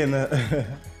saying.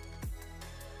 That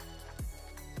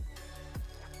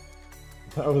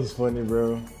was funny,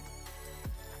 bro.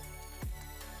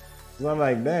 So I'm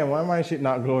like, damn, why my shit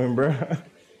not glowing, bro?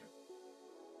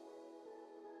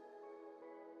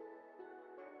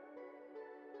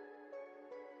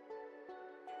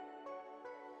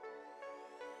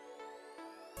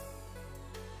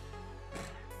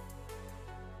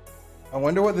 I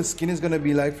wonder what the skin is gonna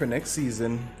be like for next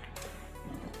season.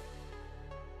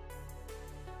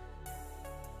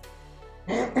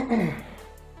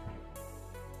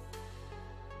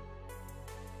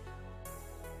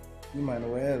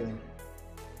 Emmanuel.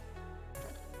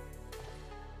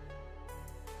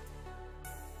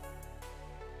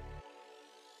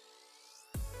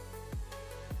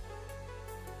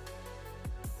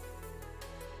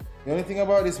 The only thing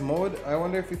about this mode, I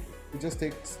wonder if it just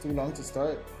takes too long to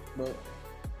start, but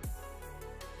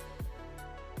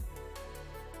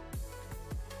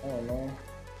I don't know.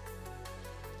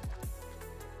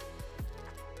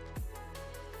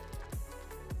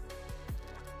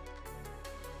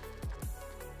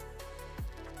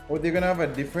 Oh, they're gonna have a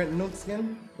different nuke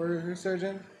skin for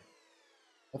Resurgent?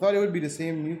 I thought it would be the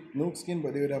same nuke skin,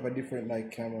 but they would have a different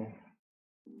like camo.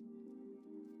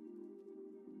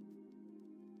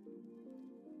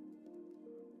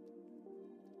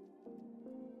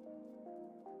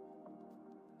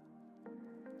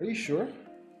 Are you sure?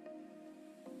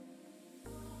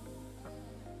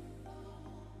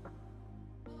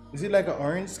 Is it like an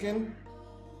orange skin?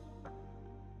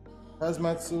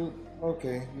 Hazmat suit?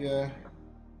 Okay, yeah.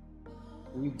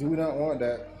 We do not want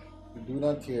that. We do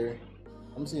not care.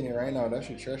 I'm seeing it right now. That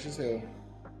shit trash as hell.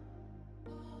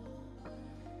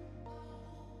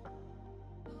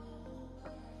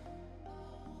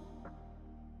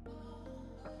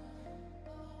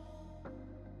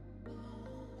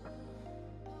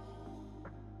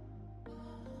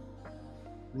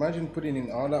 Imagine putting in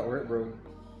all that work, bro,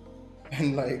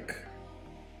 and like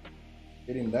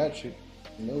getting that shit.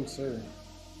 No, sir.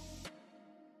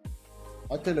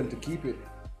 I'll tell them to keep it.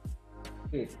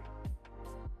 Shit.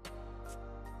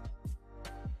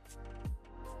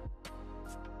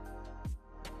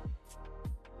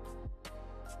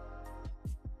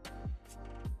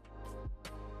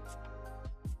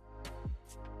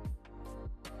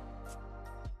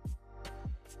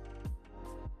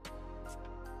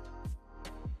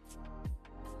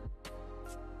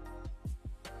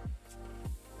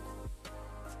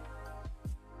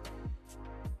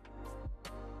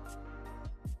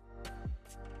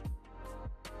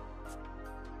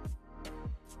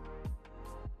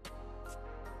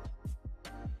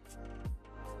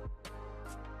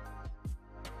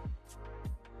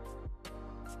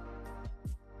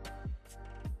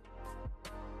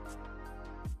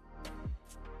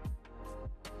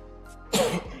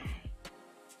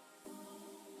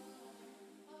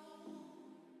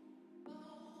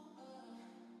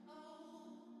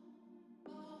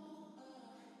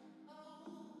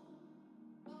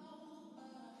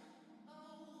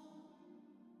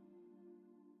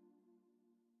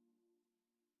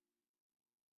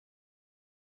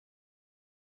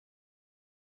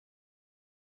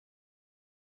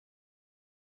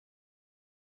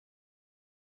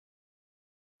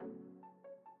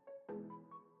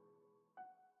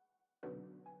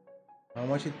 How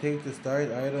much it takes to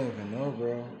start? I don't even know,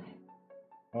 bro.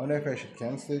 I wonder if I should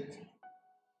cancel it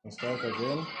and start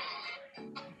again.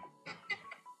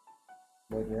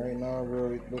 But right now,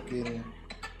 bro, it's looking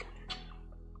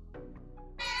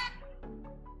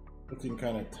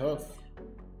kind of tough.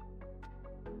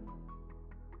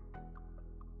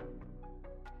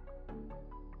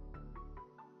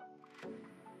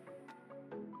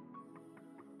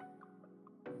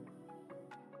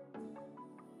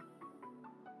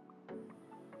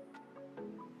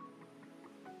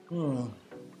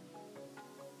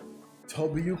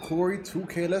 W Corey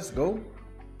 2K, let's go.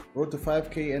 Road to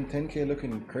 5K and 10K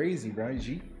looking crazy, bro.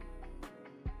 G.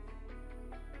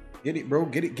 Get it, bro.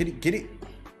 Get it, get it, get it.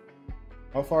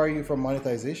 How far are you from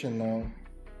monetization now?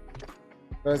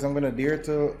 Guys, I'm gonna dare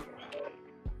to.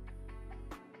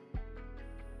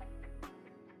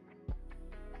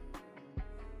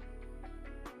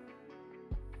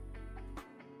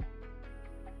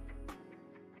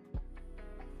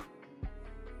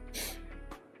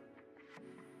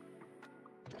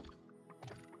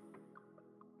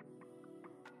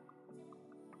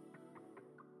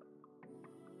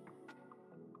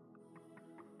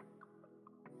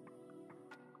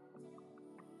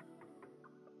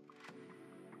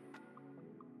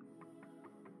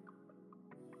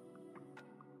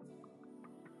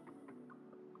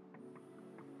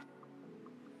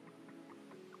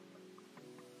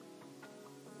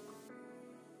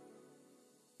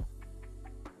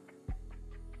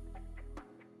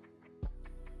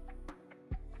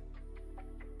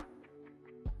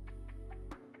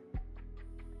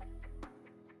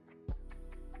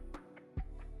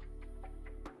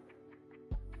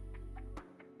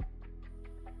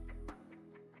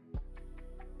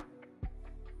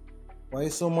 Why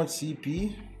so much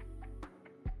CP?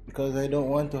 Because I don't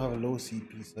want to have low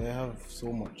CP, so I have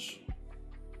so much.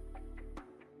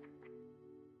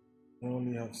 I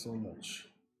only have so much.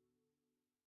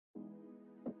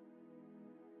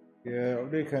 Yeah,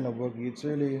 update kind of buggy. It's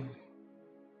really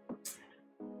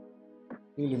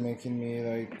making me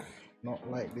like not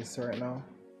like this right now.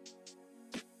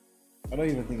 I don't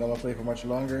even think I'm gonna play for much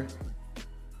longer.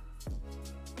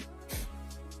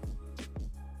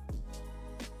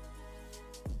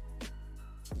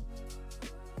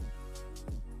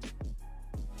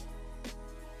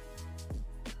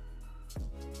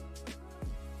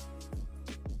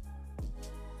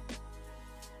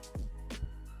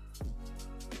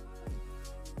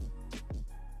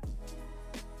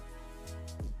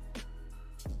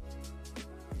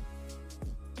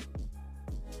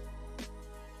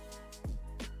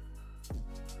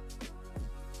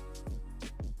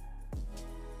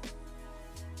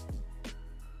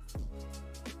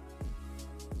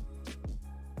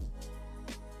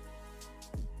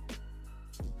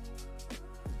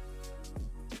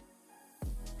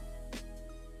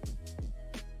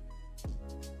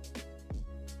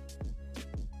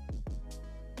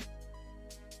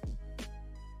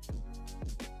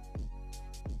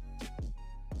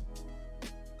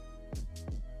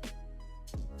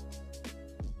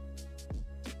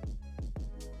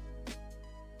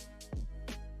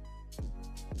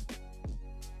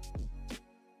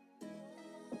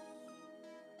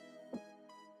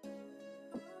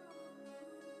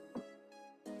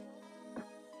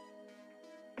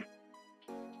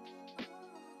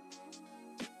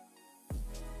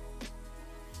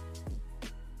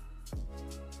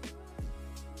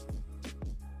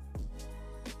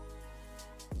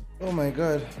 Oh my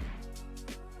god.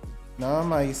 Nah,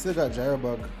 man, you still got gyro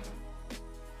bug.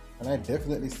 And I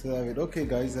definitely still have it. Okay,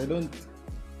 guys, I don't.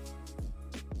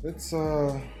 Let's,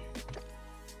 I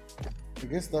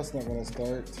guess that's not gonna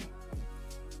start.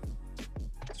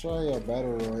 Let's try a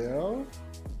battle royale.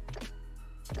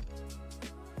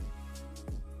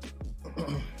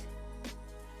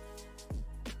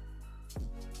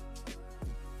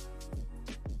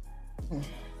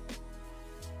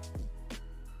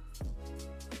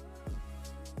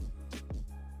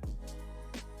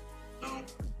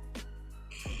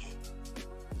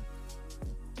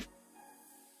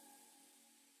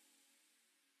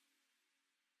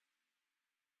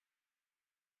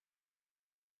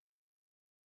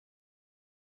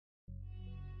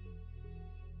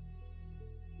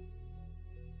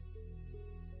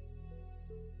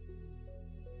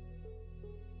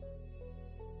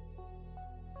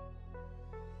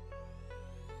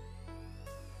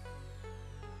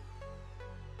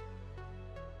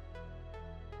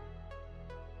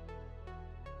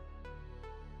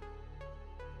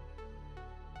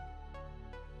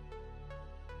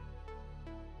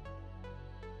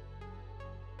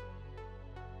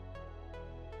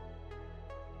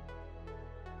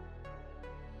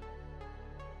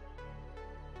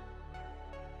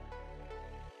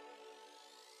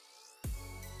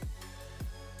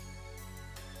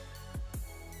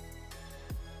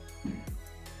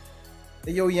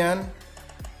 Hey, yo, Yan.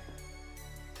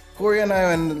 Corey and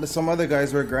I and some other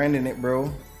guys were grinding it,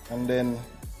 bro. And then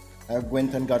I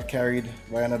went and got carried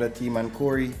by another team, and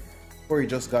Corey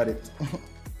just got it.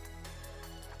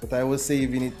 But I was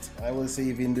saving it. I was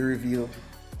saving the reveal.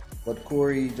 But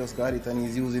Corey just got it and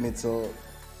he's using it, so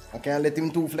I can't let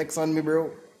him too flex on me, bro.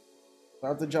 I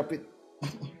have to drop it.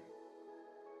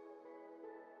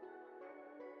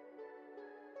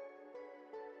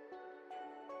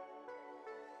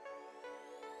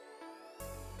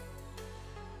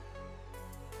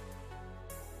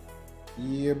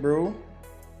 Yeah, bro.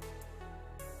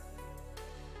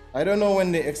 I don't know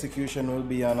when the execution will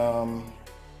be on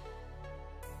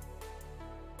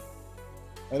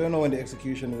I don't know when the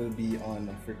execution will be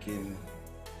on freaking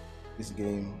this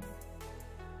game.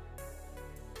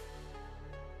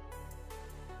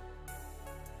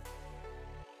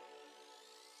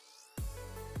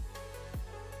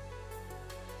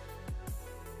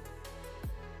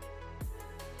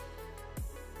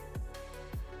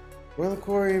 Well,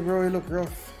 Corey, bro, you look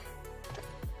rough.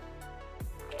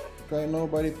 Got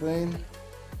nobody playing.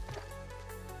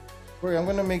 Corey, I'm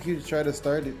gonna make you try to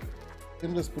start it. You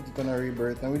can just put it on a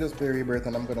rebirth, and we just play rebirth,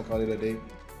 and I'm gonna call it a day.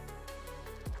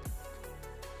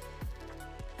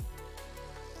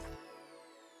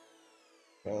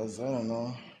 Cause I don't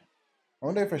know. I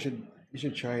wonder if you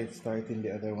should try it starting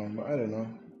the other one, but I don't know.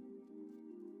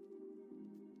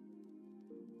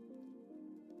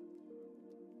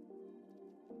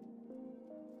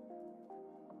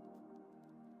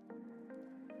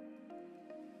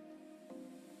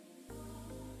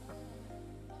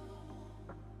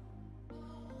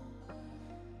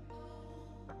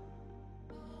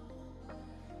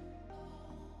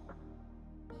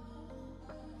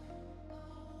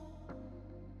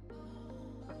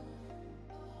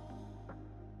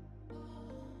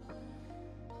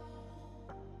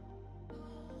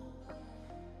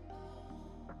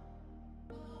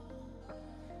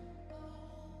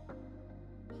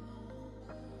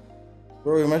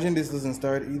 Bro, imagine this doesn't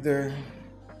start either.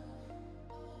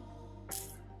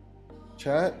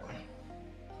 Chat.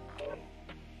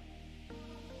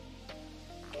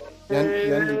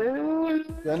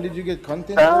 Yan, did you get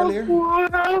content earlier?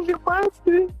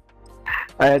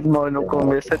 Ayan mo, nung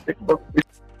começo sa TikTok,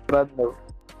 random.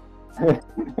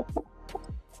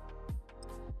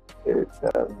 It's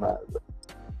mad.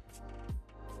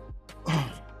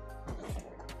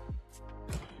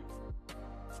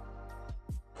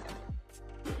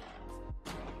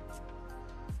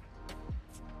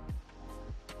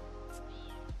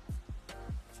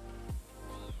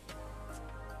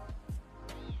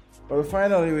 But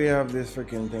finally we have this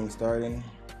freaking thing starting.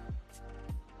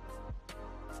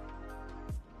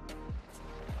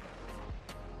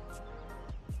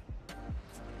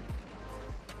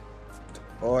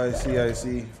 Oh, I see, I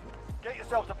see. Get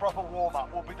yourselves a proper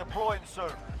warm-up. We'll be deploying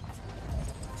soon.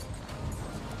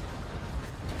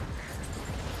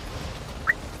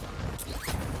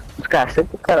 Cara,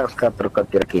 sempre o cara ficar trocando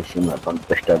tiro aqui em cima pra não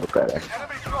testar do cara.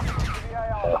 Enemy dropping into the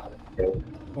AO.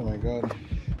 Oh my god.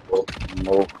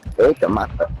 Eita,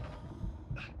 mata.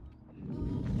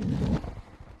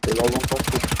 Tem logo um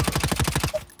pouco.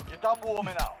 You're done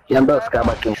warming up. Tinha dois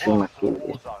cabos aqui em cima.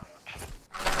 Aqui.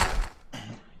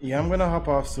 Yeah, I'm gonna hop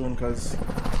off soon because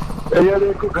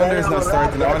Plunder is not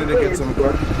starting. I wanted to get some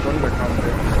Plunder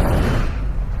content.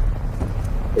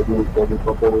 But doesn't seem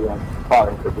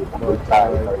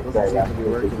to be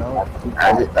working out.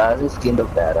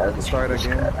 Start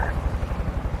again.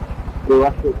 Eu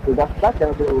acho que já tá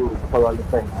tendo falando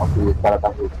isso aí, não, que o cara tá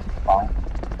com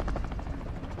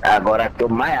agora, o que eu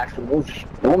mais acho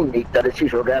bonito desse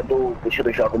jogo é do bicho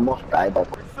do jogo mortais,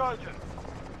 bagulho.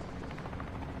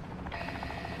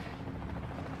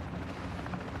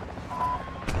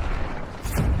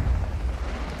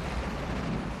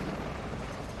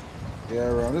 Yeah,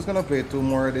 bro, I'm just gonna play 2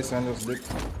 more of this and just dip.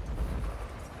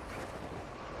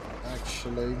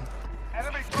 Actually.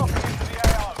 Enemy dropping into the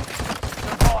AO.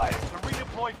 Survive to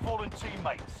redeploy fallen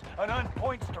teammates and earn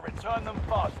points to return them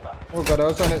faster. Oh god, I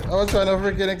was trying to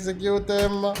freaking execute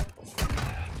them.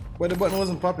 But the button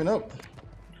wasn't popping up.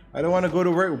 I don't want to go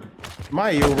to work.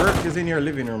 Your work is in your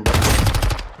living room, bro.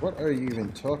 What are you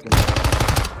even talking about?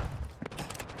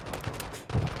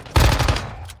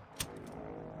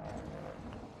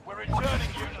 We're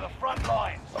returning you to the front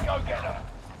lines. Go get them.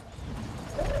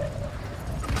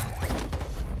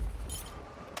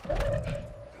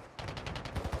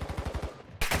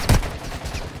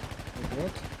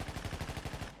 What?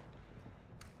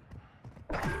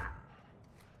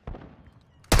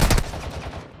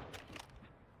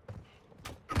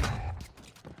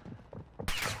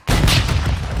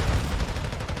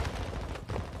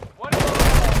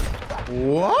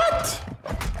 What?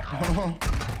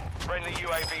 Friendly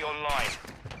UAV online.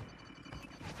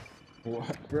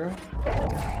 What, bro?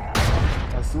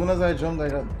 As soon as I jumped, I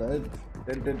got dead.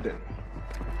 Dead.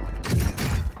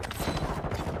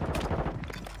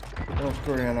 North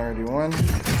Korean already won.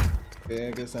 Okay,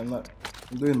 I guess I'm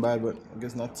doing bad, but I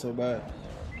guess not so bad.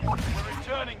 We're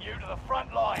returning you to the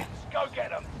front lines. Go get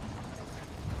them.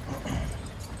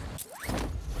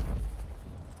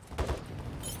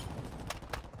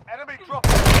 Enemy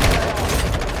dropping.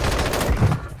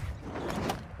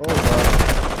 Oh god.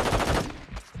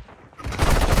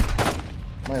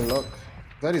 My luck.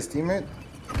 Is that his teammate?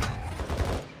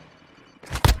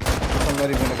 I'm not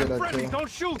even gonna get that Friendly, kill. don't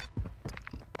shoot!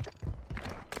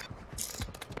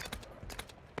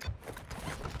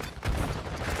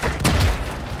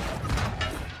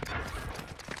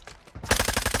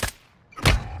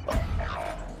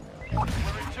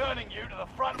 We're returning you to the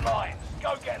front lines.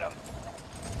 Go get them.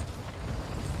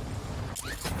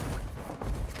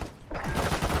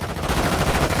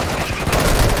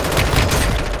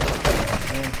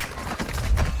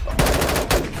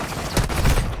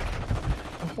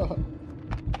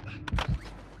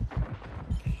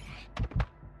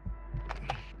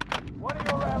 One of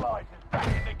your allies is back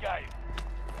in the game.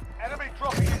 Enemy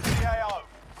dropping into the AO.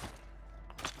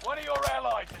 One of your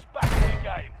allies is back in the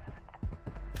game.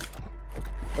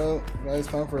 Well, guys, it's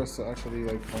time for us to actually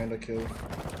like find a kill.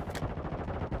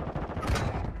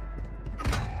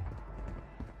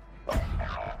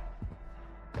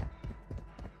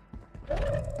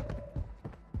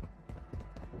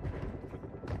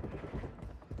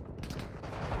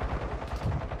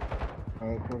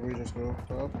 I'll probably just go up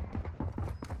top.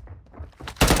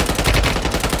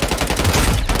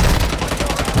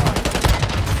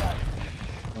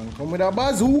 And come with a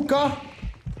bazooka!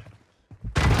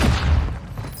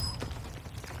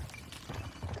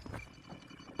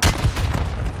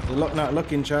 Look, not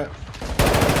looking, chat.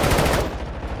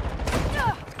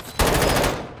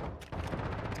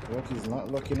 Look, he's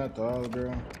not looking at all,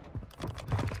 bro.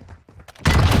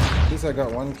 At least I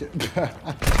got one kill.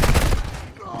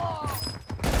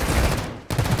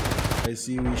 I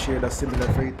see we shared a similar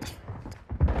fate.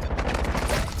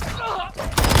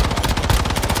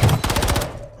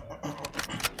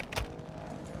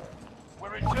 We're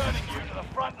returning you to the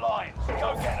front lines.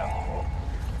 Go get them.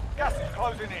 Gas is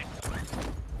closing in.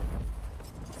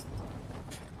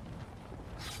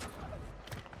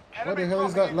 What the hell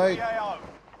is that light?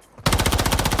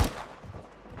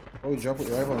 Oh, drop it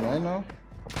right online now?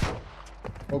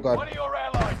 Oh god. One of your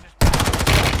allies is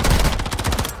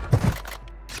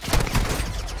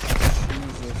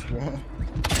Jesus, bro.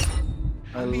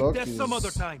 My Meet luck that is... some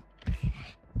other time.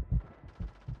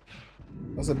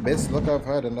 That's the best luck I've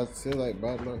had, and that's still like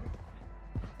bad luck.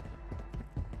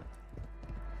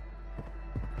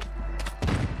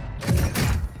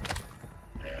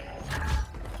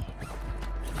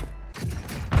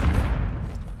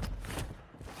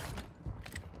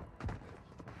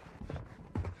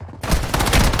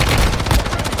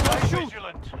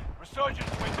 vigilant. Resurgence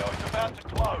window is about to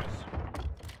close.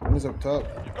 One is up top.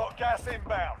 You've got gas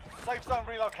inbound. Safe zone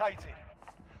relocated.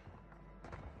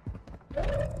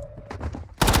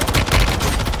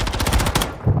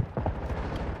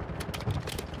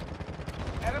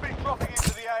 Enemy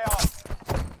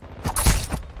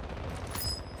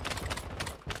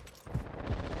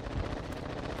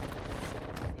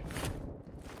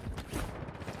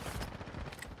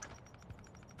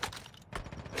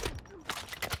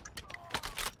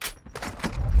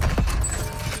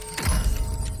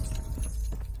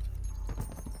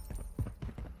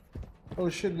Oh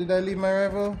shit, did I leave my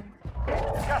rifle?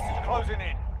 Gas is closing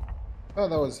in. Oh,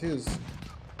 that was his.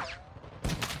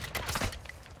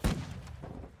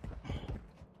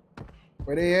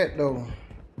 Where they at though?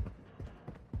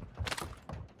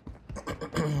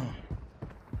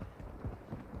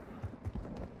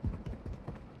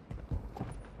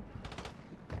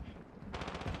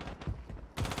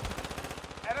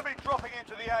 Enemy dropping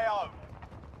into the AO.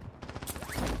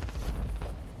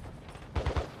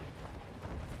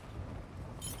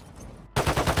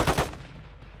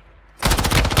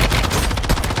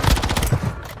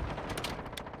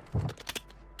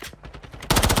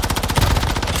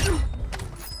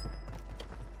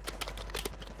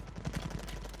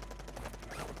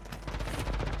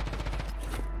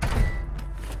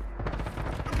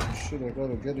 Shit, I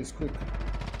gotta get this quick.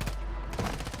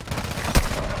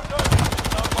 No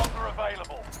longer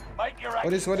available. Make your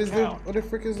What is this? count. What the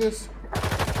frick is this?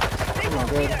 Oh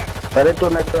my god. Pare tu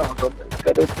naik tu,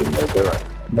 pare tu naik tu.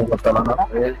 Mau bertahan apa?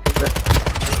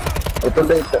 Itu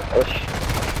deh, osh.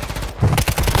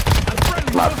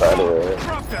 Mata lu.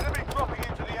 Enemy dropping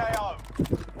into the AO.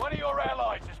 One of your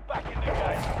allies is back in the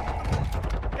game.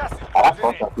 Gas is Apa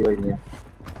closing in. satu ini?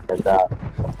 Ada.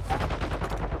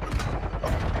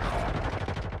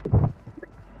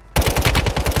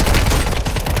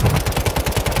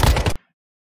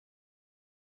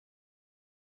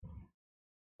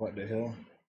 What the hell?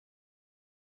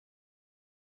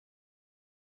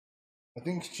 I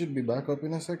think it should be back up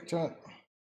in a sec, chat.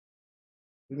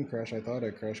 Didn't crash. I thought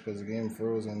I crashed because the game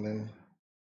froze and then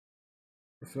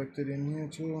reflected in here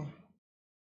too.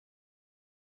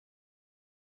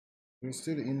 We're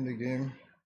still in the game.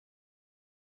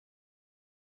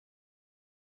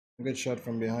 Good shot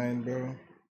from behind, bro.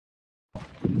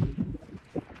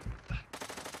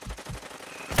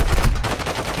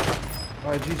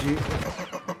 Alright, GG.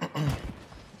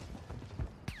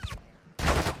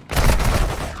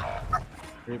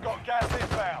 Got gas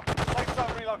inbound. Safe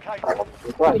zone relocated.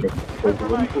 Itu aja.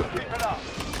 Keep it up.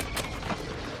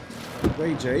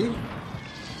 Wait, Jay?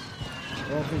 I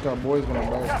don't think our boys gonna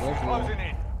buy Gas is it. closing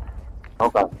in.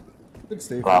 Okay. Good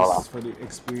stay Wow. for the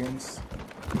experience.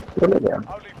 Boleh dia.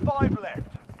 Only 5 left.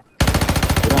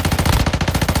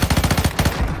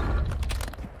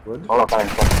 Good. Allah kalian.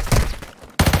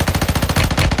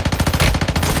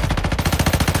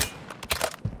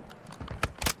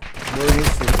 Where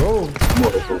needs to go?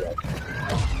 Boleh tu.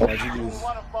 GG's.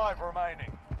 1 of 5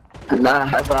 remaining. Nah,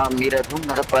 essa mira do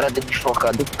nada para de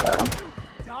desfocar do cara.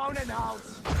 Down and out.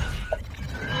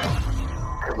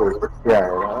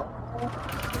 Yeah.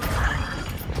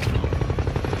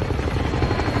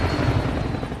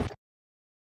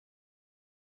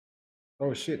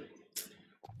 Oh shit.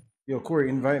 Yo, Corey,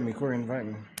 invite me. Corey, invite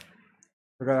me.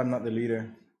 Forgot I'm not the leader.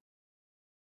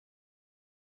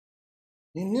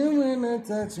 You knew when I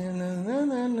touched you.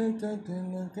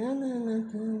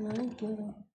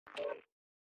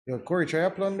 Yo, Corey, try a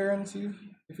Plunder and see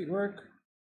if it work.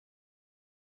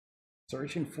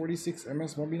 Searching 46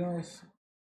 MS might be nice.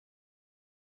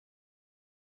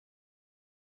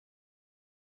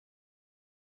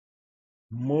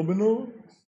 Mobino?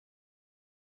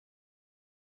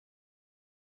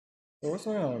 Oh, what's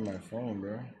going on with my phone,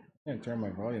 bro? I can't turn my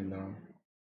volume down.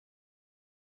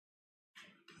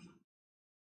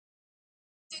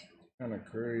 Kind of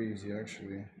crazy,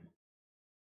 actually.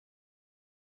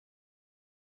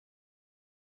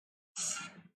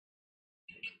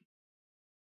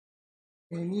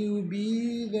 Can you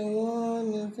be the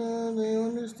one that finally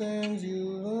understands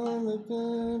you? On the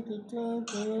time to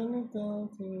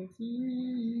talk to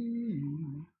see.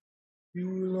 You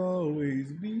will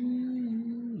always be.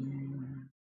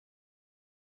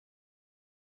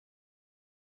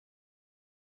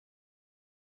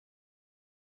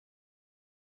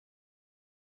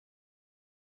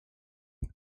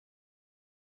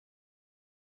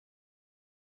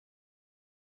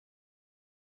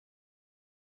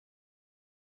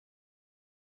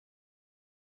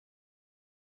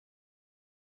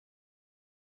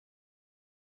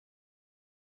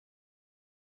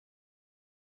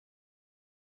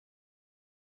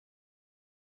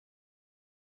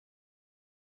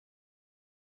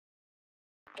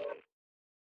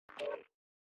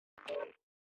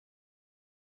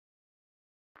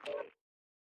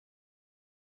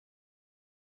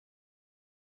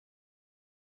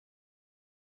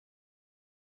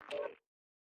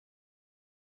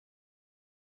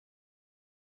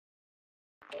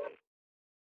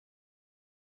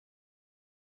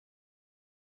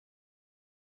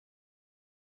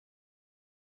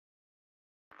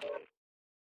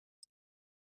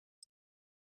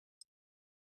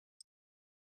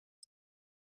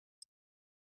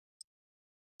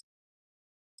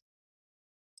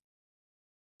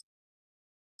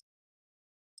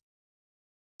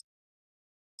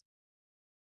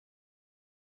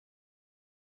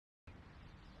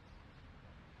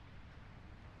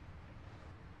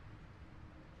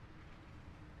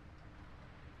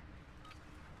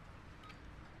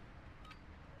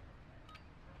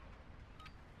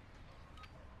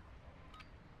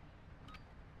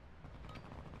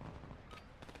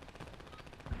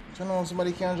 You know,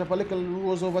 somebody can drop a little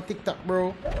rose over TikTok,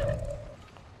 bro.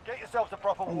 Get yourself to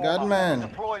proper warm God, up. man.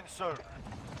 Deploying soon.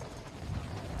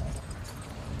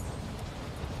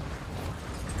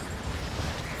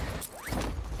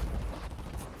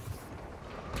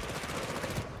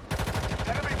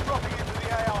 Enemy dropping into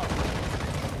the AO.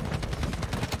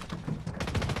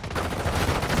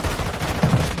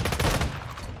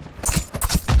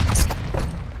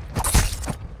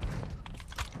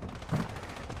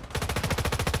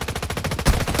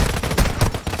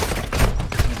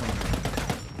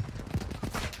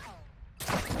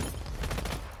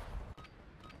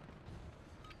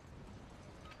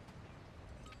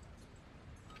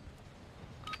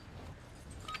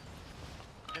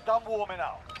 You're done warming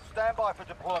up. Stand by for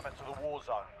deployment to the war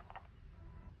zone.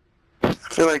 I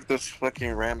feel like this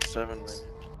fucking Ram 7, man.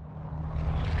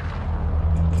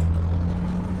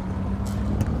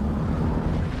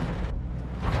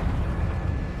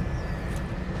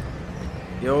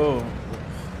 Yo.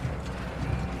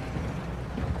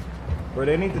 Bro,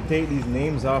 they need to take these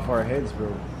names off our heads,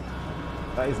 bro.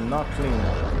 That is not clean.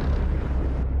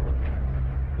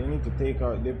 They need to take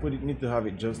out, need to have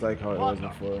it just like how it was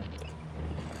before.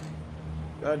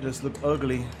 That just look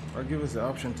ugly. Or give us the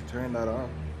option to turn that off.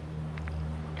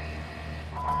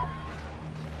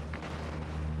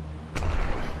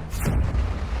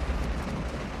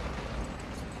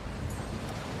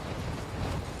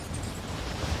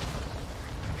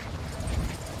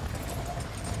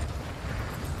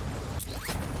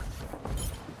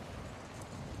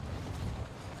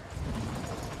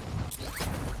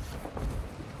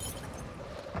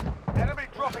 Enemy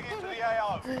dropping into the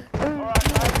AO. Alright,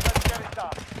 mate, let's get it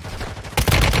done.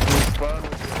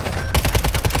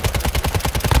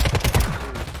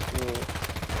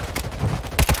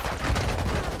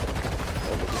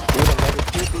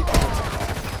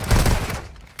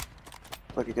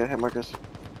 Lucky, go ahead, Marcus.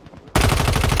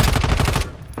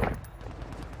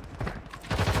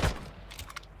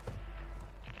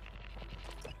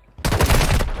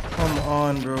 Come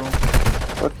on, bro.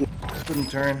 Lucky. Couldn't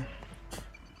turn.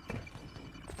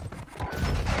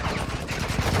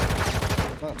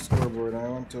 Not scoreboard. I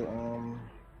want to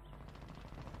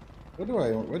what do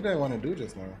I want to do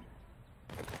just now?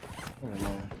 I don't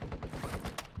know.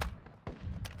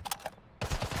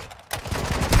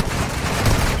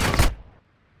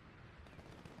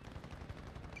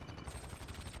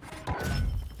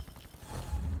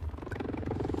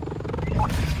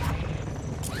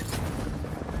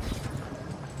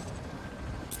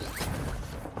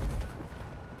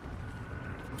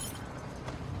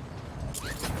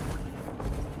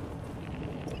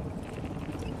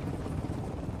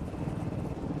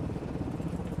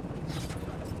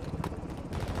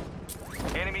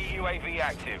 Enemy UAV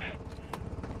active.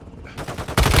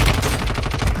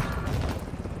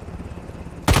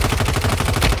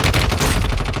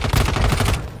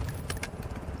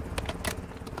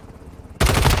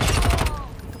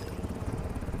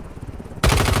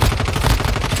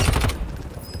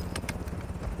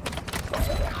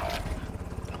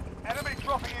 Enemy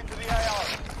dropping into the AO.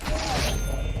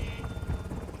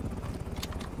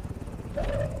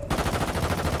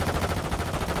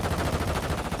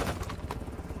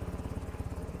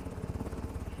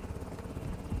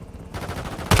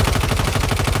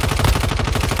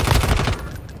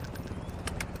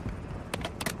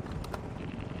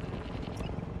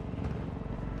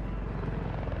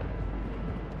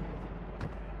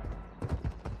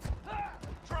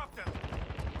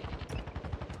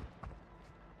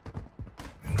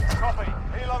 Copy.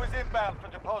 Helo is inbound for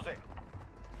deposit.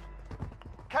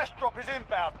 Cash drop is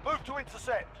inbound. Move to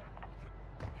intercept.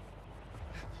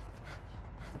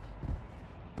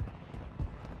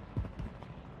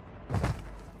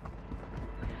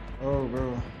 Oh,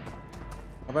 bro.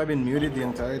 Have I been muted the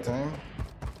entire time?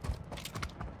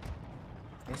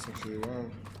 That's actually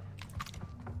wild.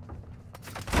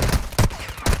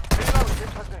 Helo is in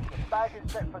position. Bag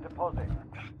is set for deposit.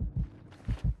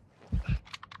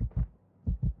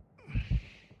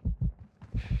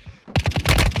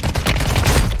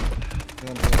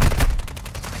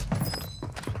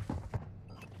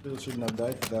 Still shouldn't have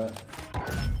died to that.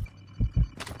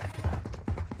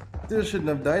 Still shouldn't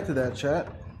have died to that, chat.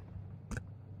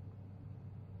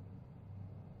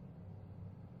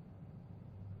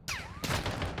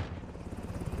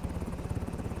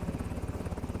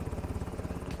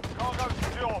 Cargo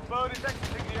secure. Bird is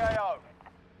exiting the AO.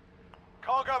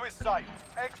 Cargo is safe.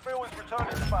 Exfil is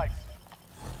returning to base.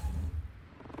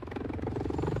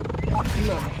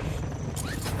 No.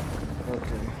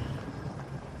 Okay.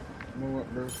 You know what,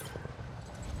 bro?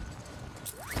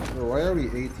 Bro, why are we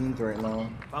 18th right now?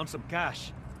 Found some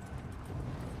cash.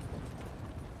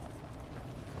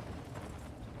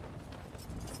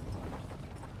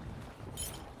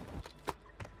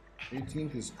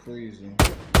 18th is crazy.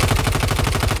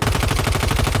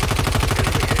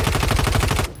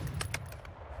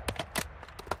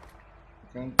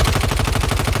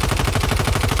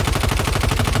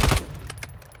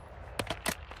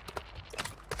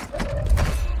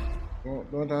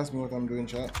 Don't ask me what I'm doing,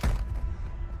 chat.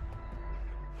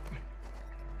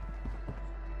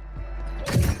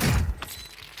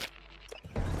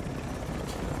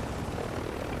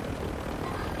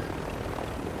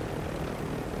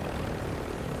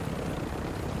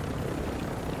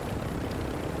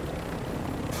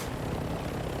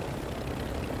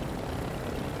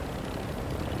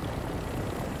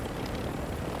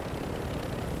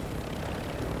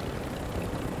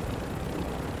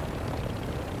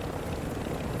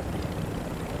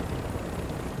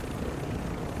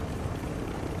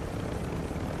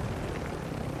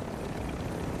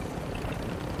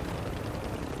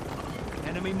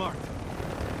 Enemy marked.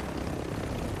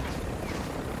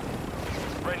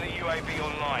 Friendly UAV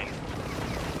online.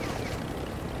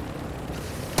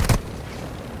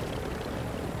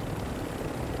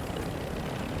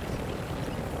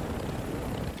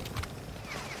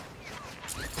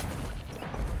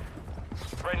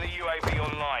 Friendly UAV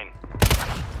online.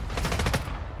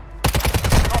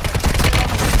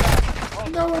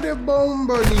 Now where the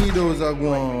bomber needles are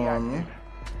going.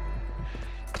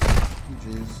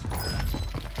 Jeez.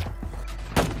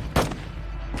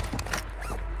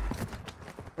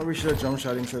 Probably should have jump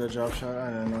shot instead of drop shot. I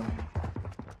don't know.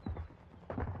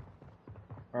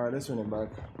 Alright, let's run it back.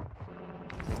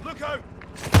 Look out!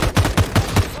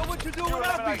 What would you do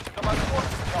without me?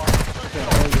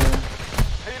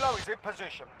 Helo is in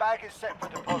position. Bag is set for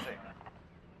deposit.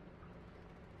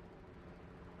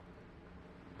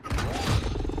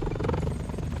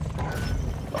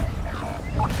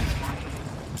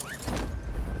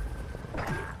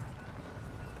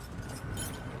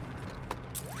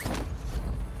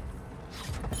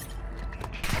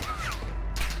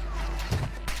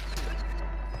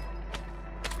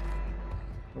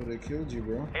 Oh, they killed you,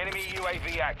 bro. Enemy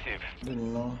UAV active.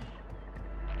 Didn't know.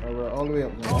 Oh, we're all the way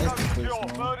up the Cargo nice place secure.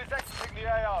 now. Bird is exiting the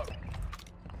AO.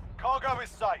 Cargo is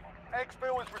safe.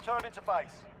 Exfil is returning to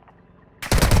base.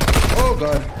 Oh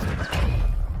god.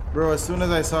 Bro, as soon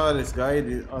as I saw this guy,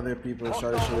 the other people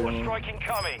started Hostile shooting war me. strike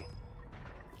incoming.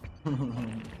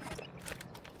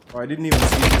 Oh, I didn't even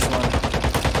see this one.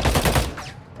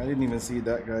 I didn't even see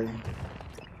that guy.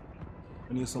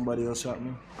 I knew somebody else shot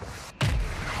me.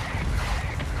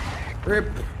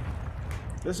 Rip.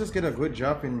 Let's just get a good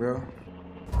drop in, bro.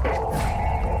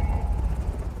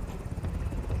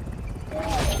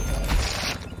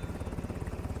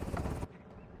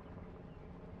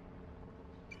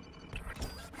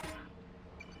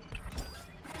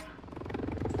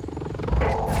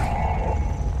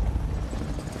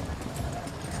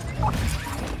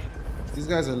 These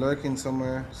guys are lurking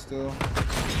somewhere still.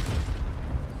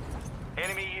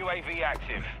 Enemy UAV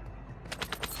active.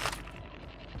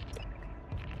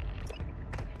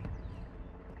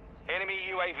 Enemy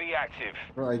UAV active.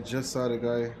 Bro, I just saw the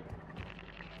guy.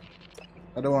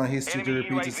 I don't want history to Enemy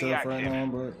repeat UAV itself right active. now,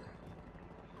 but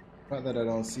not that I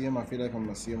don't see him, I feel like I'm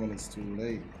gonna see him when it's too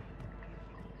late.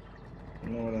 You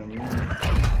know what I mean?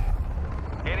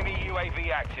 Enemy UAV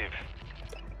active.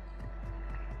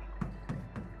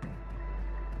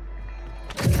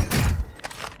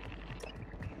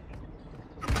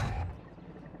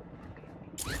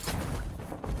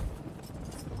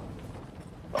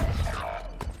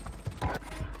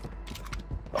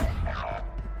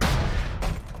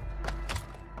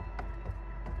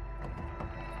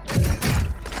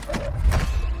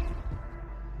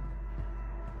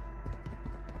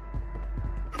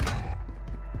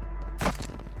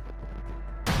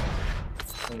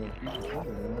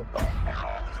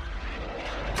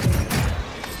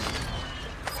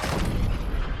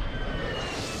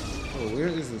 Oh, where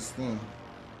is this thing?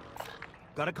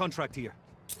 Got a contract here.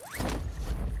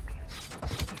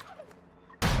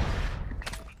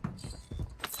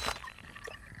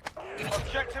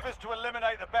 Objective is to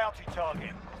eliminate the bounty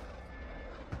target.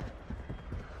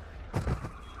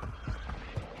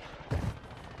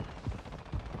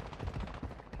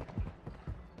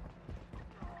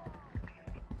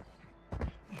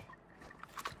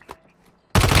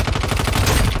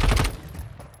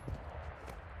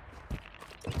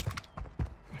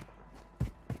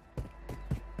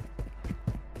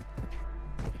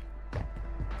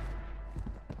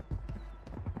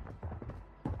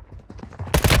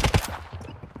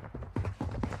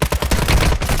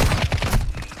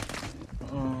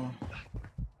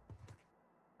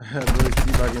 Really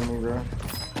teabagging me, bro.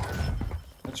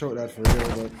 I choked that for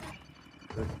real,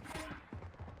 but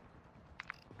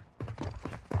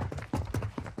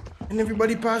And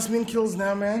everybody pass me in kills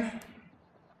now, man.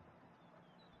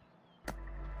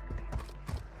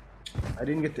 I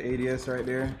didn't get the ADS right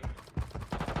there.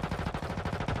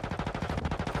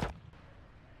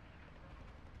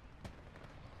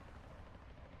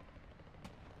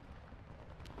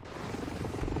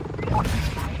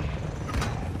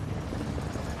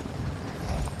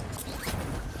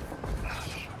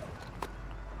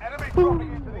 Enemy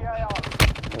dropping into the AO.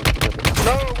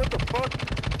 No, what the fuck?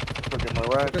 Look at my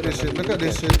right. Look at this shit, look at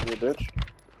this shit. You bitch.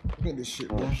 Look at this shit,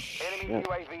 bro. Enemy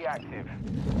UAV active.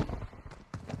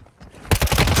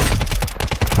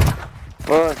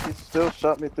 Fuck, he still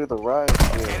shot me through the right.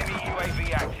 Enemy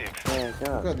UAV active. Man,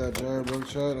 God. Look at that jar, bro.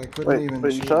 Shot. I couldn't Wait, even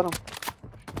wait, shoot. you shot him?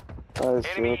 Nice,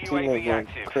 Enemy yo. Teammate UAV going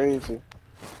active. crazy.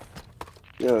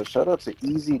 Yo, shout out to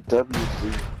Easy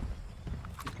WC.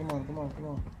 Come on, come on, come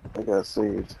on. I got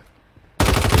saved.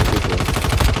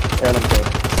 And I'm dead.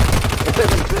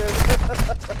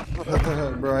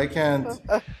 Bro, I can't.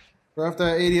 Bro, after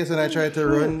ADS and I tried to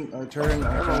run, I turn,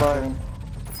 I can't turn.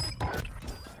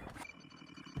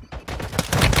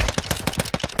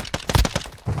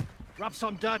 Rub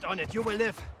some dirt on it, you will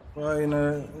live. Bro, you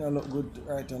know, I look good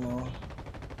right now.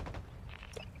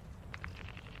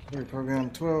 We're probably on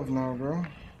 12 now, bro.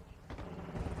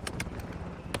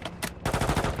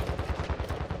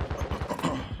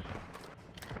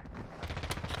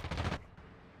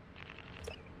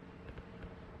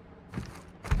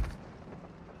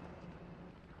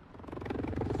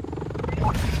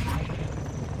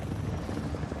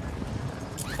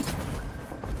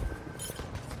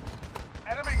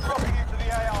 Enemy dropping into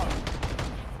the AO.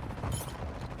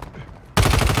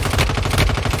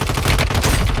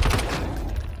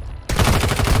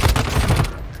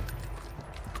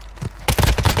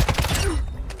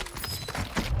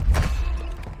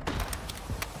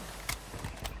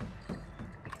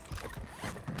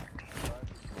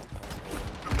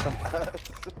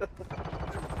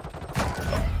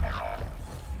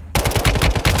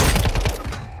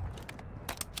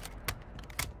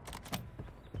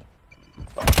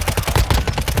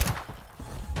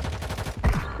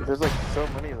 There's like so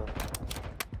many of them.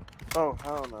 Oh,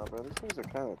 hell no, bro. These things are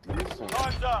kind of decent.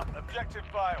 Time's up. Objective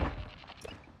failed.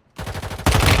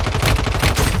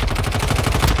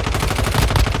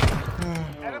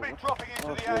 Enemy dropping into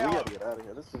Oh, the shit, we AO. gotta get out of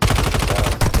here. This is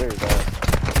bad. Very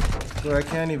bad. Bro, I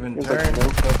can't even There's turn. like no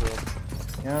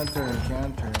cover. Can't turn,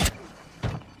 can't turn.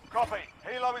 Copy.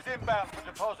 Helo is inbound for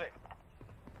deposit.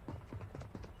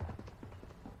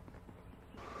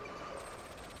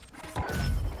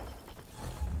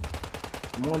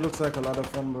 More looks like a lot of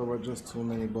fun, but we're just too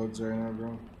many bugs right now,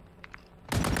 bro.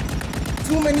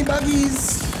 Too many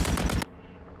buggies!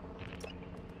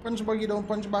 Punch buggy, don't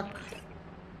punch back.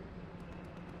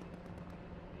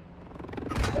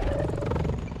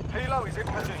 Helo is in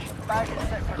position. Bag is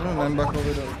set for No, I'm back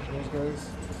over those guys.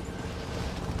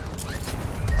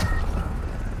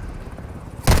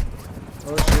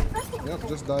 Oh shit. Yep,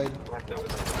 just died.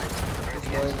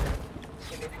 Just died.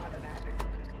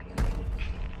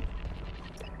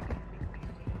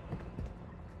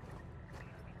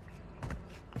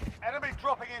 Enemy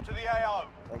dropping into the AO.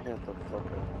 I can't the fuck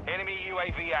out. Enemy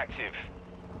UAV active.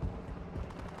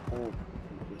 Oh,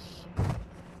 this.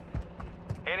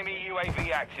 Enemy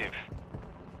UAV active.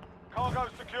 Cargo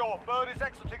secure. Bird is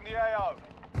exiting the AO.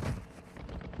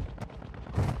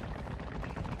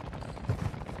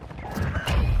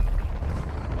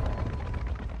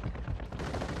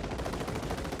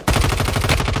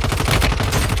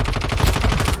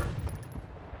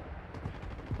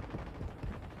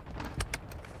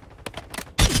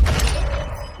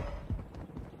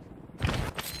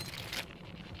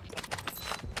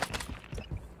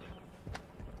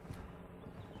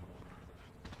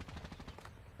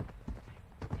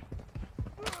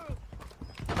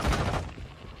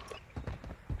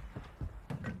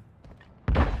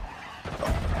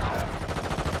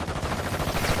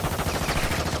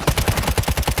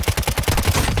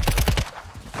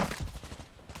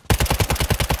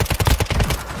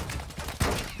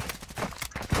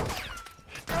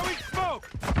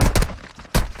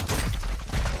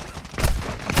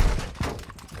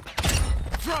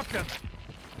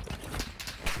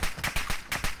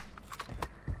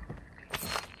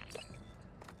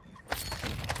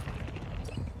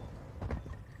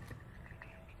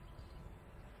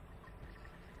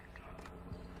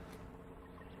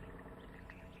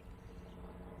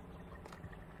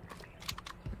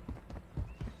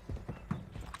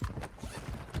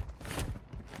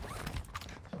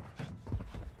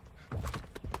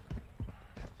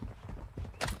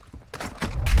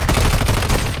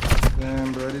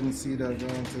 Damn, bro, I didn't see that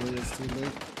going until it was too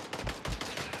late.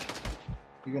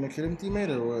 You gonna kill him, teammate,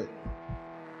 or what?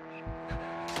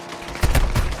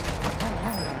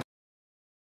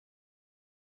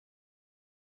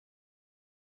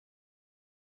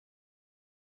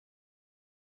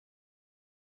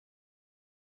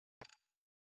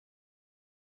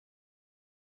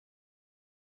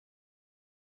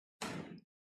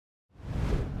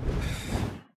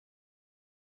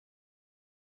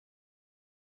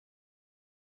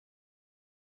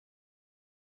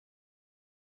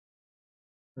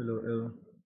 Hello, L.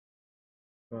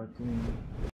 Cartoon.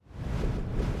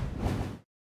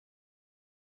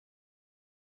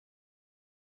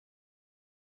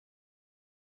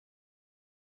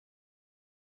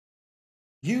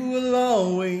 You will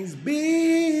always be.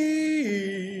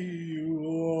 You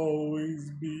will always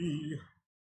be.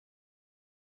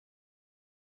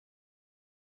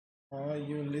 Are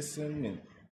you listening?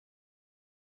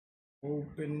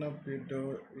 Open up your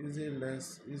door. Is it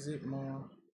less? Is it more?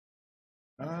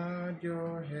 Nod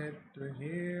your head to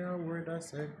hear a word I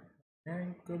said.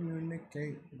 Can't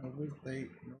communicate. No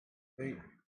mistake. No mistake.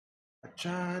 I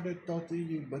tried to talk to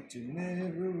you, but you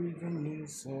never even knew.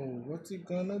 So what's it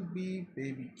gonna be,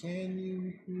 baby? Can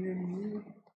you hear me?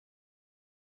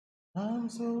 I'm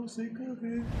so sick of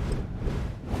it.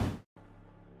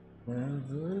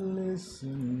 Never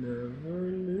listen, never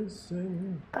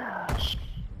listen.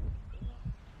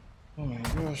 Oh my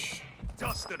gosh.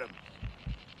 Dusted him.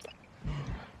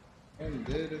 I'm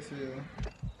dead as hell.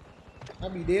 I'll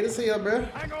be dead as hell, bro.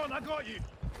 Hang on, I got you.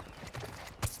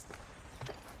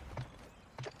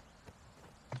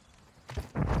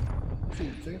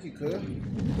 Thank you, cuz.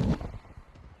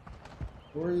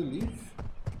 Before you leave.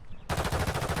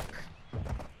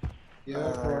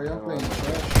 Yeah, bro, y'all playing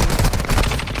trash.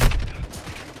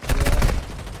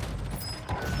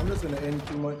 Yeah. I'm just gonna end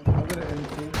too much. I'm gonna end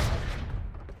too.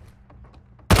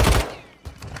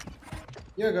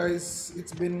 Yeah, guys,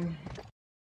 it's been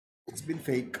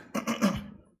fake.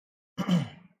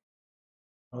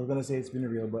 I was gonna say it's been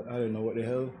real, but I don't know what the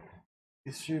hell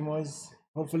this stream was.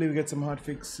 Hopefully we get some hot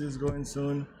fixes going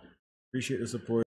soon. Appreciate the support.